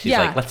feel like. She's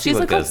like, let's see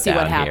what goes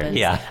down here.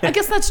 Yeah. I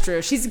guess that's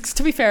true.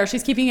 To be fair,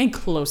 she's keeping a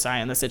close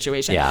eye on the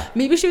situation. Yeah.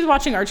 Maybe she was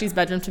watching Archie's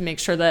bedroom to make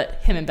sure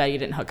that him and Betty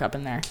didn't hook up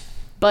in there.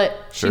 But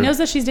she knows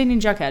that she's dating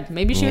Jughead.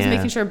 Maybe she was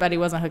making sure Betty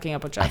wasn't hooking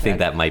up with Jughead. I think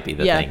that might be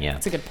the thing, yeah.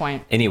 That's a good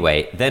point.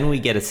 Anyway, then we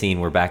get a scene.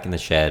 We're back in the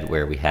shed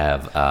where we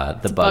have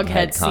the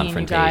Bughead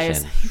confrontation.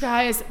 Scene, you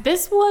guys,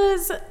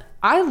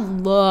 I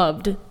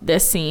loved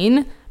this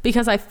scene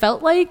because I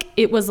felt like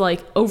it was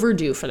like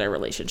overdue for their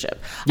relationship.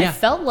 Yeah. I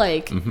felt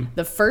like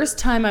the first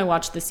time I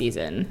watched the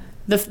season,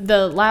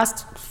 the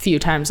last few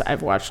times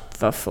I've watched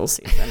the full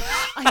season,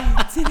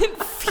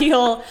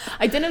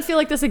 I didn't feel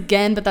like this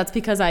again, but that's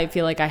because I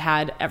feel like I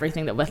had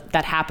everything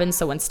that happened.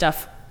 So when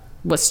stuff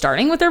was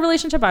starting with their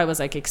relationship, I was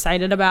like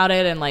excited about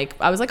it and like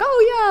I was like,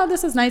 oh yeah,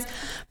 this is nice.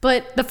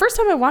 But the first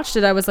time I watched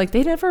it, I was like,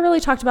 they never really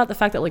talked about the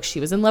fact that like she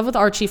was in love with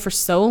Archie for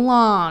so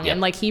long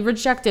and like he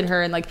rejected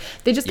her and like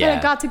they just kind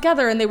of got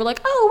together and they were like,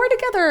 oh, we're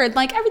together and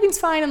like everything's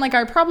fine and like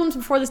our problems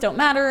before this don't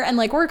matter and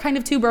like we're kind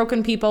of two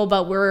broken people,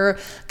 but we're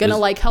gonna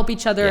like help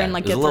each other and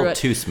like get through it. It was a little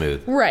too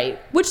smooth. Right.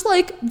 Which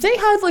like they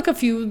had like a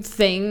few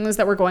things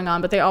that were going on,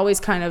 but they always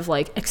kind of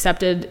like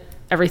accepted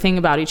everything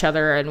about each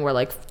other and were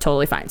like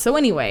totally fine. So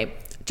anyway,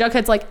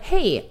 Jughead's like,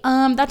 hey,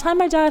 that time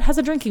my dad has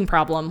a drinking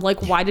problem.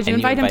 Like, why did you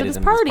invite him to this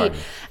party?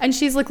 And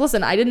she's like,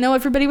 listen, I didn't know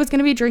everybody was going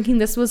to be drinking.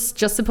 This was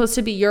just supposed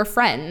to be your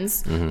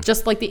friends,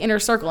 just like the inner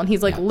circle. And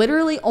he's like,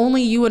 literally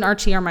only you and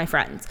Archie are my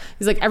friends.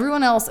 He's like,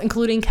 everyone else,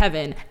 including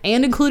Kevin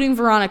and including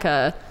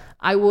Veronica,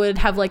 I would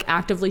have like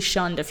actively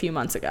shunned a few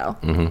months ago.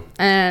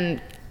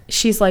 And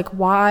she's like,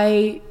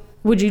 why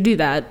would you do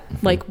that?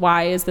 Like,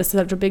 why is this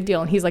such a big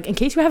deal? And he's like, in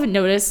case you haven't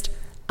noticed,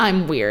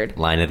 I'm weird.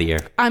 Line of the year.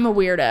 I'm a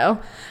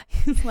weirdo.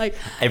 He's like,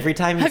 every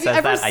time he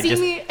says that,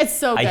 it's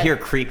so good. I hear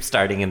creep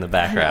starting in the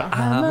background.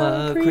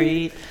 I'm a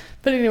creep.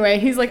 But anyway,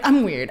 he's like,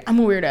 I'm weird. I'm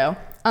a weirdo.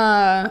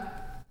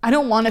 I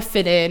don't want to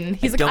fit in.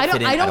 He's like, I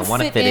don't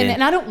fit in,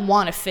 and I don't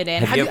want to fit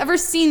in. Have you ever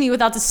seen me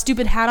without the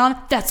stupid hat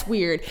on? That's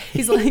weird.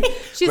 He's like,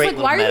 she's like,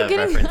 why are you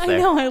getting? I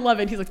know, I love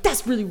it. He's like,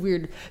 that's really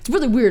weird. It's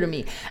really weird to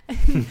me.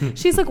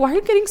 She's like, why are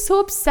you getting so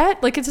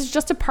upset? Like, it's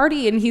just a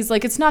party. And he's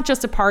like, it's not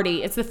just a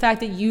party. It's the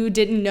fact that you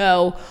didn't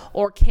know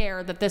or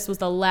care that this was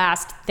the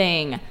last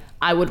thing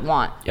I would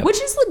want,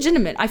 which is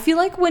legitimate. I feel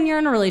like when you're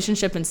in a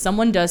relationship and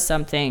someone does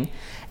something,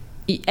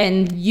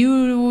 and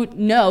you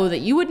know that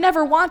you would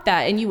never want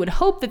that, and you would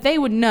hope that they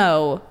would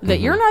know that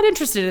you're not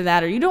interested in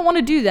that, or you don't want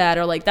to do that,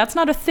 or like that's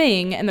not a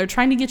thing, and they're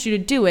trying to get you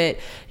to do it.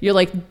 You're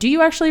like, do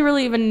you actually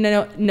really even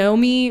know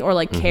me or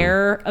like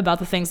care about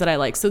the things that I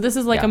like? So this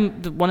is like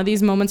one of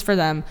these moments for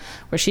them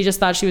where she just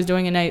thought she was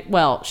doing a nice,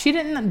 well, she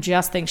didn't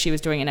just think she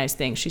was doing a nice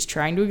thing. She's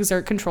trying to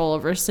exert control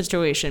over a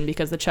situation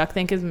because the Chuck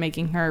think is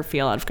making her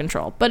feel out of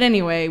control. But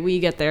anyway, we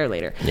get there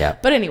later. Yeah.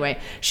 But anyway,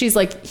 he's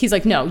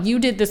like, no, you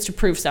did this to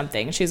prove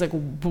something. And she's like,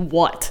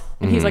 what?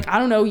 And he's like, I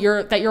don't know,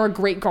 you're a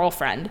great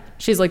girlfriend.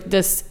 She's like,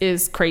 this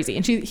is crazy.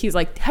 And he's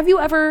like, have you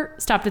ever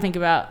stopped to think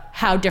about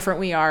how different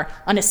we are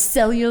on a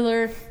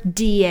cellular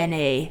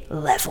DNA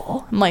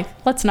level? I'm like,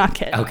 let's not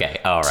kid. Okay,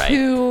 all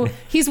right.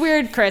 He's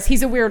weird, Chris.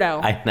 He's a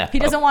weirdo. I know. He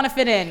doesn't want to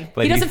fit in.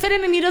 But he doesn't fit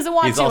in and he doesn't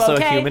want he's to, also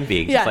okay? a human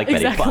being, just like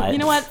Betty. Exactly. But you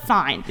know what?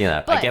 Fine.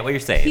 I But get what you're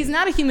saying. He's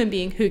not a human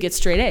being who gets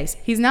straight A's.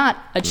 He's not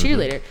a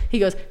cheerleader. He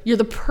goes, you're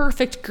the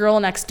perfect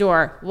girl next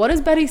door. What does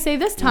Betty say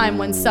this time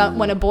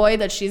when a boy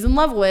that she's in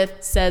love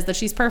with says that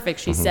she's perfect?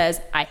 She says,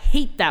 I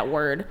hate that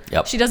word.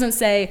 Yep. She doesn't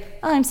say,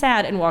 oh, I'm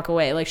sad, and walk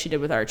away like she did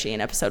with Archie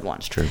in episode 1.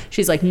 It's true.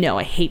 She's like, no,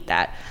 I hate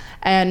that.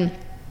 And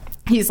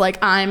he's like,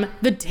 I'm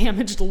the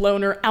damaged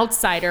loner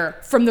outsider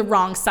from the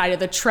wrong side of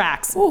the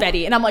tracks,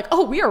 Betty. And I'm like,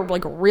 oh, we are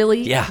like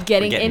really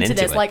getting into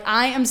this. It. Like,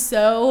 I am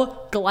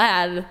so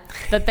glad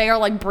that they are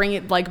like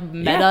bringing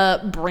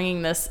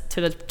this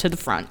to the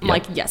front. I'm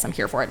like, yes, I'm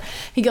here for it.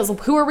 He goes,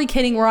 who are we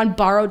kidding? We're on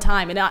borrowed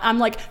time. And I'm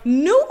like,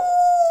 no.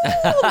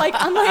 Like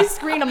on my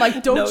screen, I'm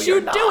like, don't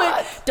you do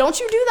it. Don't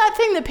you do that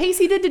thing that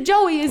Pacey did to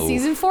Joey in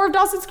season 4 of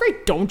Dawson's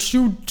Creek. Don't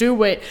you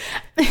do it.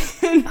 I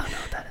don't know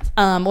what that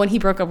is. When he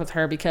broke up with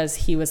her because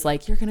he was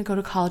like, you're going to go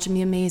to college and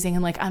be amazing.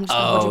 And like, I'm just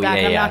going to hold you back.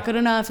 And I'm not good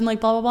enough. And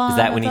like, blah, blah, blah. Is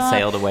that when he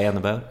sailed away on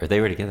the boat? Or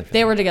they were together for that?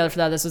 They were together for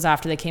that. This was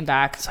after they came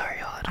back. Sorry,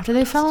 y'all. After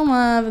they fell in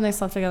love and they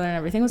slept together and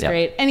everything was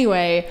great.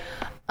 Anyway,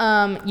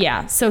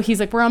 so he's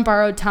like, we're on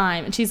borrowed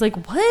time. And she's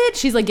like, what?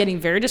 She's like getting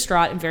very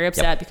distraught and very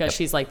upset because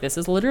she's like, this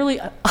is literally,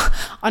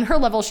 on her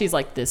level, she's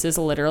like, this is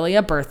literally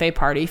a birthday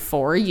party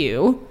for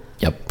you.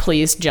 Yep.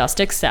 Please just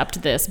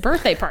accept this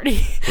birthday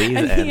party. Please.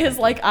 And he is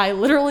like, I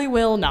literally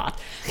will not.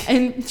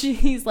 And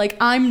he's like,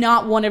 I'm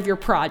not one of your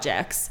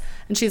projects.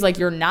 And she's like,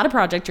 you're not a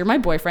project. You're my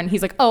boyfriend.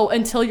 He's like, oh,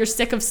 until you're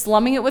sick of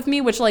slumming it with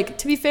me, which, like,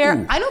 to be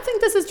fair, I don't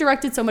think this is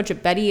directed so much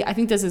at Betty. I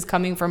think this is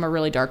coming from a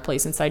really dark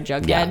place inside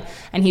Jughead. Yeah.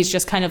 And he's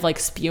just kind of like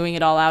spewing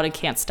it all out and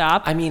can't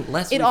stop. I mean,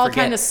 it all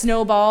kind of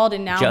snowballed.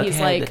 And now Jughead he's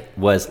like,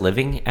 was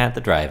living at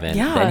the drive-in.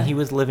 Yeah. Then he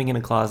was living in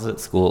a closet at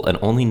school. And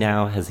only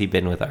now has he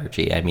been with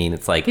Archie. I mean,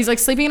 it's like, he's like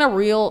sleeping in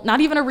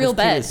not even a real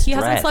bed. He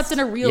hasn't slept in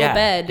a real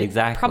bed.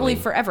 Exactly. Probably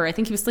forever. I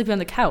think he was sleeping on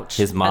the couch.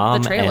 His mom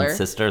at the trailer. and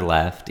sister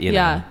left, you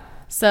know.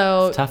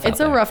 So it's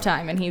a rough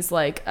time. And he's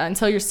like,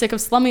 until you're sick of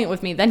slumming it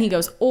with me. Then he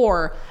goes,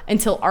 or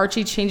until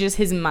Archie changes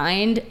his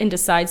mind and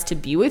decides to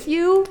be with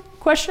you, ?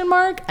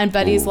 And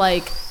Betty's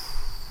like,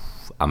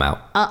 I'm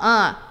out.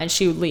 And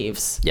she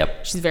leaves.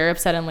 Yep. She's very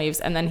upset and leaves.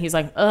 And then he's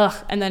like, ugh.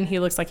 And then he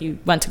looks like he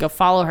went to go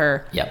follow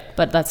her. Yep.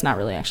 But that's not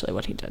really actually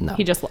what he did. No.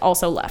 He just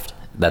also left.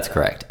 That's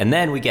correct. And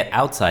then we get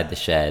outside the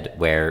shed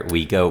where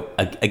we go,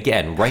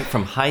 again, right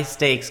from high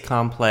stakes,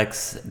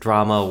 complex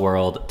drama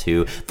world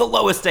to the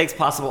lowest stakes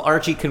possible.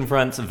 Archie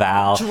confronts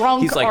Val.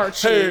 Drunk He's like,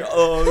 Archie. Hey,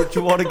 do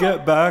you want to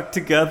get back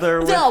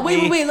together with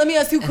me? Wait. Let me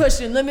ask you a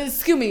question.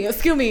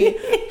 Excuse me.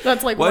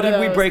 That's like, why did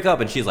we break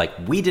up? And she's like,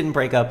 we didn't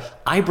break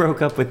up. I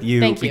broke up with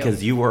you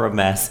because you were a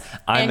mess.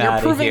 I'm out of here.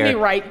 And you're proving me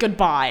right.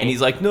 Goodbye. And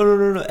he's like,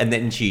 no. And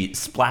then she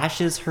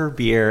splashes her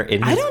beer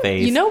in his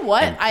face. You know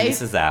what? And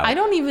pieces out. I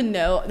don't even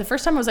know. The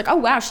first time I was like, oh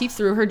wow, she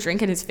threw her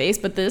drink in his face.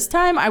 But this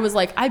time I was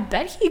like, I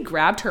bet he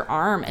grabbed her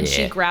arm and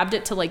she grabbed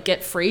it to like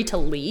get free to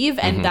leave.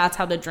 And that's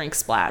how the drink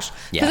splashed.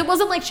 Because it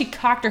wasn't like she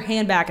cocked her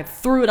hand back and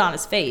threw it on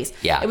his face.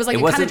 Yeah. It was like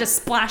it kind of just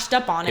splashed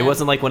up on him. It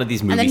wasn't like one of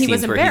these movie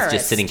scenes where he's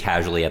just sitting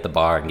casually at the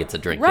bar and gets a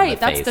drink in the face. Right,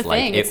 that's the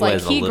thing. It's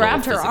like he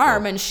grabbed her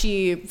arm and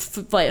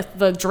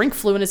the drink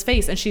flew in his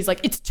face and she's like,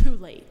 it's too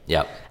late.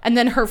 Yep. And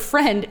then her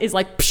friend is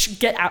like, psh,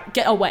 get out,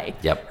 get away.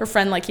 Yep. Her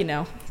friend, like,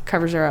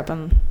 covers her up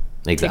and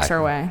takes her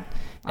away.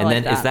 And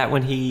then is that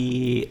when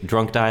he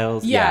drunk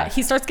dials? Yeah,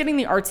 he starts getting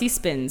the artsy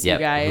spins, you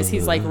guys.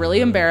 He's like really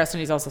embarrassed and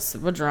he's also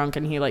super drunk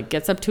and he like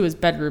gets up to his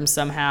bedroom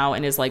somehow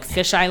and is like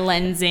fisheye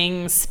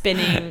lensing,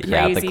 spinning,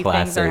 crazy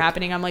things are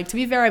happening. I'm like, to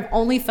be fair, I've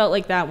only felt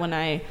like that when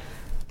I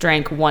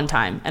drank one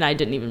time and I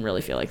didn't even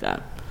really feel like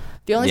that.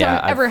 The only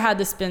time I've ever had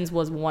the spins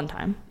was one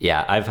time.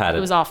 Yeah, I've had it.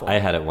 It was awful. I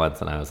had it once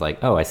and I was like,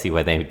 oh, I see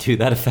why they do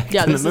that effect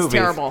in the movies. Yeah, this is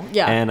terrible.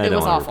 Yeah, and I don't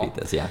want awful. to repeat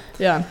this.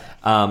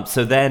 Yeah.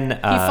 So then...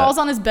 he falls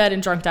on his bed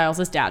and drunk dials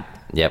his dad.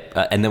 Yep.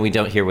 And then we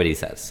don't hear what he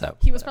says. So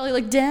he was probably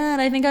like, Dad,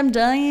 I think I'm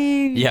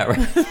dying. Yeah,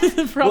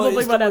 right.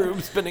 Probably what the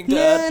room spinning,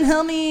 Dad? Dad,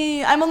 help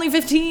me. I'm only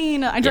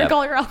 15. I drank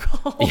all your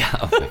alcohol. Yeah,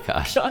 oh my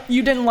gosh.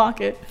 You didn't lock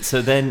it.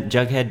 So then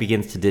Jughead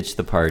begins to ditch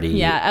the party.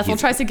 Yeah, Ethel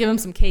tries to give him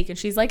some cake and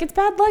she's like, it's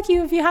bad luck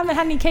if you haven't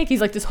had any cake.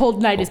 He's like, this whole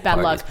night is bad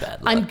luck.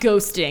 I'm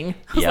ghosting.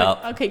 I was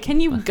like, okay, can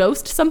you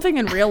ghost something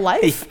in real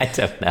life? I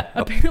don't know.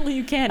 Apparently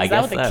you can. Is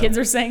that what the kids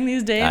are saying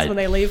these days when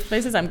they leave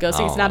places? I'm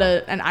ghosting. It's not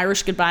an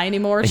Irish goodbye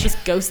anymore. It's just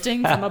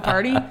ghosting from a party.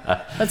 party.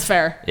 That's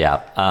fair.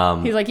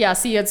 Yeah. He's like, yeah,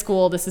 see you at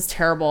school. This is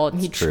terrible.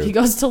 And true. he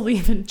goes to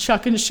leave, and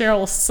Chuck and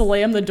Cheryl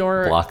slam the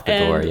door. Block the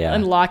door, yeah.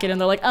 And lock it. And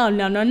they're like, oh,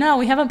 no.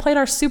 We haven't played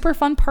our super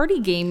fun party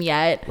game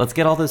yet. Let's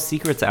get all those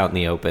secrets out in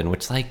the open,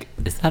 which, like,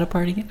 is that a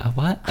party game?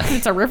 What?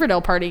 It's a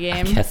Riverdale party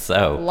game. I guess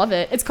so. Love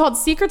it. It's called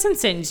Secrets and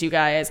Sins, you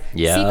guys.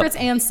 Yep. Secrets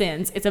and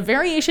Sins. It's a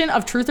variation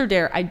of Truth or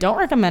Dare. I don't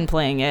recommend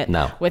playing it.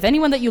 No. With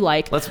anyone that you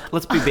like. Let's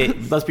be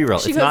real.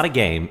 It's goes, not a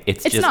game.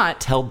 It's just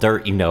not. Tell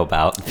dirt you know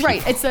about.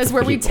 Right. It says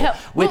where we tell.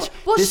 Well,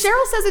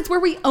 Cheryl says it's where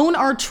we own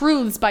our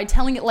truths by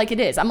telling it like it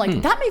is. I'm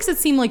like, that makes it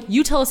seem like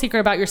you tell a secret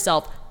about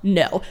yourself.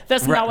 No,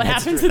 that's not what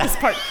happens in this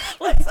part.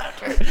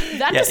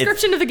 That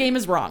description of the game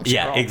is wrong, Cheryl.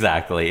 Yeah,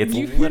 exactly. It's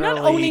you're not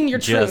owning your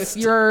truth.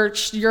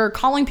 You're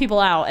calling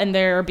people out, and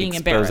they're being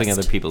exposing embarrassed.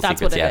 other people's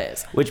that's secrets. What it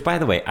is. Which, by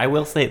the way, I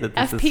will say that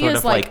this FP is sort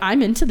of like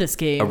I'm into this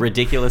game. A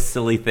ridiculous,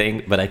 silly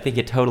thing, but I think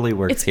it totally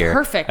works it's here.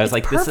 Perfect. I was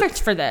like,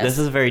 perfect for this. This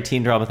is a very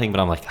teen drama thing, but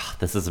I'm like,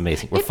 this is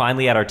amazing. We're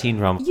finally at our teen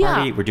drama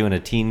party. We're doing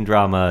a teen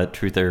drama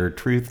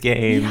truth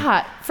game.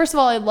 Yeah. First of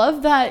all, I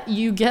love that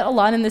you get a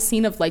lot in the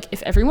scene of like,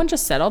 if everyone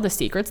just said all the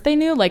secrets they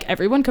knew, like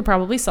everyone could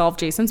probably solve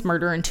Jason's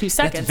murder in 2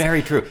 seconds. That's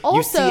very true. Also,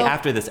 you see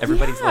after this,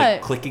 everybody's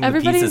like clicking the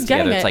pieces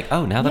together. It's like,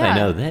 oh, now that I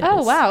know this.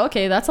 Oh, wow.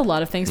 Okay, that's a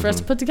lot of things for us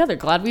to put together.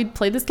 Glad we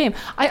played this game.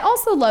 I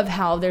also love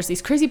how there's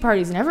these crazy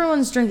parties and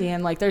everyone's drinking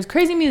and like there's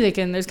crazy music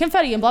and there's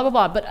confetti and blah, blah,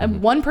 blah. But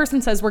one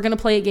person says we're going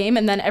to play a game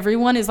and then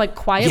everyone is like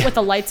quiet with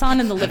the lights on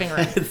in the living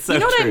room. So you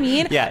know what I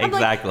mean? Yeah,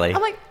 exactly.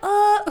 I'm like,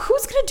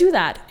 who's going to do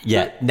that?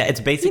 Yeah,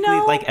 it's basically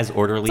like as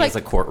orderly as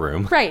a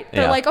courtroom. Right.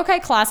 They're like, okay,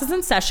 class is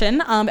in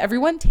session.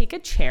 Everyone take a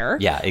chair.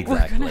 Yeah,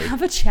 exactly. We're going to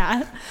have a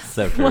chat.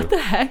 So true. What the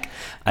heck?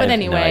 But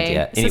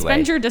anyway,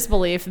 suspend your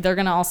disbelief. They're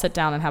going to all sit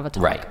down and have a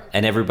talk. Right.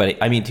 And everybody,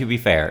 I mean, to be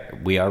fair,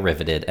 we are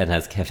riveted. And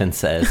as Kevin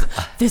says,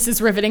 this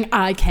is riveting.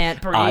 I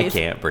can't breathe. I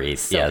can't breathe.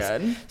 So yes.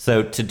 Good.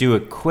 So to do a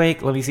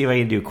quick, let me see if I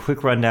can do a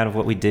quick rundown of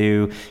what we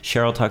do.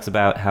 Cheryl talks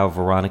about how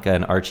Veronica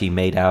and Archie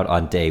made out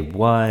on day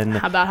 1.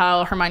 How about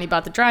how Hermione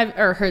bought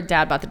her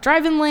dad bought the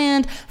drive-in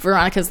land.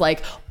 Veronica's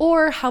like,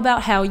 or how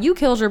about how you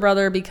killed your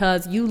brother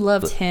because you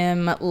loved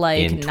him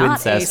like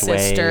not a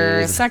sister.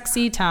 Ways.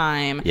 Sexy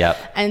time. Yep.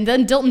 And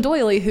then Dilton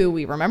Doily, who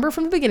we remember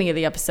from the beginning of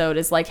the episode,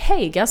 is like,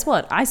 hey, guess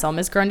what? I saw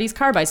Miss Grundy's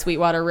car by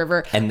Sweetwater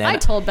River. And then I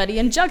told Betty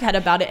and Jughead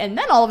about it. And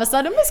then all of a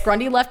sudden, Miss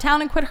Grundy left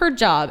town and quit her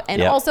job.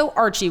 And also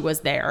Archie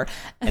was there.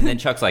 And then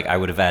Chuck's like, I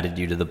would have added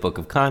you to the Book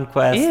of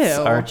Conquests,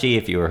 Archie,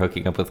 if you were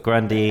hooking up with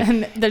Grundy.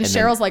 And then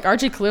Cheryl's like,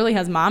 Archie clearly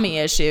has mommy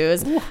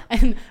issues. Ooh.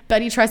 And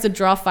Betty tries to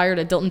draw fire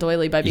to Dilton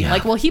Doily by being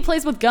like, well, he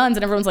plays with guns.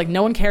 And everyone's like,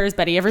 no one cares,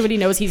 Betty. Everybody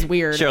knows he's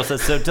weird. Cheryl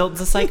says, so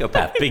Dilton's a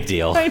psychopath. Big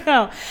deal. I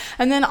know.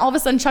 And then all of a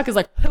sudden Chuck is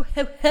like, ho,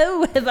 ho,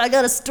 ho, have I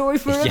got a story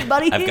for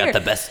everybody here? I've got the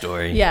best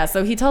story. Yeah,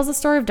 so he tells the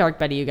story of Dark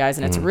Betty, you guys,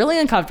 and it's really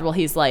uncomfortable.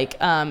 He's like,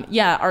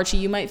 yeah, Archie,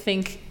 you might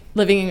think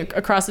living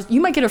across this,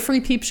 you might get a free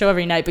peep show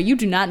every night, but you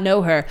do not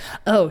know her.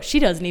 Oh, she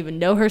doesn't even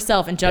know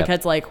herself. And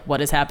Jughead's like, what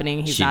is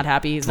happening? He's not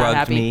happy. He's not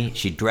happy. Me.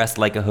 She dressed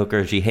like a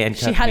hooker. She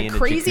handcuffed me. She had a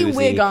crazy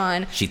wig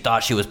on. She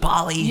thought she was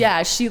Polly.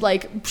 Yeah, she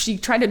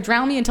tried to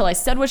drown me until I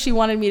said what she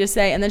wanted me to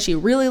say, and then she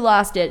really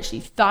lost it.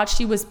 She thought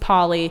she was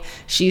Polly.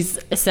 She's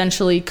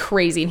essentially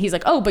crazy. And he's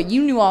like, oh, but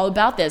you knew all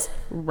about this,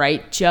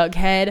 right,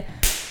 Jughead?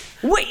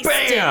 Wasted.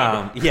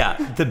 Bam! Yeah,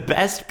 the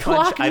best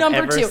punch I've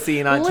ever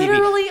seen on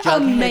Literally TV.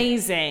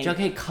 Amazing.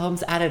 Jughead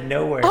comes out of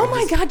nowhere. Oh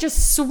my God,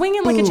 just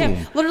swinging like a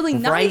champ. Literally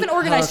not even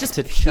organized,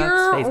 just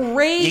pure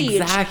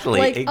rage.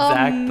 Exactly.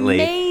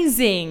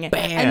 Amazing.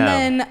 Bam.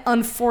 And then,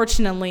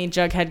 unfortunately,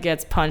 Jughead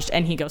gets punched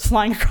and he goes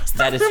flying across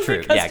the room. That is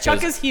true. Because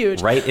Chuck is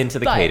huge. Right into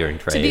the catering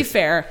tray. To be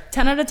fair,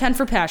 10 out of 10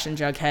 for passion,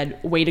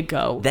 Jughead. Way to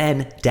go.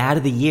 Then, Dad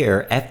of the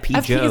Year,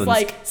 FP Jones, is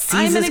like,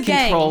 I'm in a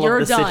gang.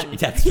 You're done.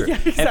 That's true. Yeah,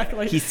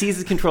 exactly. He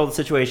seizes control of the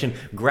situation,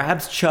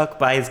 grabs Chuck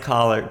by his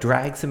collar,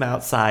 drags him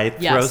outside,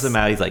 throws him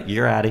out. He's like,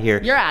 you're out of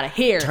here. You're out of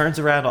here. Turns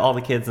around to all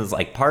the kids and is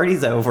like,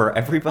 party's over.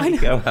 Everybody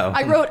go home.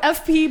 I wrote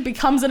FP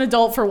becomes an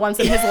adult for once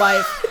in his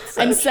life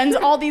and sends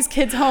all these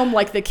kids home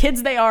like the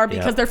kids they are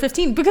because they're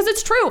 15. Because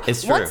it's true.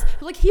 It's true.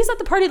 Like he's at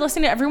the party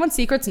listening to everyone's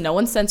secrets. No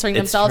one's censoring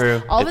themselves.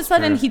 True. All of a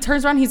sudden he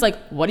turns around. He's like,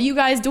 what are you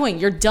guys doing?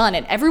 You're done.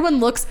 And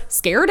everyone looks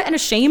scared and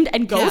ashamed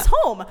and goes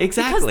home.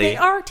 Exactly. Because they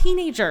are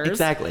teenagers.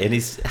 Exactly. And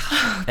he's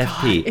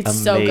FP.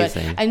 It's amazing. so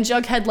good. And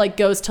Jughead like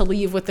goes to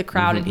leave with the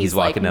crowd and he's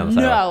like, walking down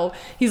the no.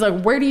 He's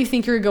like, where do you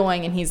think you're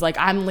going? And he's like,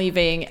 I'm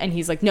leaving. And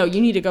he's like, no,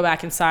 you need to go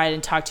back inside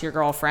and talk to your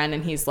girlfriend.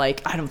 And he's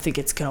like, I don't think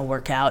it's gonna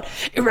work out.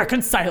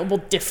 Irreconcilable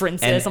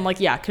differences. And I'm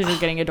like, yeah, because you're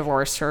getting a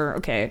divorce. Or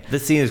okay. The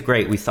scene is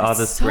great. We saw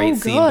this great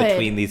scene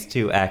between these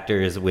two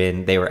actors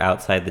when they were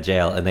outside the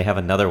jail, and they have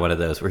another one of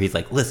those where he's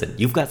like, listen,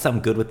 you've got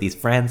something good with these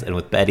friends and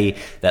with Betty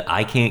that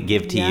I can't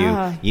give to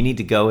you. You need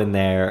to go in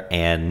there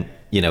and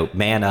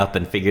man up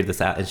and figure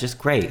this out. It's just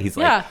great. He's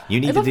like, you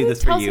need to do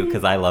this for you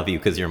because I love you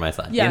because you're my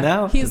son.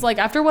 Yeah. He's like,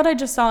 after what I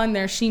just saw in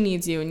there, she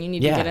needs you and you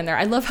need to get in there.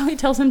 I love how he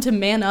tells him to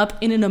man up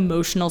in an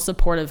emotional,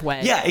 supportive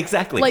way. Yeah,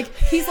 exactly. Like,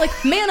 he's like,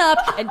 man up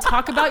and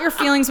talk about your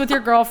feelings with your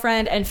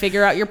girlfriend and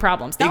figure out your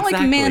problems. Not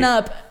like man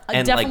up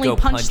and definitely like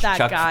go punch that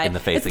Chuck guy in the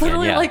face it's again.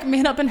 literally Yeah. like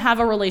man up and have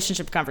a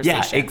relationship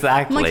conversation. Yeah,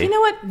 exactly. I'm like, you know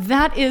what,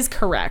 that is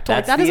correct.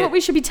 Like, that is what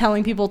we should be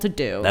telling people to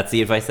do. That's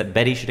the advice that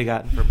Betty should have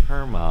gotten from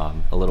her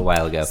mom a little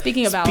while ago.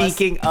 Speaking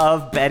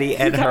of Betty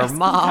and her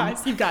mom.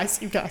 You guys.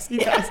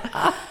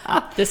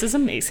 This is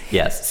amazing.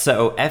 Yes.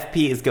 So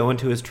FP is going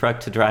to his truck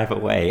to drive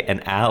away,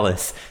 and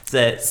Alice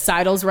says,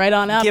 sidles right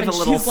on up. Give and a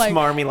little she's like,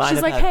 smarmy line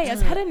She's like, about- hey,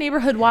 as head of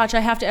neighborhood watch, I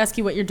have to ask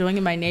you what you're doing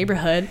in my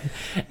neighborhood.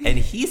 and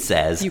he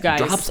says, You guys,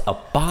 drops a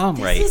bomb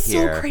this right is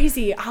here. so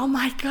crazy. Oh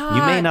my God.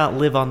 You may not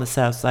live on the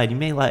south side. You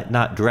may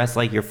not dress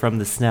like you're from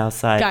the south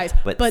side. Guys,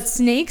 but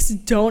snakes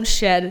don't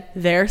shed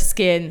their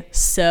skin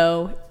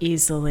so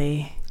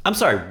easily. I'm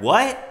sorry,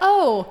 what?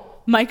 Oh,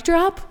 mic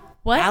drop?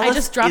 What? I Alice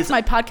just dropped is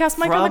my podcast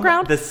mic on the from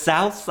ground? the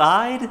south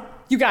side?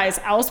 You guys,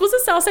 Alice was a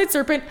Southside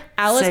Serpent.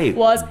 Alice Say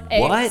was a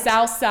what?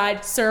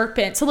 Southside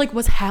Serpent. So, like,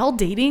 was Hal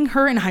dating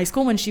her in high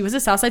school when she was a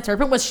Southside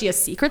Serpent? Was she a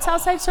secret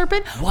Southside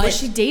Serpent? What? Was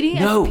she dating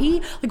No.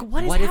 FP? Like,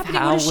 what is What if happening?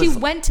 Hal What if she was-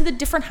 went to the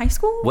different high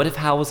school? What if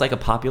Hal was like a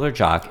popular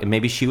jock and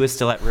maybe she was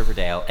still at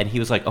Riverdale and he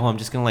was like, oh, I'm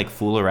just going to like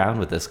fool around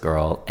with this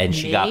girl and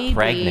she got Maybe.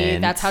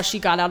 pregnant. That's how she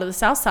got out of the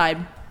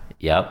Southside.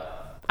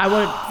 Yep. I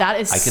would. That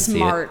is I could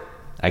smart. see it.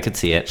 I could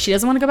see it. She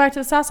doesn't want to go back to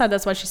the South Side.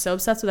 That's why she's so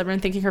obsessed with everyone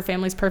thinking her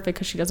family's perfect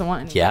because she doesn't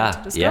want anyone Yeah,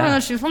 to discover yeah.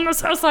 that she's from the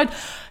South Side.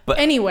 But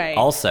anyway,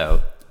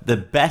 also, the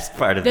best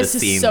part of This this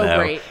is scene, so though,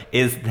 great.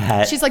 is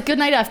that... she's like, "Good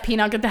night, FP.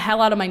 Now get the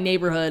hell out of my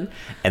neighborhood."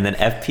 And then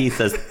FP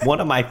says,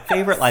 one of my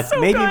favorite lines, so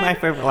maybe good. my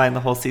favorite line the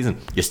whole season.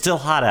 You're still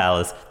hot,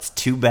 Alice. It's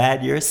too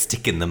bad you're a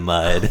stick in the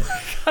mud.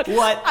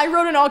 What? I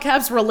wrote in all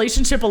caps,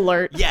 "Relationship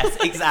alert." Yes,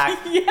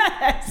 exactly.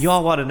 Yes. You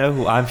all want to know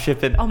who I'm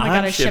shipping? Oh my God,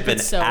 I'm I ship it shipping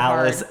so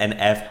Alice hard. and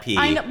FP.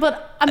 I know,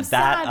 but I'm that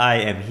sad. I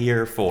am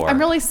here for. I'm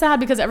really sad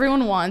because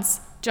everyone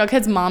wants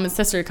Jughead's mom and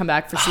sister to come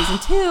back for season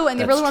 2, and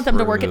they That's really want them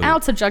to work it true.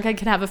 out so Jughead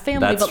can have a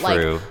family. That's but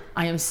true. like,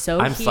 I am so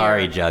I'm here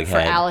sorry, Jughead. for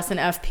Alice and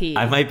FP.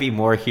 I might be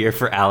more here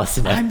for Alice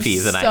and I'm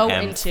FP than so I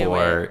am into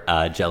for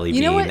Jelly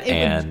You know Bean what?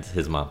 and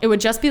his mom. It would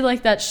just be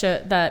like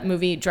that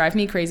movie Drive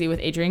Me Crazy with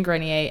Adrienne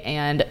Grenier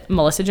and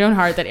Melissa Joan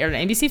Hart that aired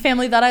on ABC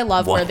Family that I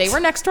love, where What? they were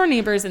next door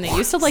neighbors and they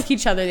used to like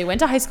each other. They went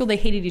to high school, they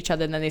hated each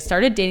other, and then they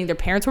started dating. Their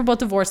parents were both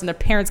divorced, and their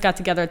parents got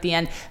together at the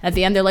end. At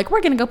the end, they're like,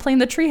 "We're gonna go play in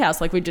the treehouse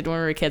like we did when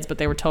we were kids," but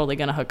they were totally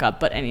gonna hook up.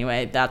 But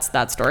anyway, that's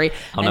that story.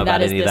 I don't know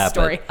about any of that,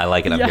 but I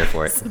like it. I'm here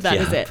for it. That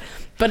is it.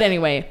 But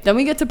anyway, then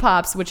we get to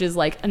Pops, which is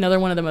like another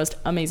one of the most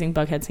amazing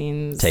Bughead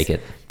scenes. Take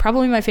it.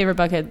 Probably my favorite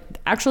Bughead.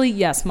 Actually,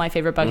 yes, my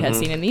favorite Bughead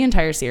scene in the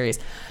entire series.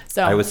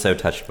 So I was so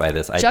touched by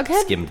this. I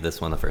Jughead- skimmed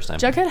this one the first time.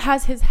 Jughead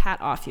has his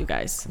hat off, you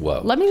guys. Whoa.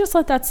 Let me just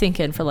let that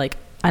sink in for like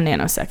a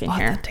nanosecond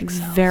here.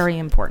 Very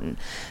important.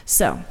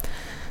 So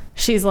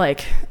he's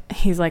like, oh,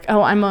 she's like,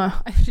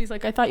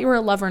 I thought you were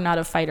a lover, not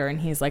a fighter. And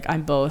he's like,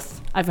 I'm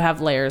both. I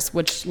have layers,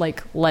 which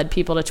like led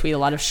people to tweet a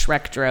lot of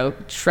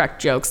Shrek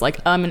jokes. Like,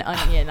 I'm an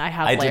onion. I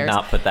have I layers. did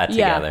not put that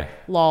Yeah, together.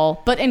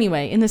 lol. But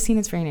anyway, in the scene,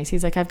 it's very nice.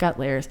 He's like, I've got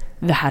layers.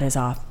 The hat is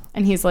off.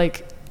 And he's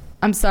like,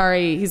 I'm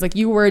sorry. He's like,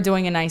 you were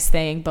doing a nice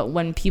thing, but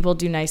when people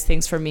do nice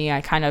things for me,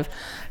 I kind of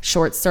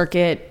short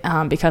circuit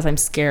because I'm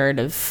scared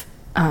of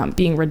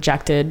being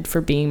rejected for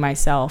being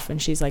myself.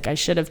 And she's like, I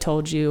should have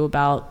told you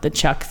about the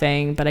Chuck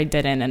thing, but I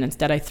didn't. And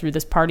instead I threw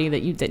this party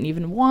that you didn't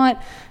even want.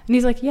 And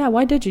he's like, yeah,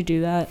 why did you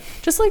do that?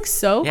 Just like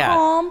so Yeah,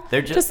 calm.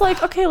 they're Just just-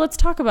 like, okay, let's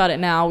talk about it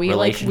now. We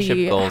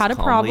Relationship goals, had a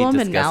calmly problem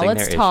and now discussing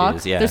let's their talk.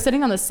 issues, yeah. They're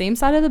sitting on the same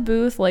side of the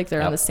booth. Like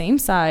they're on Yep. the same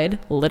side,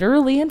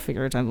 literally and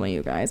figuratively,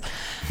 you guys.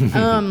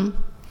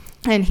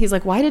 And he's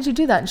like, why did you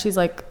do that? And she's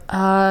like,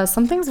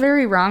 something's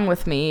very wrong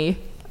with me.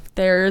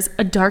 There's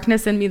a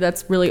darkness in me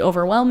that's really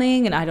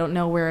overwhelming and I don't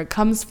know where it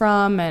comes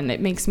from. And it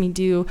makes me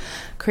do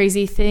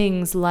crazy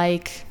things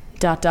like ...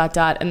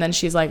 And then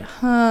she's like,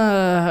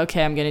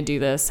 okay, I'm going to do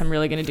this. I'm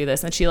really going to do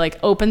this. And she like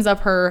opens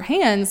up her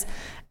hands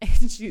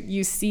and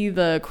you see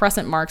the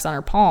crescent marks on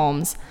her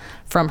palms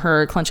from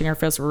her clenching her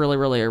fist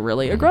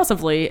really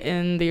aggressively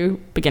in the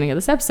beginning of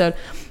this episode.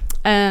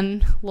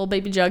 And little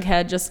baby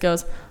Jughead just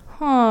goes,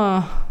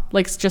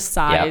 like just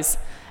sighs.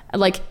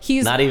 Like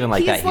he's Not even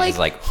like that. He's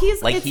like he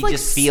it's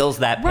just feels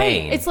that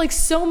pain. Right. It's like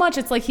so much.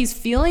 It's like he's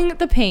feeling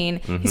the pain.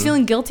 He's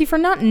feeling guilty for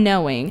not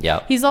knowing.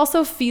 Yep. He's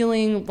also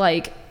feeling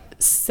like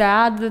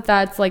sad that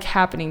that's like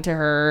happening to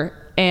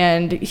her.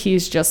 And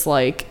he's just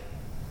like,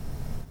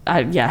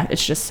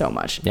 it's just so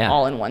much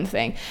all in one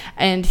thing.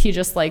 And he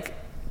just like,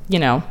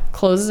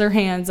 closes her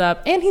hands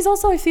up. And he's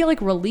also, I feel like,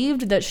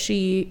 relieved that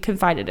she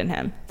confided in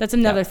him. That's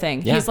another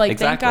thing. Yeah, he's like,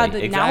 exactly, thank God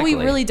that now we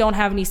exactly. really don't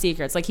have any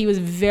secrets. Like he was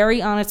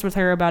very honest with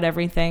her about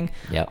everything.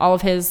 Yep. All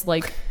of his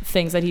like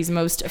things that he's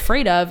most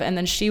afraid of. And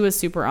then she was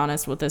super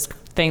honest with this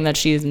thing that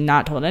she's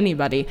not told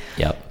anybody.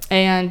 Yep.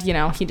 And,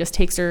 he just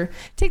takes her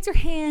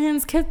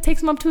hands,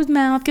 takes them up to his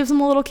mouth, gives him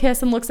a little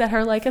kiss and looks at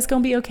her like, it's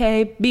going to be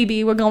okay,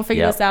 BB, we're going to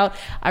figure Yep. this out.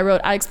 I wrote,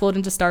 I explode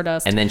into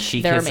stardust. And then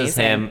she They're kisses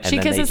amazing. him, and she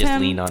then they kisses just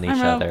him. lean on each I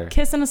wrote, other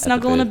kiss and a at the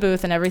snuggle in a booth.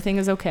 booth and everything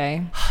is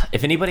okay.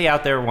 If anybody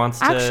out there wants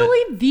to... Actually,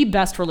 the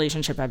best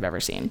relationship I've ever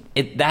seen.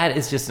 that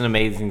is just an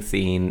amazing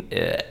scene.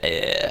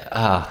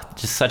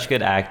 Just such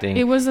good acting.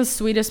 It was the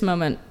sweetest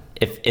moment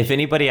If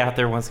anybody out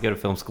there wants to go to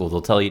film school,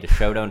 they'll tell you to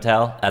show, don't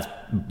tell. That's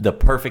the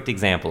perfect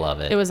example of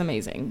it. It was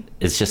amazing.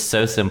 It's just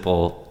so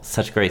simple.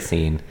 Such a great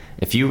scene.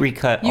 If you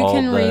recut You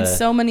can read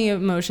so many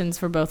emotions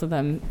for both of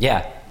them.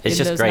 Yeah, it's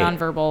just those great.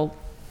 Nonverbal,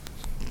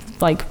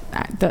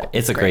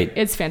 It's great.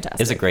 It's fantastic.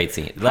 It's a great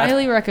scene.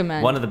 Highly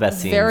recommend. One of the best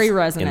scenes Very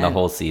resonant. in the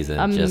whole season.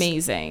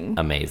 Amazing. Just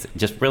amazing.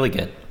 Just really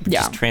good. Yeah.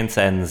 Just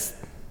transcends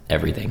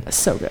everything.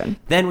 So good.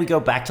 Then we go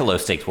back to Low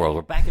Stakes World.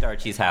 We're back at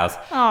Archie's house.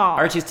 Aw.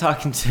 Archie's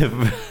talking to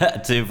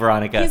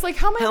Veronica. He's like,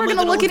 how am I ever going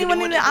to look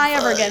anyone in the eye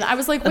ever again? I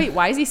was like, wait,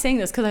 why is he saying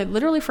this? Because I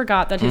literally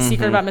forgot that his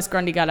secret about Miss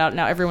Grundy got out.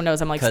 Now everyone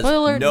knows. I'm like,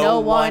 spoiler, no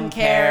one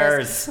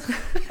cares.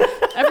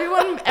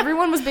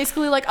 Everyone was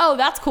basically like, oh,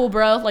 that's cool,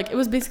 bro. Like, it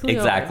was basically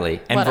exactly.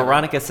 over. And Whatever.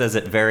 Veronica says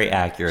it very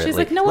accurately. She's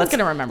like, no one's going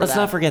to remember Let's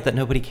not forget that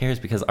nobody cares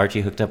because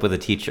Archie hooked up with a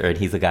teacher and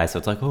he's a guy. So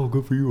it's like, oh,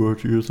 good for you,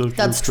 Archie.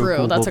 That's true.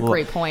 Cool, That's blah, a blah.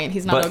 great point.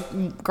 He's not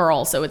a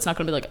girl, so it's not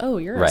going to be like, oh,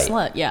 you're Right. a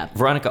slut. Yeah.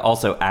 Veronica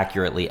also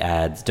accurately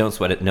adds, don't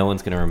sweat it. No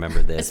one's going to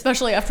remember this.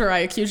 Especially after I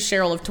accused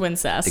Cheryl of twin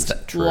cest.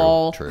 True.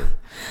 Lol. True.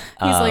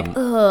 He's like,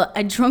 ugh,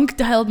 I drunk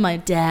dialed my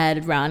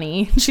dad,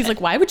 Ronnie. She's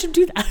like, why would you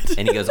do that?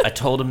 And he goes, I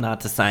told him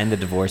not to sign the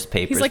divorce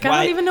papers. He's like,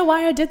 I don't even know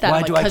why I did that. Why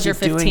I'm do like, I because you're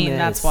keep doing 15, this?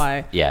 that's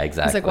why. Yeah,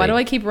 exactly. He's like, why do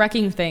I keep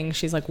wrecking things?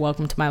 She's like,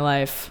 welcome to my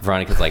life.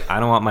 Veronica's like,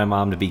 I don't want my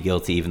mom to be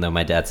guilty, even though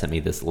my dad sent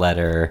me this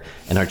letter.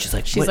 And Archie's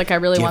like, She's like, I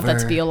really want that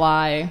to be a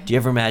lie. Do you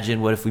ever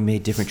imagine what if we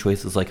made different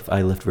choices, like if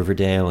I left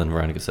Riverdale? And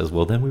Veronica says,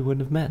 well, then we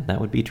wouldn't have met.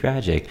 That would be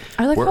tragic.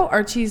 I like how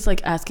Archie's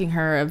like asking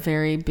her a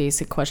very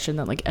basic question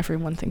that like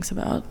everyone thinks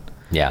about.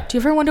 Yeah. Do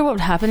you ever wonder what would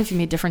happen if you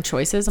made different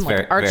choices? I'm like,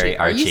 very Archie,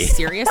 are you Archie.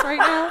 serious right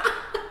now?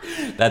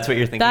 That's what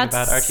you're thinking That's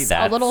about, Archie?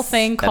 a little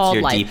thing called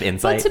your life. deep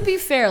insight. But to be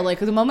fair, like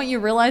the moment you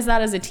realize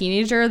that as a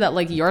teenager, that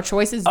like your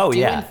choices do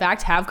in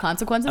fact have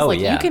consequences.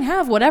 You can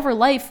have whatever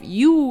life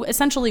you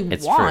essentially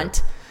want.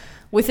 True.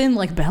 Within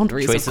like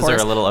boundaries, choices of course.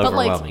 are a little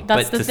overwhelming. But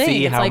like, that's but the to thing.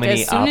 see It's how like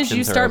many as soon as you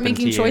options are start open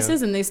making to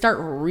choices and they start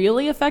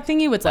really affecting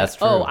you, it's That's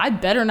like, oh, true. I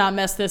better not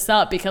mess this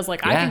up because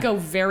like I could go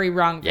very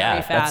wrong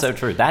very fast. That's so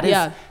true.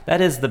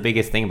 That is the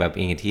biggest thing about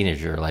being a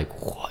teenager. Like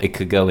it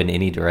could go in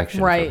any direction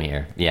from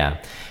here.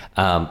 Yeah.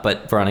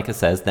 But Veronica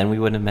says, then we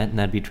wouldn't have met and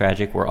that'd be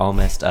tragic. We're all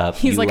messed up.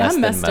 He's like, I'm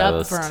messed up,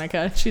 most.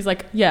 Veronica. She's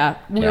like, we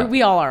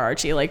all are,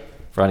 Archie. Like,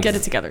 Veronica's,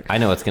 get it together. I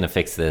know what's going to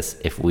fix this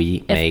if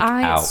we make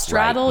out I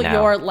straddle right now.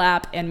 your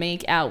lap and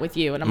make out with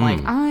you. And I'm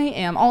like, I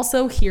am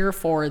also here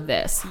for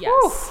this.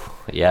 Yes.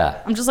 Yeah.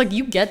 I'm just like,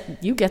 you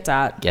get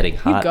that. Getting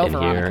hot you go, in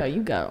Veronica. here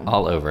You go.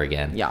 all over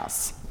again.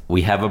 Yes.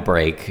 We have a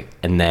break,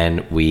 and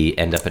then we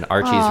end up in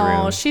Archie's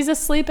room. Oh, she's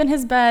asleep in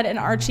his bed, and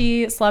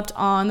Archie slept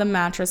on the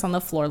mattress on the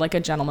floor like a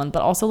gentleman.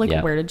 But also,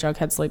 like, where did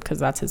Jughead sleep? Because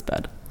that's his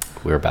bed.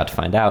 We're about to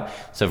find out.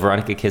 So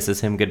Veronica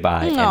kisses him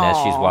goodbye, and as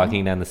she's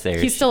walking down the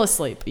stairs, he's still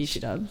asleep. She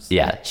does.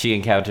 Yeah, she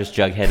encounters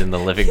Jughead in the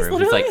living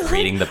room. He's like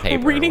reading the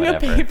paper, reading a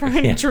paper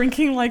and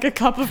drinking like a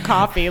cup of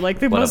coffee, like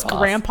the most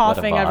grandpa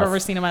thing I've ever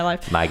seen in my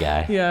life. My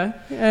guy. Yeah,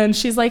 and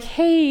she's like,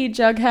 "Hey,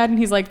 Jughead," and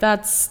he's like,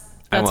 "That's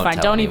fine.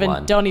 Don't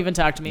even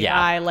talk to me. Yeah.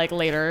 Bye. Like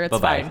later. It's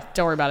Bye-bye. fine.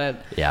 Don't worry about it."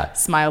 Yeah.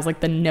 Smiles like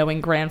the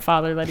knowing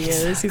grandfather that he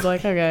is. He's like,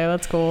 "Okay,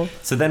 that's cool."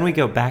 So then we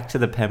go back to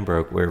the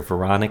Pembroke where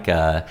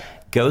Veronica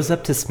goes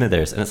up to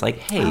Smithers and it's like,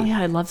 hey,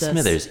 I love this.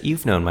 Smithers,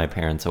 you've known my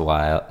parents a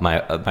while. My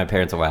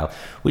parents a while.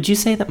 Would you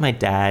say that my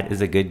dad is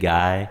a good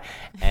guy?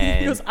 And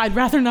he goes, I'd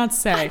rather not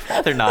say. I'd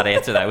rather not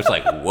answer that. I was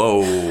like,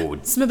 whoa.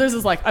 Smithers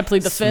is like, I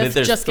plead the fifth,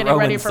 just getting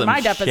ready for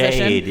my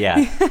deposition. Shade,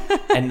 yeah.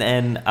 And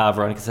then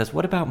Veronica says,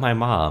 what about my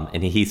mom?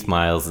 And he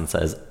smiles and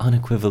says,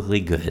 unequivocally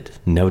good.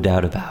 No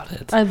doubt about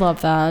it. I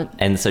love that.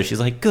 And so she's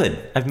like, good.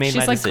 I've made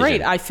my decision. She's like,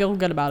 great. I feel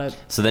good about it.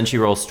 So then she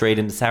rolls straight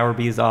into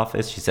Sowerby's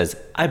office. She says,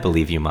 I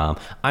believe you, Mom.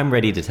 I'm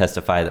ready to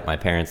testify that my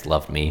parents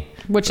loved me.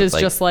 Which is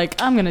just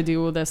like, I'm going to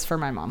do this for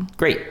my mom.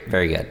 Great.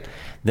 Very good.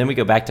 Then we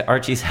go back to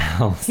Archie's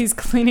house. He's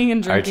cleaning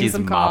and drinking Archie's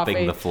some coffee.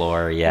 mopping the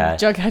floor, yeah.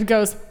 Jughead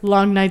goes,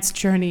 long night's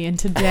journey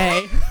into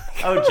day.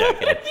 Oh,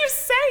 Jughead. What are you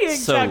saying,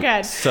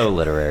 Jughead? So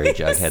literary,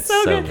 Jughead.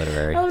 so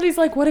literary. Oh, and he's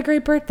like, what a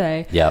great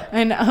birthday. Yep.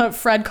 And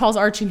Fred calls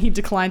Archie and he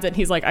declines it. And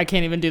he's like, I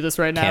can't even do this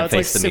right now. Can't it's like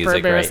face the super music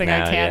embarrassing. right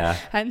now, I can't. yeah.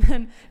 And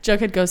then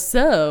Jughead goes,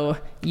 so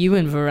you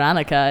and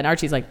Veronica. And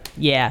Archie's like,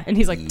 yeah. And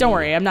he's like, don't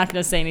worry. I'm not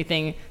going to say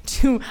anything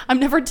I'm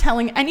never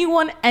telling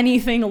anyone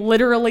anything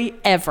literally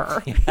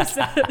ever. He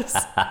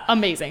says,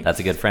 amazing. That's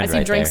a good friend As right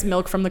he drinks there.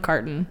 milk from the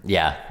carton.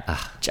 Yeah.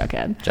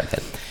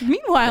 Jughead.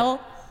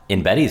 Meanwhile,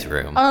 in Betty's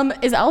room.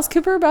 Is Alice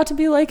Cooper about to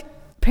be like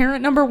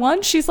parent number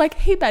one? She's like,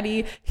 hey,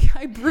 Betty,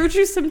 I brewed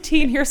you some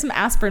tea and here's some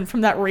aspirin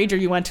from that rager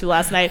you went to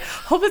last night.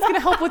 Hope it's going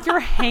to help with your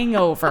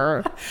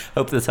hangover.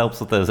 Hope this helps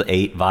with those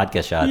 8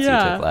 vodka shots you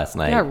took last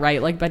night. Yeah,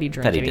 right. Like Betty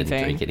didn't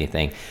drink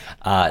anything.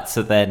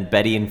 So then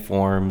Betty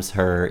informs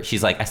her.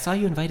 She's like, I saw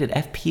you invited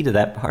FP to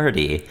that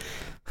party.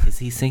 Is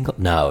he single?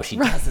 No, she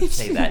doesn't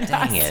say that.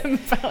 Dang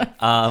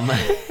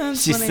it.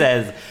 She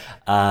says,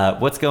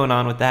 what's going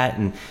on with that?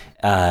 And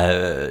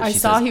I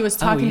saw he was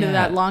talking to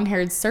that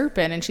long-haired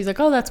serpent, and she's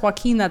like, oh, that's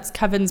Joaquin, that's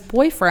Kevin's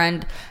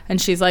boyfriend.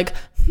 And she's like,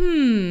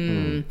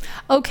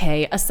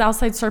 okay, a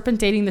Southside serpent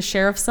dating the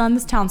sheriff's son.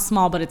 This town's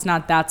small, but it's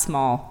not that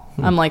small.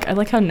 I'm like, I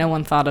like how no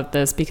one thought of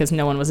this because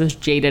no one was as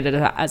jaded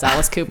as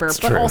Alice Cooper, but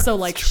true. also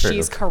like It's true.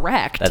 she's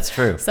correct. That's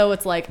true. So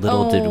it's like,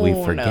 Little did we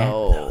forget,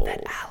 no. though,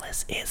 that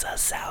Alice is a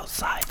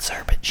Southside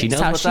serpent. She knows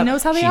how- what's she up.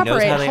 knows how they She knows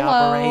operate. how they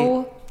Hello.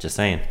 operate. Just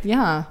saying.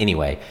 Yeah.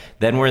 Anyway,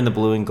 then we're in the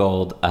blue and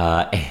gold,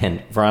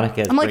 and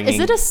Veronica is I'm like, bringing... is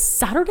it a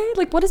Saturday?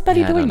 Like, what is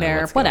Betty Yeah, I don't doing know there?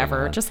 what's going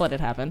Whatever. on. Just let it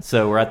happen.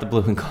 So we're at the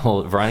blue and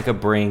gold. Veronica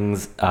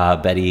brings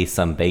Betty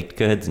some baked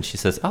goods, and she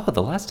says, "Oh,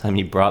 the last time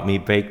you brought me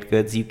baked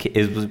goods,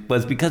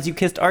 was because you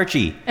kissed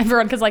Archie." And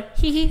Veronica's like,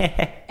 hee hee.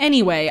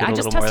 Anyway, Get a I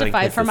just little more than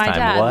testified kiss for this my time.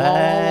 dad.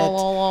 What?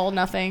 Lol,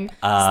 nothing.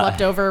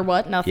 Slept over,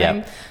 what? Nothing.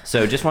 Yep.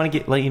 So just want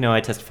to let you know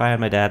I testify on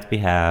my dad's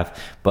behalf,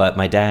 but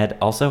my dad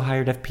also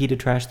hired FP to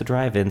trash the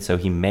drive-in, so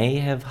he may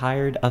have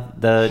hired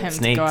the Him to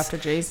snakes go after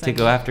Jason. to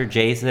go after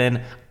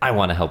Jason. I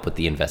want to help with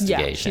the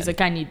investigation. Yeah, she's like,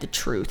 I need the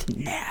truth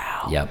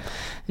now. Yep.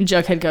 And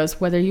Jughead goes,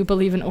 whether you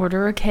believe in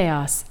order or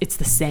chaos, it's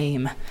the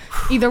same.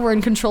 Either we're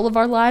in control of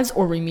our lives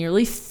or we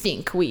merely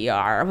think we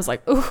are. I was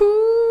like,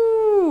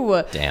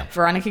 ooh. Damn.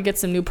 Veronica gets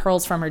some new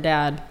pearls from her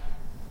dad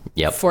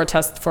Yep. for her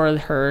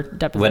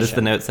deposition. What does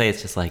the note say?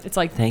 It's just like, It's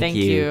like, thank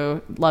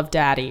you. love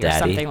daddy, or Daddy.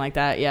 something like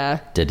that. Yeah.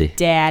 Daddy.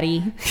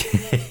 Daddy.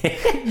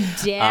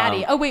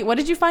 Daddy. Oh, wait, what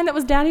did you find that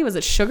was daddy? Was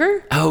it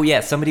sugar? Oh, yeah.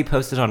 Somebody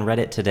posted on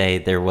Reddit today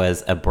there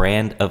was a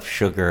brand of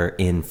sugar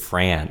in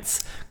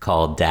France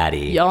called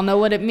Daddy. Y'all know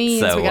what it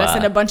means. So, we got to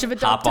send a bunch of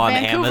it hop to on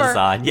Vancouver.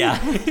 Amazon. Yeah.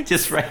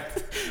 Just right.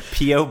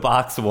 P.O.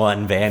 Box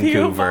 1, Vancouver.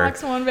 P.O.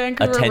 Box 1,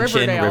 Vancouver,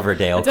 Attention,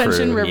 Riverdale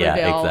Attention, crew. Riverdale.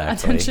 Yeah,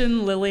 exactly.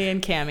 Attention, Lily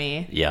and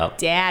Cammy. Yep.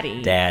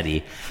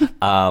 Daddy.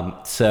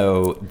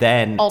 So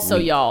then... Also,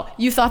 y'all,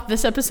 you thought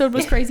this episode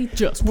was crazy?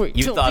 Just wait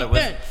You till thought the it was.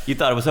 end. You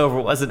thought it was over.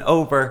 It wasn't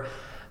over.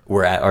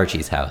 We're at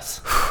Archie's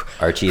house.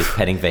 Archie is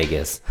petting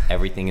Vegas.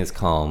 Everything is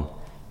calm.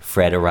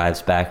 Fred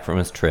arrives back from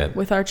his trip.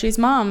 With Archie's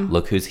mom.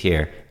 Look who's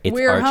here. It's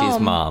We're Archie's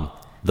home. mom,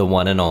 the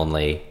one and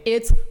only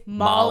It's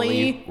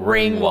Molly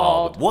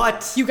Ringwald.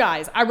 What? You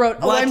guys, I wrote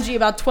What? OMG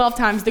about 12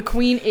 times. The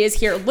queen is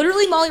here.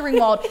 Literally, Molly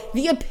Ringwald,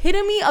 the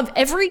epitome of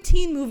every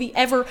teen movie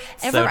ever.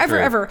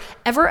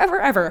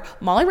 true.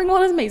 Molly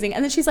Ringwald is amazing.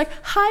 And then she's like,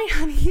 hi,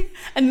 honey.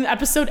 And the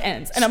episode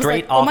ends. And I was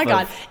Straight like, oh my off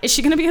God, of- is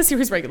she going to be a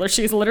series regular?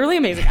 She's literally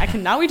amazing. I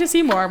cannot wait to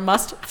see more.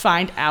 Must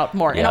find out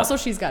more. And Yep. also,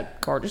 she's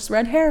got gorgeous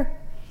red hair.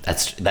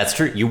 That's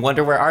true. You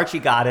wonder where Archie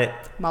got it.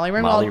 Molly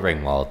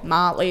Ringwald.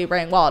 Molly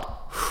Ringwald.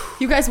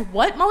 You guys,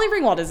 what? Molly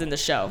Ringwald is in the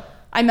show.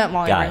 I met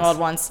Molly Guys. Ringwald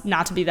once,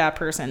 not to be that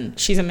person.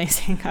 She's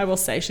amazing, I will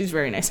say. She's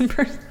very nice in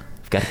person.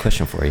 I've got a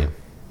question for you.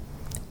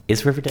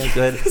 Is Riverdale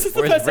good? is the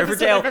Or is best episode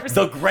Riverdale I've ever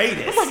the seen.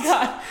 greatest? Oh my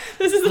God.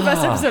 This is the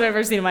best episode I've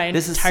ever seen in my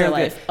This is entire so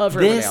life good. of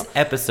Riverdale. This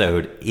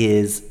episode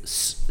is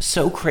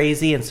so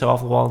crazy and so off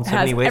the wall in so has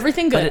many ways.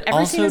 everything good. But it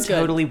Every scene also is good.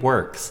 totally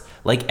works.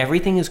 Like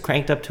everything is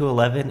cranked up to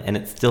 11 and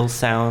it still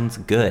sounds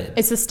good.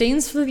 It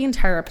sustains for the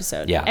entire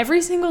episode. Yeah.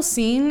 Every single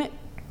scene,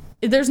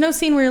 there's no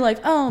scene where you're like,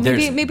 oh,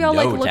 maybe There's I'll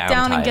like no look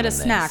down and downtime get a in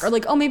snack. this. Or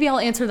like, oh, maybe I'll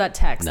answer that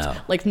text. No.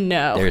 Like,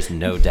 no. There's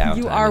no downtime.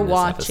 You are in this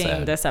watching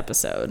episode. this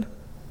episode.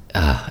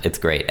 It's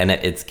great. And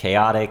it's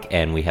chaotic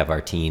and we have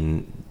our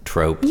teen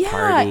trope Yeah,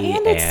 party.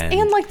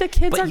 and like the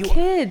kids but are you-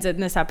 kids in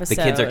this episode.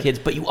 The kids are kids,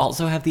 but you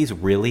also have these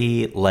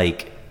really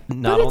like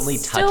not But it's only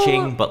still-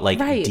 touching but like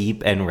right.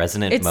 deep and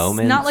resonant It's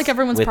moments. not like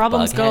everyone's with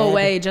problems go Bughead.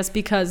 away just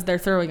because they're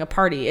throwing a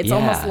party. It's Yeah.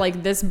 almost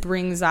like this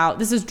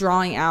is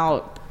drawing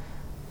out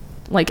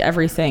like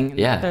everything.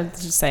 Yeah. They're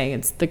just saying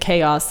it's the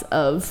chaos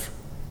of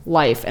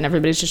life and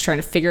everybody's just trying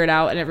to figure it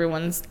out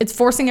and it's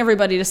forcing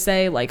everybody to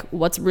say like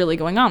what's really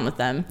going on with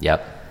them.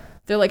 Yep.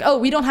 They're like, oh,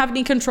 we don't have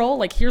any control.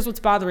 Like, here's what's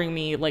bothering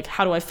me. Like,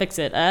 how do I fix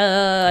it?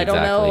 I don't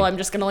know. Exactly. I'm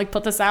just going to like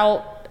put this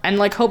out and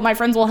like hope my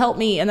friends will help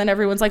me. And then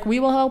everyone's like, we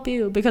will help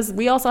you because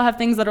we also have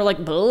things that are like,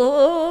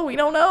 "Ugh, we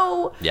don't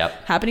know.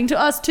 Yep. Happening to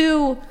us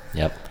too.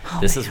 Yep.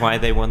 This is why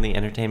they won the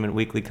Entertainment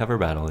Weekly cover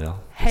battle, y'all.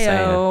 Just saying.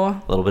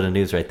 Heyo. A little bit of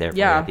news right there for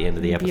you Yeah. at the end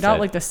of the episode. Beat out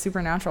like the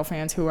Supernatural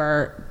fans who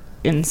are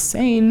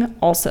insane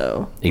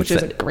also, which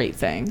is a great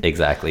thing.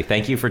 Exactly.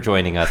 Thank you for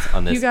joining us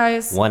on this You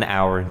guys- 1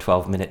 hour and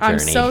 12-minute journey. I'm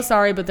so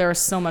sorry, but there is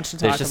so much to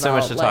talk about. There's just so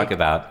much to talk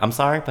about. I'm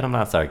sorry, but I'm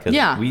not sorry because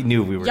Yeah. we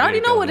knew we were. You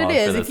already gonna know go what it long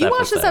is. for If you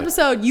watch this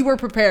episode, you were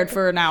prepared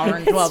for an hour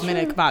and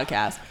 12-minute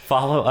podcast.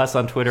 Follow us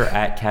on Twitter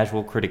at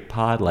Casual Critic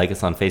Pod. Like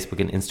us on Facebook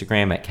and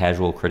Instagram at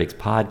Casual Critics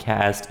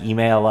Podcast.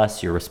 Email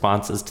us your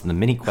responses to the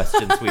many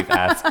questions we've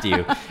asked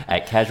you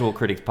at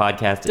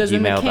casualcriticspodcast@gmail.com. Does a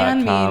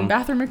McCann mean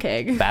bathroom or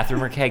keg?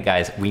 Bathroom or keg,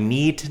 guys. We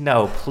need to know.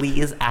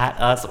 Please at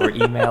us or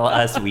email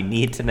us. We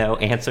need to know.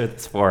 Answer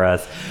this for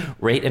us.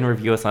 Rate and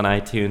review us on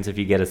iTunes if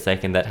you get a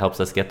second. That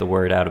helps us get the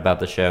word out about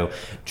the show.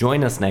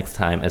 Join us next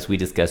time as we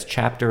discuss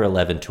Chapter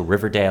 11 to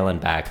Riverdale and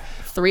back.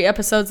 3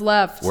 episodes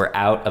left. We're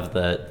out of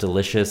the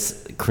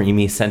delicious,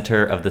 creamy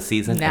center of the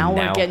season. Now and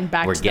we're getting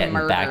back we're to the getting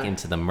murder. back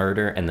into the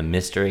murder and the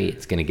mystery.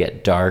 It's going to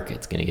get dark.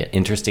 It's going to get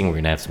interesting. We're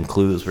going to have some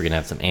clues. We're going to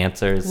have some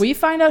answers. We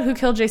find out who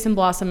killed Jason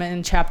Blossom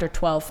in chapter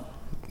 12.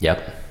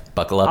 Yep.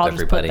 Buckle up, I'll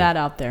everybody. just put that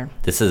out there.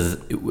 This is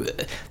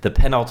the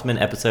penultimate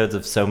episodes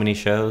of so many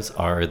shows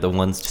are the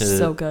ones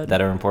So good. that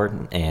are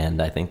important,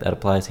 and I think that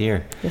applies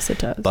here. Yes, it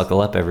does.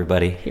 Buckle up,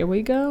 everybody. Here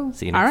we go.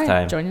 See you next All right,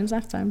 time. join us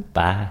next time.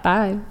 Bye.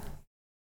 Bye.